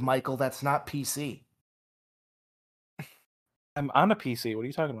retarded, Michael. That's not PC. I'm on a PC. What are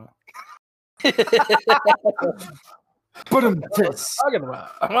you talking about?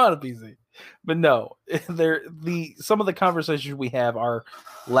 I'm on a PC. But no, some of the conversations we have are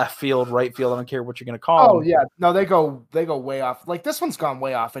left field, right field. I don't care what you're going to call them. Oh yeah, no, they go way off. Like this one's gone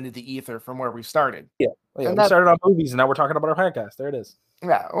way off into the ether from where we started. Yeah, we started on movies, and now we're talking about our podcast. There it is.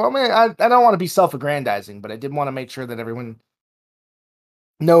 Yeah, well, I mean, I don't want to be self-aggrandizing, but I did want to make sure that everyone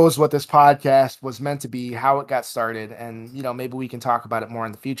knows what this podcast was meant to be, how it got started, and maybe we can talk about it more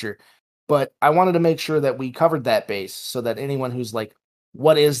in the future. But I wanted to make sure that we covered that base so that anyone who's like,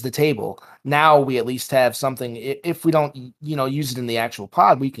 what is the table? Now we at least have something. If we don't, use it in the actual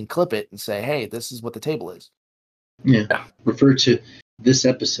pod, we can clip it and say, hey, this is what the table is. Yeah. Refer to this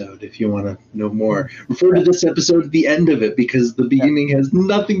episode if you want to know more. Refer to this episode at the end of it because the beginning has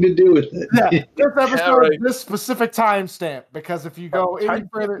nothing to do with it. Yeah, this episode, this specific timestamp, because if you go any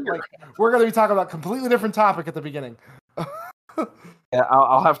further, we're going to be talking about a completely different topic at the beginning. Yeah,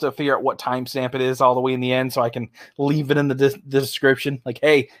 I'll have to figure out what timestamp it is all the way in the end so I can leave it in the description. Like,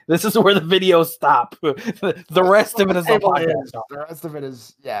 hey, this is where the videos stop. The rest of it is the podcast. The rest of it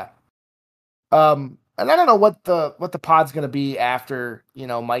is, yeah. And I don't know what the pod's going to be after,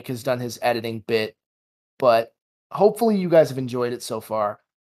 Mike has done his editing bit, but hopefully you guys have enjoyed it so far.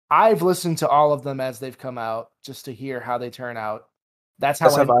 I've listened to all of them as they've come out just to hear how they turn out. That's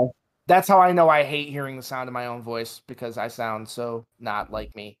how I know I hate hearing the sound of my own voice because I sound so not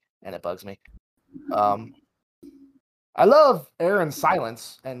like me and it bugs me. I love Aaron's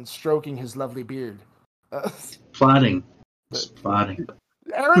silence and stroking his lovely beard. Plotting. Plotting.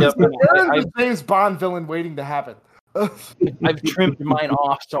 Aaron's the James Bond villain waiting to happen. I've trimmed mine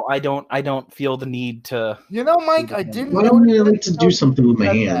off, so I don't feel the need to. You know, Mike, I didn't. Why don't I like to do something with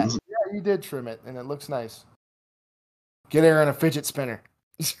my hands? Yeah, you did trim it, and it looks nice. Get Aaron a fidget spinner.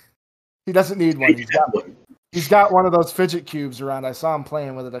 He doesn't need one. He's got one of those fidget cubes around. I saw him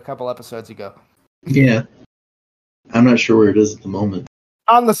playing with it a couple episodes ago. Yeah. I'm not sure where it is at the moment.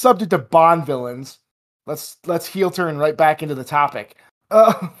 On the subject of Bond villains, let's heel turn right back into the topic.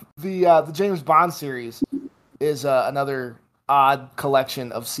 The James Bond series is another odd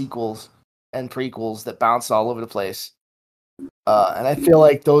collection of sequels and prequels that bounce all over the place. And I feel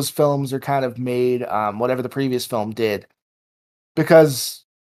like those films are kind of made whatever the previous film did. Because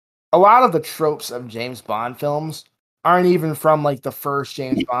a lot of the tropes of James Bond films aren't even from like the first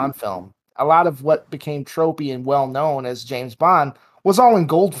James Bond film. A lot of what became tropey and well known as James Bond was all in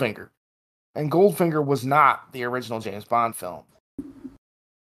Goldfinger. And Goldfinger was not the original James Bond film.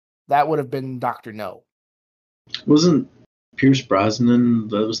 That would have been Dr. No. Wasn't Pierce Brosnan,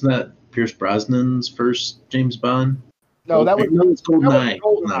 wasn't that Pierce Brosnan's first James Bond? No, that was GoldenEye.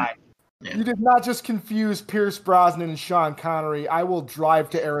 Yeah. You did not just confuse Pierce Brosnan and Sean Connery. I will drive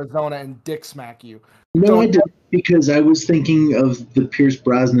to Arizona and dick smack you. No, I did because I was thinking of the Pierce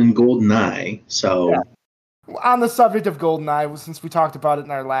Brosnan GoldenEye. So, yeah. On the subject of GoldenEye, since we talked about it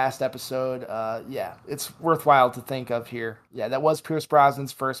in our last episode, it's worthwhile to think of here. Yeah, that was Pierce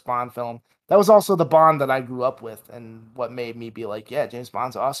Brosnan's first Bond film. That was also the Bond that I grew up with, and what made me be like, yeah, James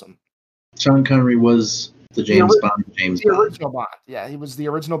Bond's awesome. Sean Connery was the original Bond. Yeah, he was the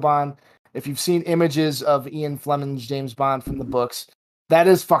original Bond. If you've seen images of Ian Fleming's James Bond from the books, that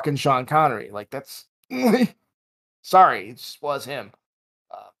is fucking Sean Connery. Like, that's... Sorry, it just was him.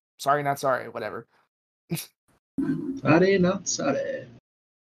 Sorry, not sorry, whatever. Sorry, not sorry.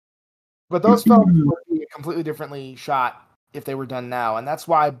 But those films would be completely differently shot if they were done now, and that's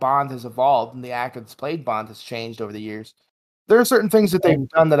why Bond has evolved, and the actor that's played Bond has changed over the years. There are certain things that they've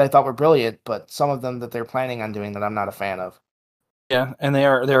done that I thought were brilliant, but some of them that they're planning on doing that I'm not a fan of. Yeah, and they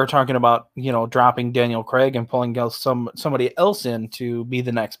are talking about, dropping Daniel Craig and pulling somebody else in to be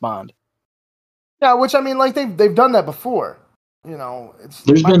the next Bond. Yeah, which I mean, like they've done that before.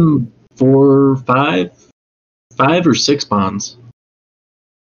 There's been 5 or 6 Bonds.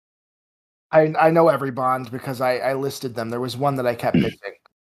 I know every Bond because I listed them. There was one that I kept missing.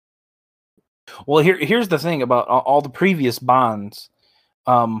 Well, here's the thing about all the previous Bonds.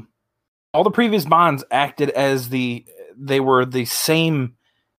 All the previous Bonds acted as they were the same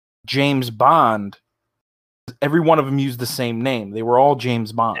James Bond. Every one of them used the same name. They were all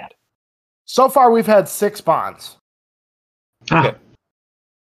James Bond. Yeah. So far, we've had 6 Bonds. Okay.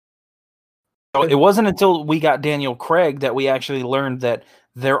 So it wasn't until we got Daniel Craig that we actually learned that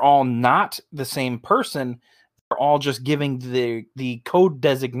they're all not the same person. They're all just giving the code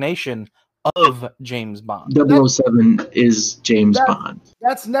designation of James Bond. 007 is James Bond.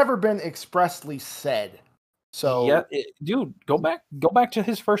 That's never been expressly said. So yeah, dude, go back to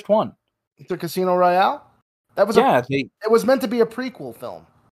his first one. To Casino Royale? That was it was meant to be a prequel film.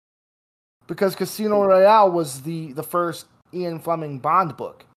 Because Casino Royale was the first Ian Fleming Bond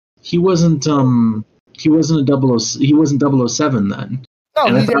book. He wasn't a 007 he wasn't 007 then. No,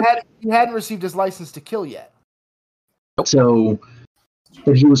 he hadn't received his license to kill yet. So,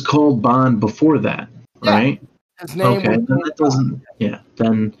 but he was called Bond before that, right? His name was then that doesn't. Yeah,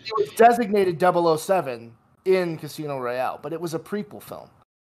 then he was designated 007 in Casino Royale, but it was a prequel film.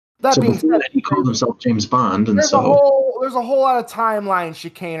 That being said, he called himself James Bond, and there's a whole lot of timeline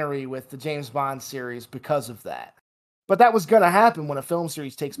chicanery with the James Bond series because of that. But that was going to happen when a film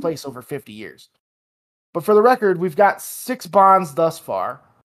series takes place over 50 years. But for the record, we've got 6 Bonds thus far,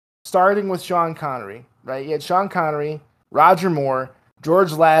 starting with Sean Connery, right? You had Sean Connery, Roger Moore,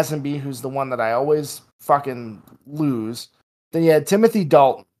 George Lazenby, who's the one that I always fucking lose. Then you had Timothy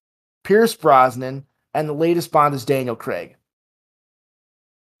Dalton, Pierce Brosnan, and the latest Bond is Daniel Craig.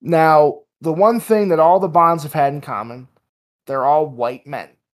 Now, the one thing that all the Bonds have had in common, they're all white men.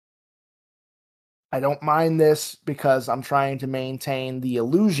 I don't mind this because I'm trying to maintain the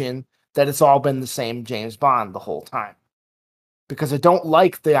illusion that it's all been the same James Bond the whole time. Because I don't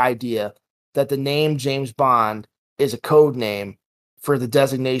like the idea that the name James Bond is a code name for the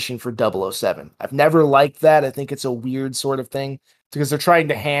designation for 007. I've never liked that. I think it's a weird sort of thing because they're trying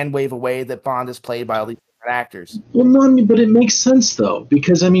to hand wave away that Bond is played by all these different actors. Well, no, but it makes sense though,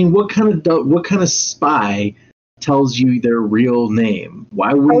 because I mean, what kind of spy tells you their real name?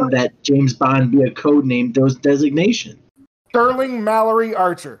 Why wouldn't that James Bond be a code name designation? Sterling Mallory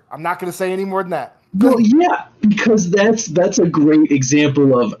Archer. I'm not going to say any more than that. Well, yeah, because that's a great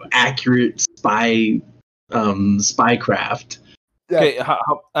example of accurate spycraft. Yeah. Okay,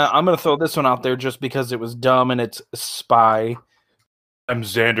 I'm going to throw this one out there just because it was dumb and it's spy. I'm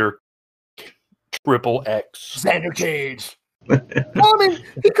Xander Triple X. Xander Cage. Well, I mean,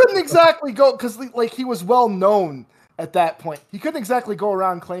 he couldn't exactly go because like he was well known at that point. He couldn't exactly go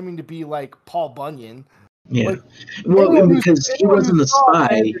around claiming to be like Paul Bunyan. Yeah, Like, well, because he wasn't a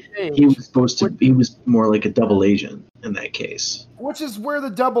spy, he was supposed to. He was more like a double agent in that case. Which is where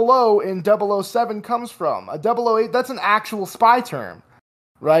the 00 in 007 comes from. A 008, that's an actual spy term,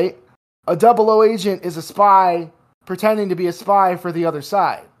 right? A 00 agent is a spy pretending to be a spy for the other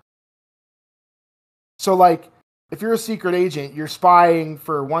side. So, like, if you're a secret agent, you're spying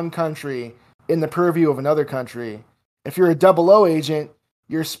for one country in the purview of another country. If you're a 00 agent,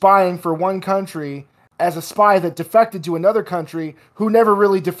 you're spying for one country as a spy that defected to another country who never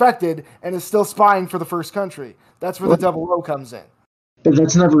really defected and is still spying for the first country. That's where the 00 comes in. But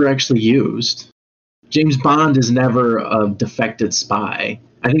that's never actually used. James Bond is never a defected spy.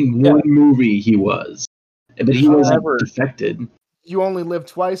 I think one movie he was, but he wasn't defected. You only live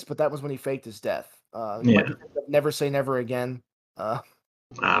twice, but that was when he faked his death. Never Say Never Again. I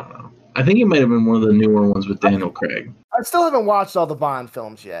don't know. I think it might have been one of the newer ones with Daniel Craig. I still haven't watched all the Bond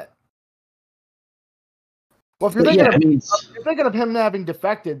films yet. Well, if you're thinking of him having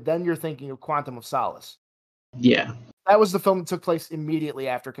defected, then you're thinking of Quantum of Solace. Yeah. That was the film that took place immediately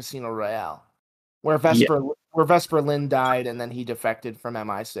after Casino Royale, where Vesper Lynn died and then he defected from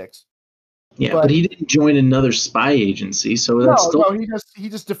MI6. Yeah, but he didn't join another spy agency, so that's he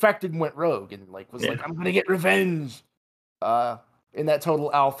just defected and went rogue and like I'm gonna get revenge. In that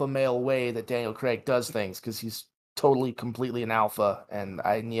total alpha male way that Daniel Craig does things, because he's totally, completely an alpha, and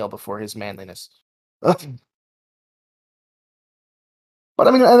I kneel before his manliness. But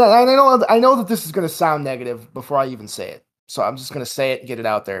I mean, I know that this is going to sound negative before I even say it, so I'm just going to say it and get it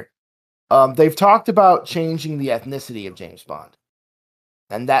out there. They've talked about changing the ethnicity of James Bond,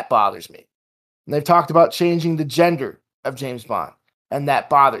 and that bothers me. And they've talked about changing the gender of James Bond, and that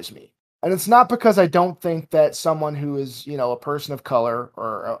bothers me. And it's not because I don't think that someone who is, a person of color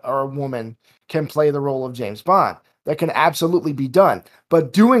or a woman can play the role of James Bond. That can absolutely be done.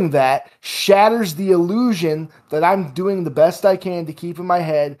 But doing that shatters the illusion that I'm doing the best I can to keep in my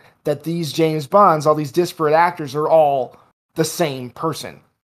head that these James Bonds, all these disparate actors, are all the same person.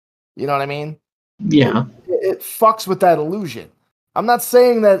 You know what I mean? Yeah. It fucks with that illusion. I'm not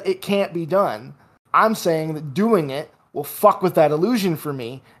saying that it can't be done. I'm saying that doing it will fuck with that illusion for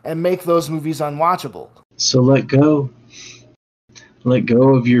me and make those movies unwatchable. So let go. Let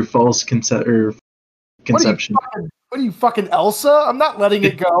go of your false conception. What are you, fucking Elsa? I'm not letting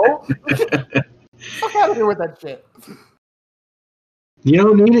it go. Fuck out of here with that shit. You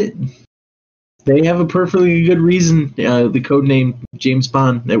don't need it. They have a perfectly good reason. The code name James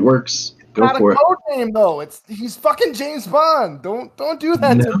Bond. It works. Go not for a code name though. He's fucking James Bond. Don't do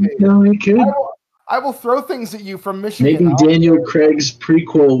that to me. No, he could. I will throw things at you from Michigan. Maybe Daniel Craig's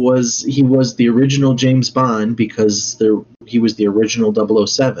prequel was the original James Bond because he was the original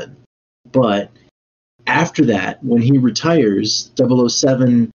 007. But after that, when he retires,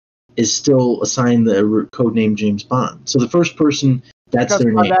 007 is still assigned the codename James Bond. So the first person, that's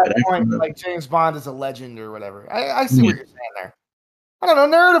their name. At that point, like James Bond is a legend or whatever. I see what you're saying there. I don't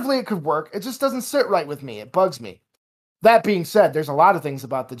know. Narratively, it could work. It just doesn't sit right with me. It bugs me. That being said, there's a lot of things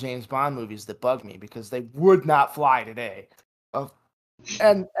about the James Bond movies that bug me because they would not fly today.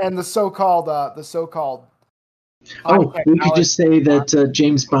 And the so-called we could just say that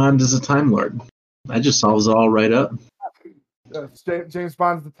James Bond is a Time Lord. That just solves it all right up. James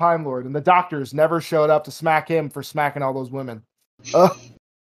Bond is the Time Lord, and the doctors never showed up to smack him for smacking all those women. Well,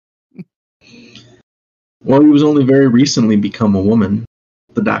 he was only very recently become a woman,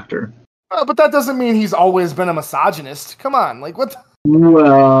 the doctor. But that doesn't mean he's always been a misogynist. Come on, like what?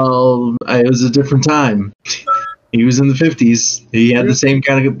 Well, it was a different time. He was in the 50s. He had the same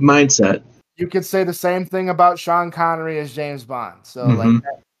kind of mindset. You could say the same thing about Sean Connery as James Bond. So, like,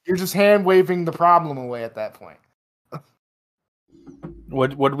 you're just hand waving the problem away at that point.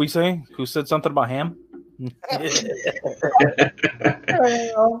 What did we say? Who said something about ham?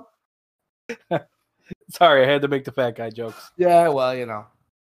 Sorry, I had to make the fat guy jokes. Yeah, well,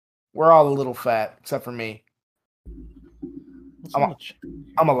 we're all a little fat, except for me. I'm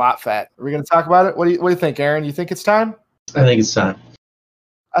a lot fat. Are we going to talk about it? What do you think, Aaron? You think it's time? I think it's time.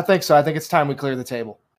 I think so. I think it's time we clear the table.